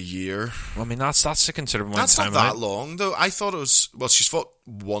in a year. Well, I mean, that's a considerable amount of time. That's not that long, though. I thought it was... Well, she's fought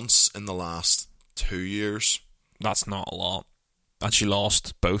once in the last 2 years. That's not a lot. And she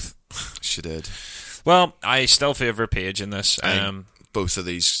lost both. She did. Well, I still favour Paige in this. Both of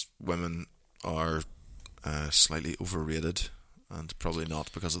these women are slightly overrated, and probably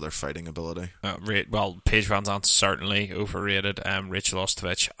not because of their fighting ability. Well, Paige Van Zandt's certainly overrated. Rachel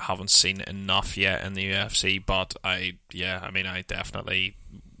Ostovich, haven't seen enough yet in the UFC, but I definitely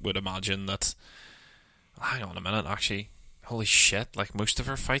would imagine that... Hang on a minute, actually. Holy shit, like most of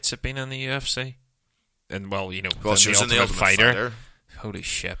her fights have been in the UFC. And, well, you know, she was in the Ultimate Fighter. Holy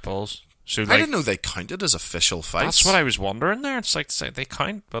shit balls. So, like, I didn't know they counted as official fights. That's what I was wondering there. It's like to say they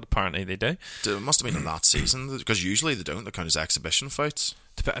count, but apparently they do. It must have been in that season, because usually they don't. They count as exhibition fights.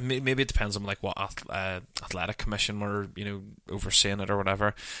 Maybe it depends on like what athletic commission were, you know, overseeing it or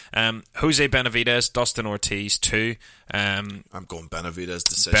whatever. Jose Benavidez, Dustin Ortiz 2. I'm going Benavidez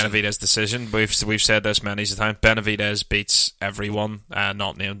decision. Benavidez decision. We've said this many times. Benavidez beats everyone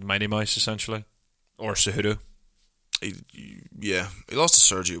not named Mighty Mouse, essentially, or Cejudo. He lost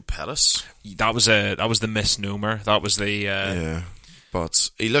to Sergio Pettis. That was the misnomer. That was the yeah. But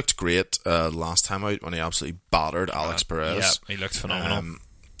he looked great last time out when he absolutely battered Alex Perez. Yeah, he looked phenomenal.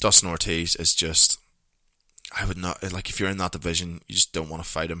 Dustin Ortiz is just... I would not... Like, if you're in that division, you just don't want to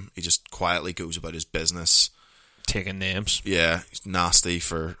fight him. He just quietly goes about his business. Taking names. Yeah, he's nasty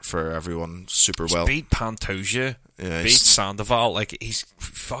for everyone. Super well. Beat Pantoja. Yeah, beat Sandoval. Like, he's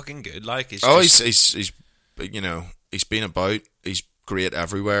fucking good. Like, he's you know, he's been about. He's great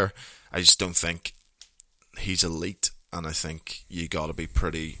everywhere. I just don't think he's elite. And I think you got to be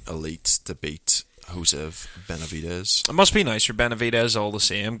pretty elite to beat Jose Benavidez. It must be nice for Benavidez all the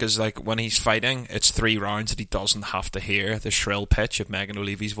same, because like when he's fighting, it's 3 rounds and he doesn't have to hear the shrill pitch of Megan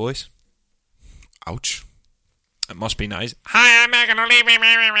O'Leary's voice. Ouch. It must be nice. Hi, I'm Megan O'Leary.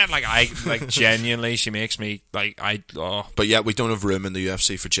 Like genuinely, she makes me But yeah, we don't have room in the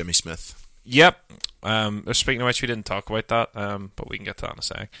UFC for Jimmy Smith. Yep. Speaking of which, we didn't talk about that, but we can get to that in a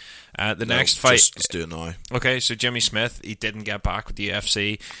sec. Next fight... Let's do it now. Okay, so Jimmy Smith, he didn't get back with the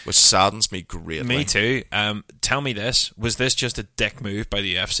UFC. Which saddens me greatly. Me too. Tell me this. Was this just a dick move by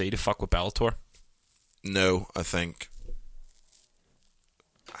the UFC to fuck with Bellator? No, I think...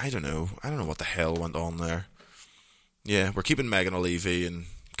 I don't know what the hell went on there. Yeah, we're keeping Megan O'Leary and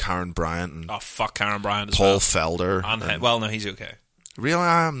Karen Bryant and... Oh, fuck Karen Bryant as Paul well. Felder. Well, no, he's okay. Really,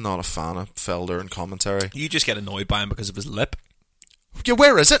 I'm not a fan of Felder in commentary. You just get annoyed by him because of his lip. Yeah,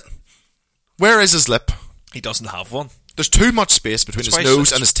 where is it? Where is his lip? He doesn't have one. There's too much space between his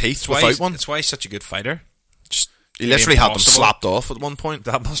nose and his teeth without one. That's why he's such a good fighter. He literally had them slapped off at one point.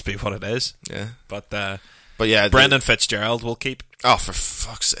 That must be what it is. Yeah. But yeah, Brendan Fitzgerald will keep. Oh, for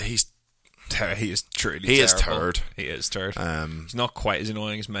fuck's sake. He is truly He terrible. He is turd. He's not quite as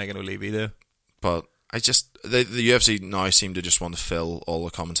annoying as Megan O'Leary, though. But the UFC now seem to just want to fill all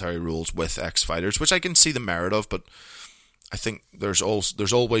the commentary roles with ex-fighters, which I can see the merit of, but I think there's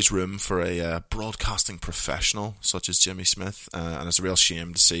always room for a broadcasting professional such as Jimmy Smith, and it's a real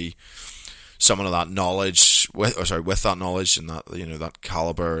shame to see someone of that knowledge, with that knowledge and that, you know, that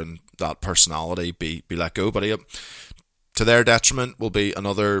caliber and that personality be let go. But to their detriment will be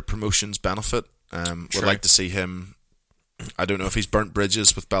another promotion's benefit. Would like to see him. I don't know if he's burnt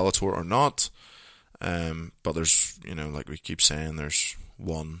bridges with Bellator or not. But there's, you know, like we keep saying, there's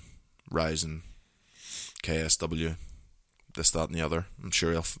one rising KSW, this, that, and the other. I'm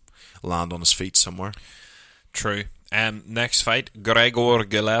sure he'll land on his feet somewhere. True. Next fight, Gregor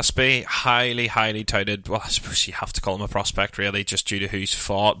Gillespie, highly, highly touted. Well, I suppose you have to call him a prospect, really, just due to who's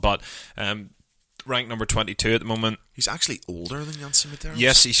fought. But ranked number 22 at the moment. He's actually older than Yancy Medeiros?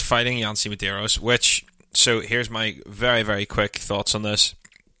 Yes, he's fighting Yancy Medeiros, so here's my very, very quick thoughts on this.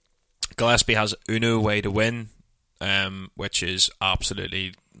 Gillespie has uno way to win, which is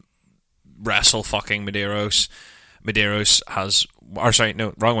absolutely wrestle fucking Medeiros. Medeiros has...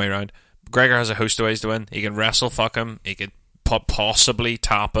 wrong way around. Gregor has a host of ways to win. He can wrestle fuck him. He could possibly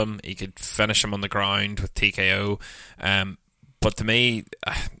tap him. He could finish him on the ground with TKO. But to me,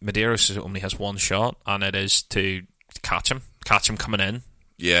 Medeiros only has one shot, and it is to catch him coming in.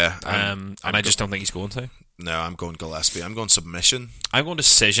 Yeah. And I just don't think he's going to. No, I'm going Gillespie. I'm going submission. I'm going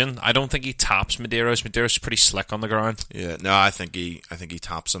decision. I don't think he taps Medeiros. Medeiros is pretty slick on the ground. Yeah, no, I think he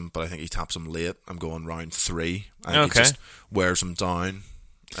taps him, but I think he taps him late. I'm going round 3. I think he just wears him down.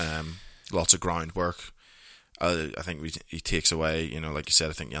 Lots of groundwork. I think he takes away, you know, like you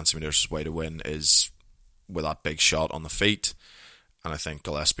said, I think Yancy Medeiros' way to win is with that big shot on the feet, and I think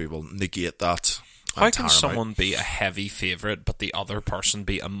Gillespie will negate that How can someone be a heavy favourite but the other person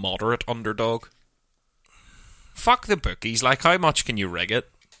be a moderate underdog? Fuck the bookies. Like, how much can you rig it?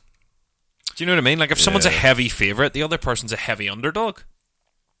 Do you know what I mean? Like, if someone's a heavy favourite, the other person's a heavy underdog.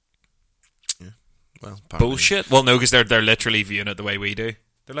 Yeah. Well, bullshit. Well, no, because they're literally viewing it the way we do.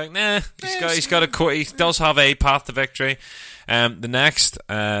 They're like, nah, he does have a path to victory. The next,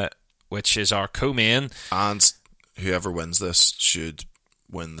 which is our co-main, and whoever wins this should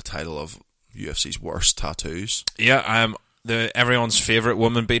win the title of UFC's worst tattoos. Yeah, everyone's favourite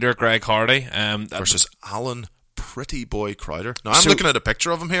woman beater, Greg Hardy, versus Alan Pretty Boy Crowder. Now, I'm looking at a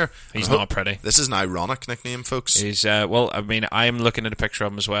picture of him here. He's not pretty. This is an ironic nickname, folks. He's well, I mean, I'm looking at a picture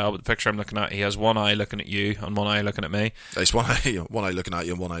of him as well, but the picture I'm looking at, he has one eye looking at you and one eye looking at me. He's one eye looking at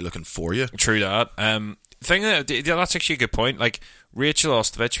you and one eye looking for you. True that. That's actually a good point. Like, Rachel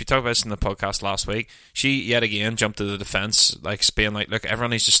Ostovich, we talked about this in the podcast last week, she yet again jumped to the defence, like being like, look, everyone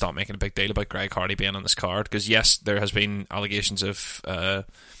needs to stop making a big deal about Greg Hardy being on this card, because yes, there has been allegations of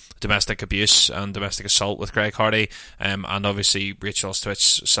domestic abuse and domestic assault with Greg Hardy, and obviously Rachel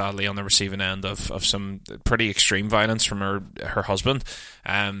Ostovich sadly on the receiving end of some pretty extreme violence from her husband,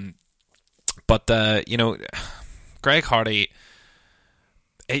 but Greg Hardy,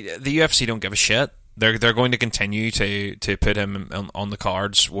 the UFC don't give a shit. They're going to continue to put him on the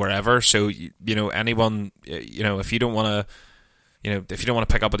cards wherever. So anyone, if you don't want to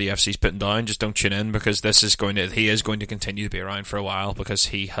pick up what the UFC's putting down, just don't tune in, because he is going to continue to be around for a while, because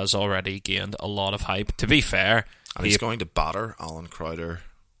he has already gained a lot of hype. To be fair, and he's going to batter Alan Crowder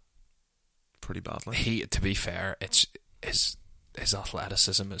pretty badly. To be fair, it's his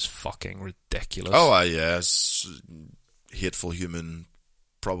athleticism is fucking ridiculous. Oh, yes, hateful human,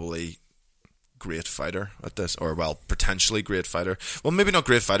 probably. Great fighter at this, or potentially great fighter. Well, maybe not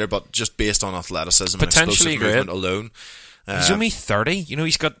great fighter, but just based on athleticism and explosive movement alone. He's only 30.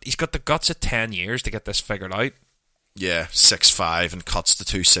 He's got the guts of 10 years to get this figured out. Yeah, 6'5" and cuts to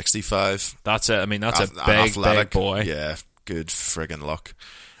 265. That's it. I mean, that's a big boy. Yeah, good friggin' luck.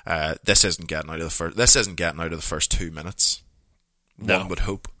 This isn't getting out of the first 2 minutes. No. One would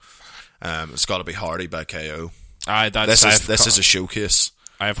hope. It's got to be Hardy by KO. This is a showcase.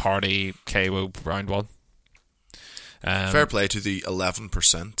 I have Hardy KO round one. Fair play to the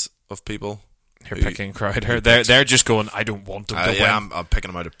 11% of people who are picking Crowder. They're just going, I don't want them to win. I'm picking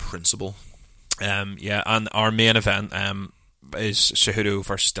them out of principle. And our main event is Cejudo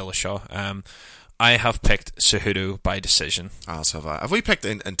versus Dillashaw. I have picked Cejudo by decision. As have I. Have we picked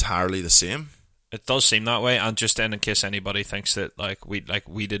entirely the same? It does seem that way, and just in case anybody thinks that we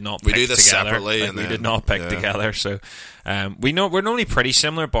did not pick do this together, separately, we did not pick together. So we know we're normally pretty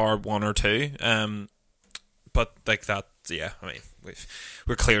similar, bar one or two. But like that, yeah. I mean,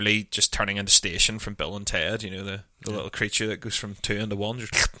 we're clearly just turning into Station from Bill and Ted. The little creature that goes from 2 into 1.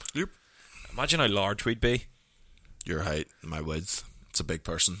 Just imagine how large we'd be. Your height, my width. It's a big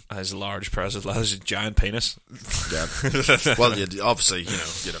person. As a large person, as a giant penis. Yeah. Well, you'd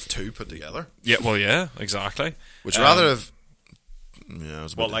have 2 put together. Yeah. Well, yeah, exactly. Would you rather have? Yeah.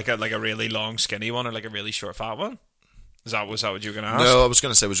 Like a really long skinny one, or like a really short fat one? Was that what you were going to ask? No, I was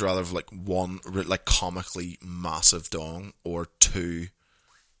going to say would you rather have like one like comically massive dong, or two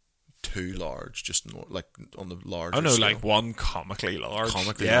large, just like on the large. Oh no, scale. Like one comically large.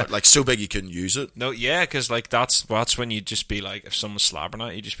 Large, like so big you couldn't use it. No, yeah, because like that's when you'd just be like, if someone's slabbering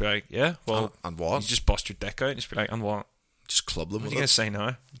at you, just be like, yeah, well, and what? You just bust your dick out and just be like, and what? Just club them. What are you gonna say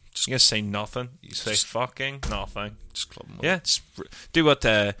now? You gonna say nothing? You say fucking nothing. Just club them. Yeah, do what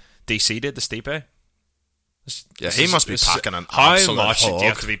DC did to Stipe. He must be packing an how absolute much hog. Do you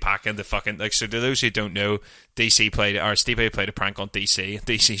have to be packing the fucking so to those who don't know, Stipe played a prank on DC.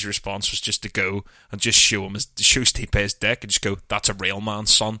 DC's response was just to go and just show Stipe his dick and just go, that's a real man,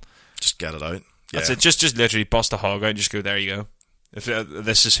 son. Just get it out. That's it. Just literally bust a hog out and just go, there you go. If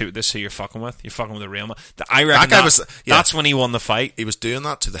this is who you're fucking with, you're fucking with a real man. I reckon that's when he won the fight. He was doing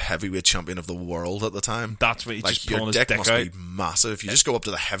that to the heavyweight champion of the world at the time. That's what he just pulling his dick dick must out. Be massive. You just go up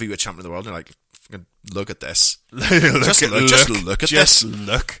to the heavyweight champion of the world and you're like, look at this. Just look at this.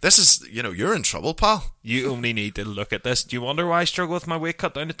 Look. This is, you're in trouble, pal. You only need to look at this. Do you wonder why I struggle with my weight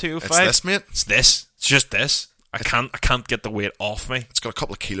cut down to 205? It's this, mate. It's this. It's just this. I can't get the weight off me. It's got a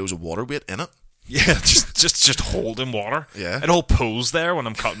couple of kilos of water weight in it. Yeah, just holding water. Yeah. It all pulls there when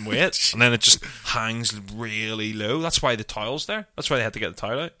I'm cutting weight, and then it just hangs really low. That's why the towel's there. That's why they had to get the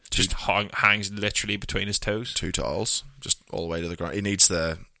towel out. Just hangs literally between his toes. 2 towels, just all the way to the ground. He needs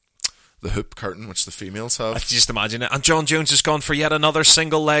the hoop curtain, which the females have. I just imagine it. And John Jones has gone for yet another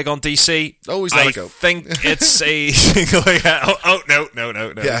single leg on DC. Oh, he's let it go. I think it's a single leg. Oh, no.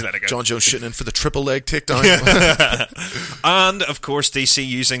 Yeah, He's let it go. John Jones shooting in for the triple leg takedown. And, of course, DC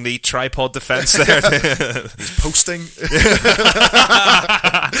using the tripod defense there. He's posting.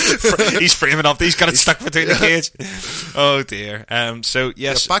 He's framing up. He's got it stuck between the cage. Oh, dear. So,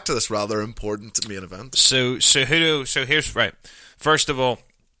 yes. Yeah, back to this rather important main event. So here's, right. First of all,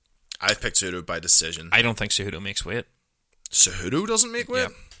 I picked Cejudo by decision. I don't think Cejudo makes weight. Cejudo doesn't make weight?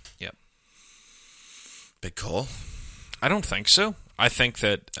 Yep. Big call. I don't think so. I think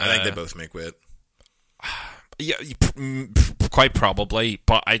that... I think they both make weight. Yeah, quite probably,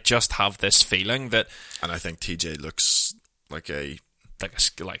 but I just have this feeling that... And I think TJ looks like he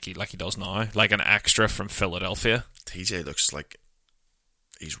does now, like an extra from Philadelphia. TJ looks like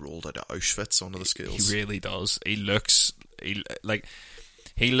he's rolled out of Auschwitz onto the scales. He really does. He looks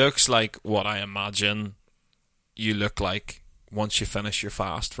like what I imagine you look like once you finish your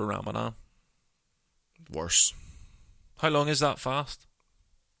fast for Ramadan. Worse. How long is that fast?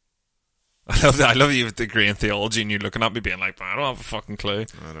 I love you with the degree in theology and you're looking at me being like, I don't have a fucking clue.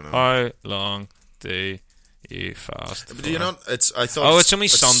 I don't know. How long do you fast? But do you know? It's it's only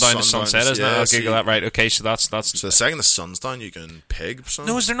sundown to sunset, isn't it? I'll Google that. Right. Okay, so that's. So the second the sun's down, you can pig.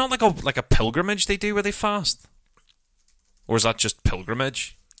 No, is there not like a pilgrimage they do where they fast, or is that just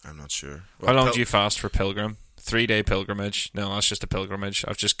pilgrimage? I'm not sure. How long do you fast for pilgrim? 3-day pilgrimage? No, that's just a pilgrimage.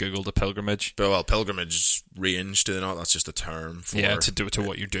 I've just googled a pilgrimage. But well, pilgrimage range, do they not? That's just a term for to do to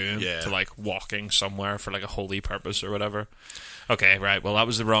what you're doing. Yeah. To like walking somewhere for like a holy purpose or whatever. Okay, right. Well, that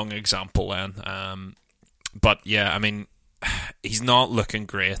was the wrong example then. But yeah, I mean, he's not looking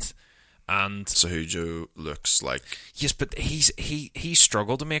great, and Cejudo looks like yes, but he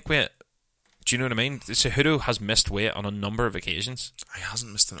struggled to make weight. Do you know what I mean? Cejudo has missed weight on a number of occasions. He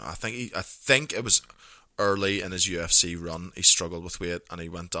hasn't missed it. I think it was early in his UFC run. He struggled with weight, and he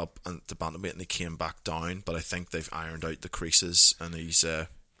went up and to bantamweight, and he came back down. But I think they've ironed out the creases, and he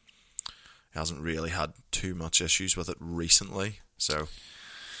hasn't really had too much issues with it recently. So.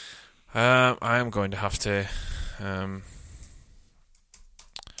 I am going to have to. I'm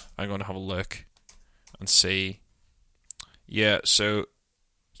going to have a look and see. Yeah. So,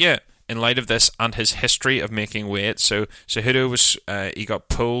 yeah. In light of this and his history of making weight, so Cejudo was he got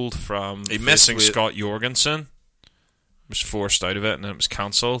pulled from facing Scott Jorgensen, was forced out of it, and then it was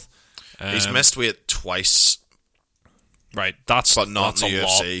cancelled. He's missed weight twice. Right. But not in the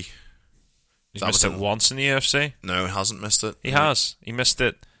UFC. He's missed it once in the UFC. No, he hasn't missed it. He has. He missed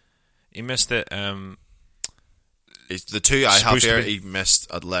it. The two I have here, he missed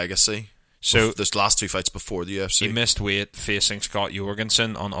at Legacy. So there's last two fights before the UFC. He missed weight facing Scott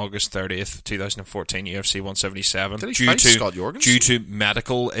Jorgensen on August 30th, 2014, UFC 177. Did he fight Scott Jorgensen? Due to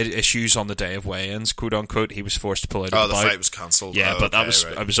medical issues on the day of weigh-ins, quote unquote, he was forced to pull out of the bout. The fight was cancelled. Yeah, but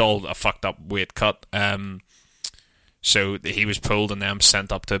it was all a fucked up weight cut. So he was pulled and then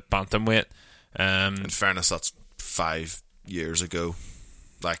sent up to bantamweight. In fairness, that's 5 years ago.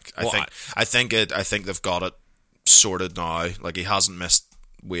 Like I think they've got it sorted now. Like he hasn't missed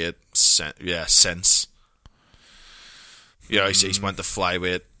weight since. He's went to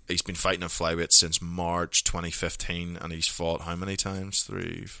flyweight. He's been fighting at flyweight since March 2015, and he's fought how many times?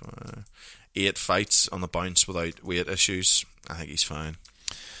 3, 5, 8 fights on the bounce without weight issues. I think he's fine.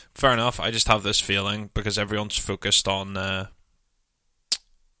 Fair enough. I just have this feeling because everyone's focused on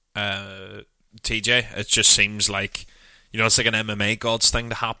TJ. It just seems like it's like an MMA gods thing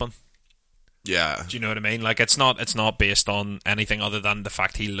to happen. Yeah. Do you know what I mean? Like it's not based on anything other than the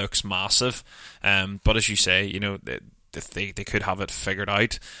fact he looks massive. But as you say, they could have it figured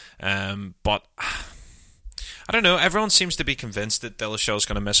out. But I don't know. Everyone seems to be convinced that Dillashaw's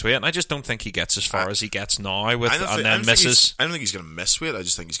going to miss weight, and I just don't think he gets as far as he gets now I don't misses. I don't think he's going to miss weight. I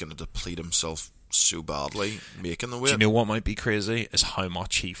just think he's going to deplete himself so badly making the weight. Do you know what might be crazy is how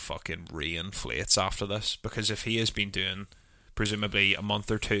much he fucking reinflates after this, because if he has been doing presumably a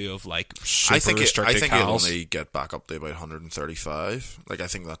month or two of like super restricted I think calories, he'll only get back up to about 135. Like I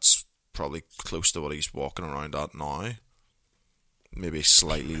think that's probably close to what he's walking around at now. Maybe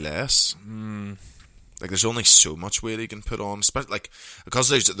slightly less. Like there's only so much weight he can put on, especially because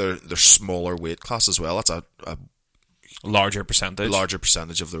they're smaller weight class as well. That's a larger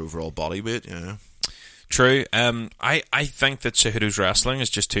percentage of their overall body weight. Yeah, true. I think that Cejudo's wrestling is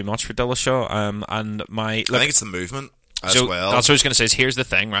just too much for Dillashaw. I think it's the movement as well. That's what I was going to say. Is here's the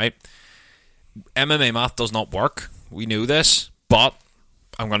thing, right? MMA math does not work. We knew this, but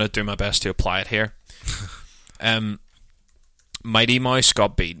I'm going to do my best to apply it here. Mighty Mouse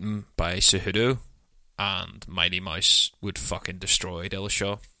got beaten by Cejudo, and Mighty Mouse would fucking destroy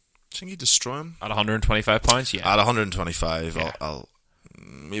Dillashaw. I think he'd destroy him. At 125 pounds, yeah. At 125, Yeah. I'll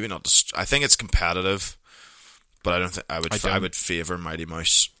maybe not. I think it's competitive, but I don't think I would favour Mighty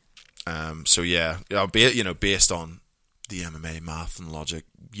Mouse. So yeah, based on the MMA math and logic,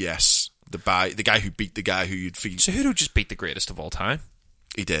 yes, the guy who beat the guy who you'd feed. Cejudo just beat the greatest of all time.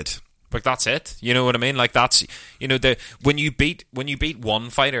 He did. Like, that's it. You know what I mean? Like, that's, when you beat one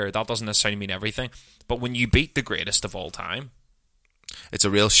fighter, that doesn't necessarily mean everything. But when you beat the greatest of all time, it's a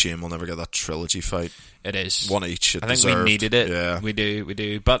real shame we'll never get that trilogy fight. It is. One each. I think we needed it. Yeah. We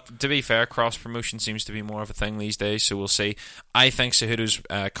do. But to be fair, cross promotion seems to be more of a thing these days, so we'll see. I think Cejudo's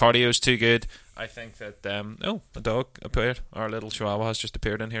cardio's too good. I think that a dog appeared. Our little chihuahua has just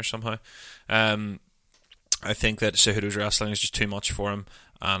appeared in here somehow. I think that Cejudo's wrestling is just too much for him,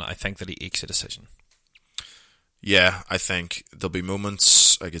 and I think that he ekes a decision. Yeah, I think there'll be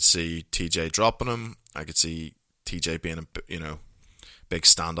moments I could see TJ dropping him. I could see TJ being a big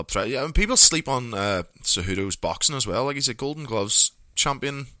stand-up threat. Yeah, and people sleep on Cejudo's boxing as well. Like, he's a Golden Gloves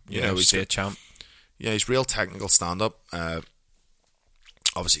champion. He's a champ. Yeah, he's real technical stand-up.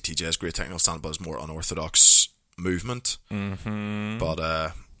 Obviously, TJ has great technical stand-up, but it's more unorthodox movement. Mm-hmm. But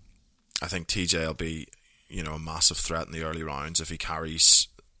I think TJ will be, a massive threat in the early rounds if he carries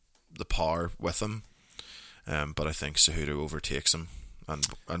the power with him. But I think Cejudo overtakes him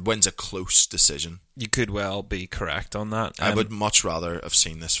and wins a close decision. You could well be correct on that. I would much rather have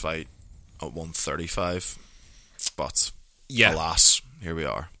seen this fight at 135, but alas, here we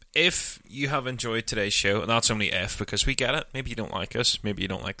are. If you have enjoyed today's show, and that's only if, because we get it, maybe you don't like us, maybe you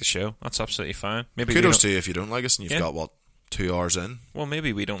don't like the show, that's absolutely fine. Maybe kudos to you if you don't like us and you've got, 2 hours in? Well,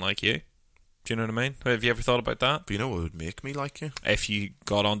 maybe we don't like you. Do you know what I mean? Have you ever thought about that? But you know what would make me like you? If you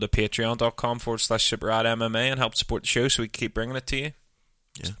got onto patreon.com/SuperRadMMA and helped support the show so we can keep bringing it to you.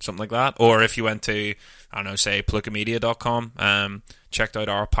 Yeah. Something like that. Or if you went to, say, PalookaMedia.com, checked out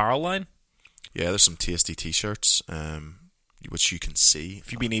our apparel line. Yeah, there's some tasty t-shirts, which you can see.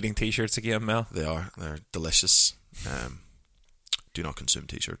 Have you been eating t-shirts again, Mel? They are. They're delicious. Do not consume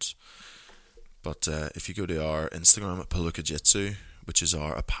t-shirts. But if you go to our Instagram at Palooka Jitsu, which is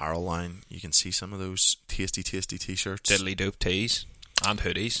our apparel line, you can see some of those tasty t-shirts. Diddly dope tees. And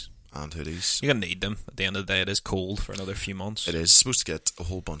hoodies. You're going to need them. At the end of the day, it is cold for another few months. It is supposed to get a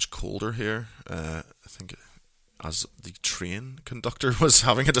whole bunch colder here. I think as the train conductor was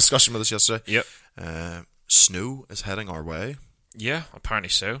having a discussion with us yesterday. Yep. Snow is heading our way. Yeah, apparently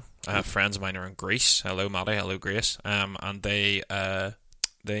so. Friends of mine are in Greece. Hello, Maddie. Hello, Grace. And they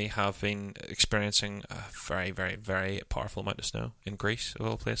have been experiencing a very, very, very powerful amount of snow in Greece, of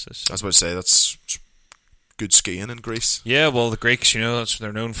all places. So. I was about to say, that's good skiing in Greece. Yeah, well, the Greeks, that's what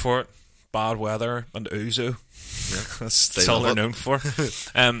they're known for. Bad weather and ouzo. Yeah, that's all they're known for.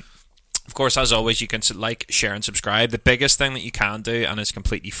 Of course, as always, you can like, share and subscribe. The biggest thing that you can do, and it's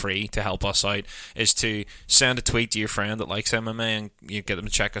completely free to help us out, is to send a tweet to your friend that likes MMA and you get them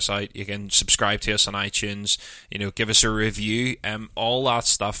to check us out. You can subscribe to us on iTunes, give us a review. All that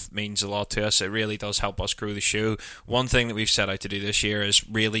stuff means a lot to us. It really does help us grow the show. One thing that we've set out to do this year is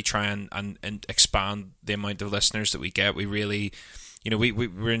really try and expand the amount of listeners that we get. We really...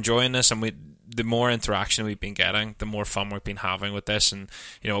 we're enjoying this, and the more interaction we've been getting, the more fun we've been having with this. And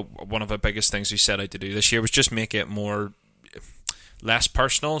one of the biggest things we set out to do this year was just make it less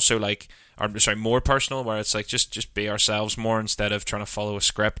personal. So more personal, where it's like just be ourselves more instead of trying to follow a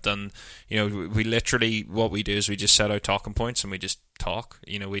script. And we literally, what we do is we just set out talking points and we just talk.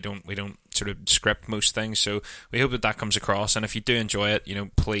 We don't sort of script most things. So we hope that comes across. And if you do enjoy it,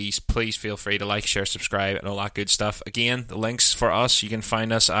 please feel free to like, share, subscribe, and all that good stuff. Again, the links for us, you can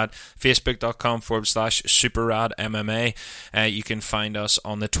find us at facebook.com/SuperRadMMA. You can find us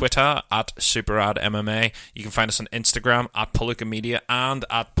on the Twitter at SuperRadMMA. You can find us on Instagram at Palooka Media and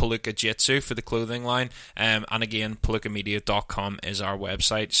at Palooka Jitsu for the clothing line. And again, PalookaMedia.com is our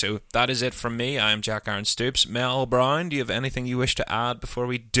website. So that is it from me. I am Jack Aaron Stoops. Mel Brown, do you have anything you wish to add before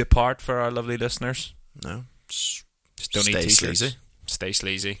we depart for our lovely listeners? No. Just don't eat t-shirts. Stay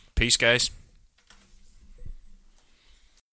sleazy. Peace, guys.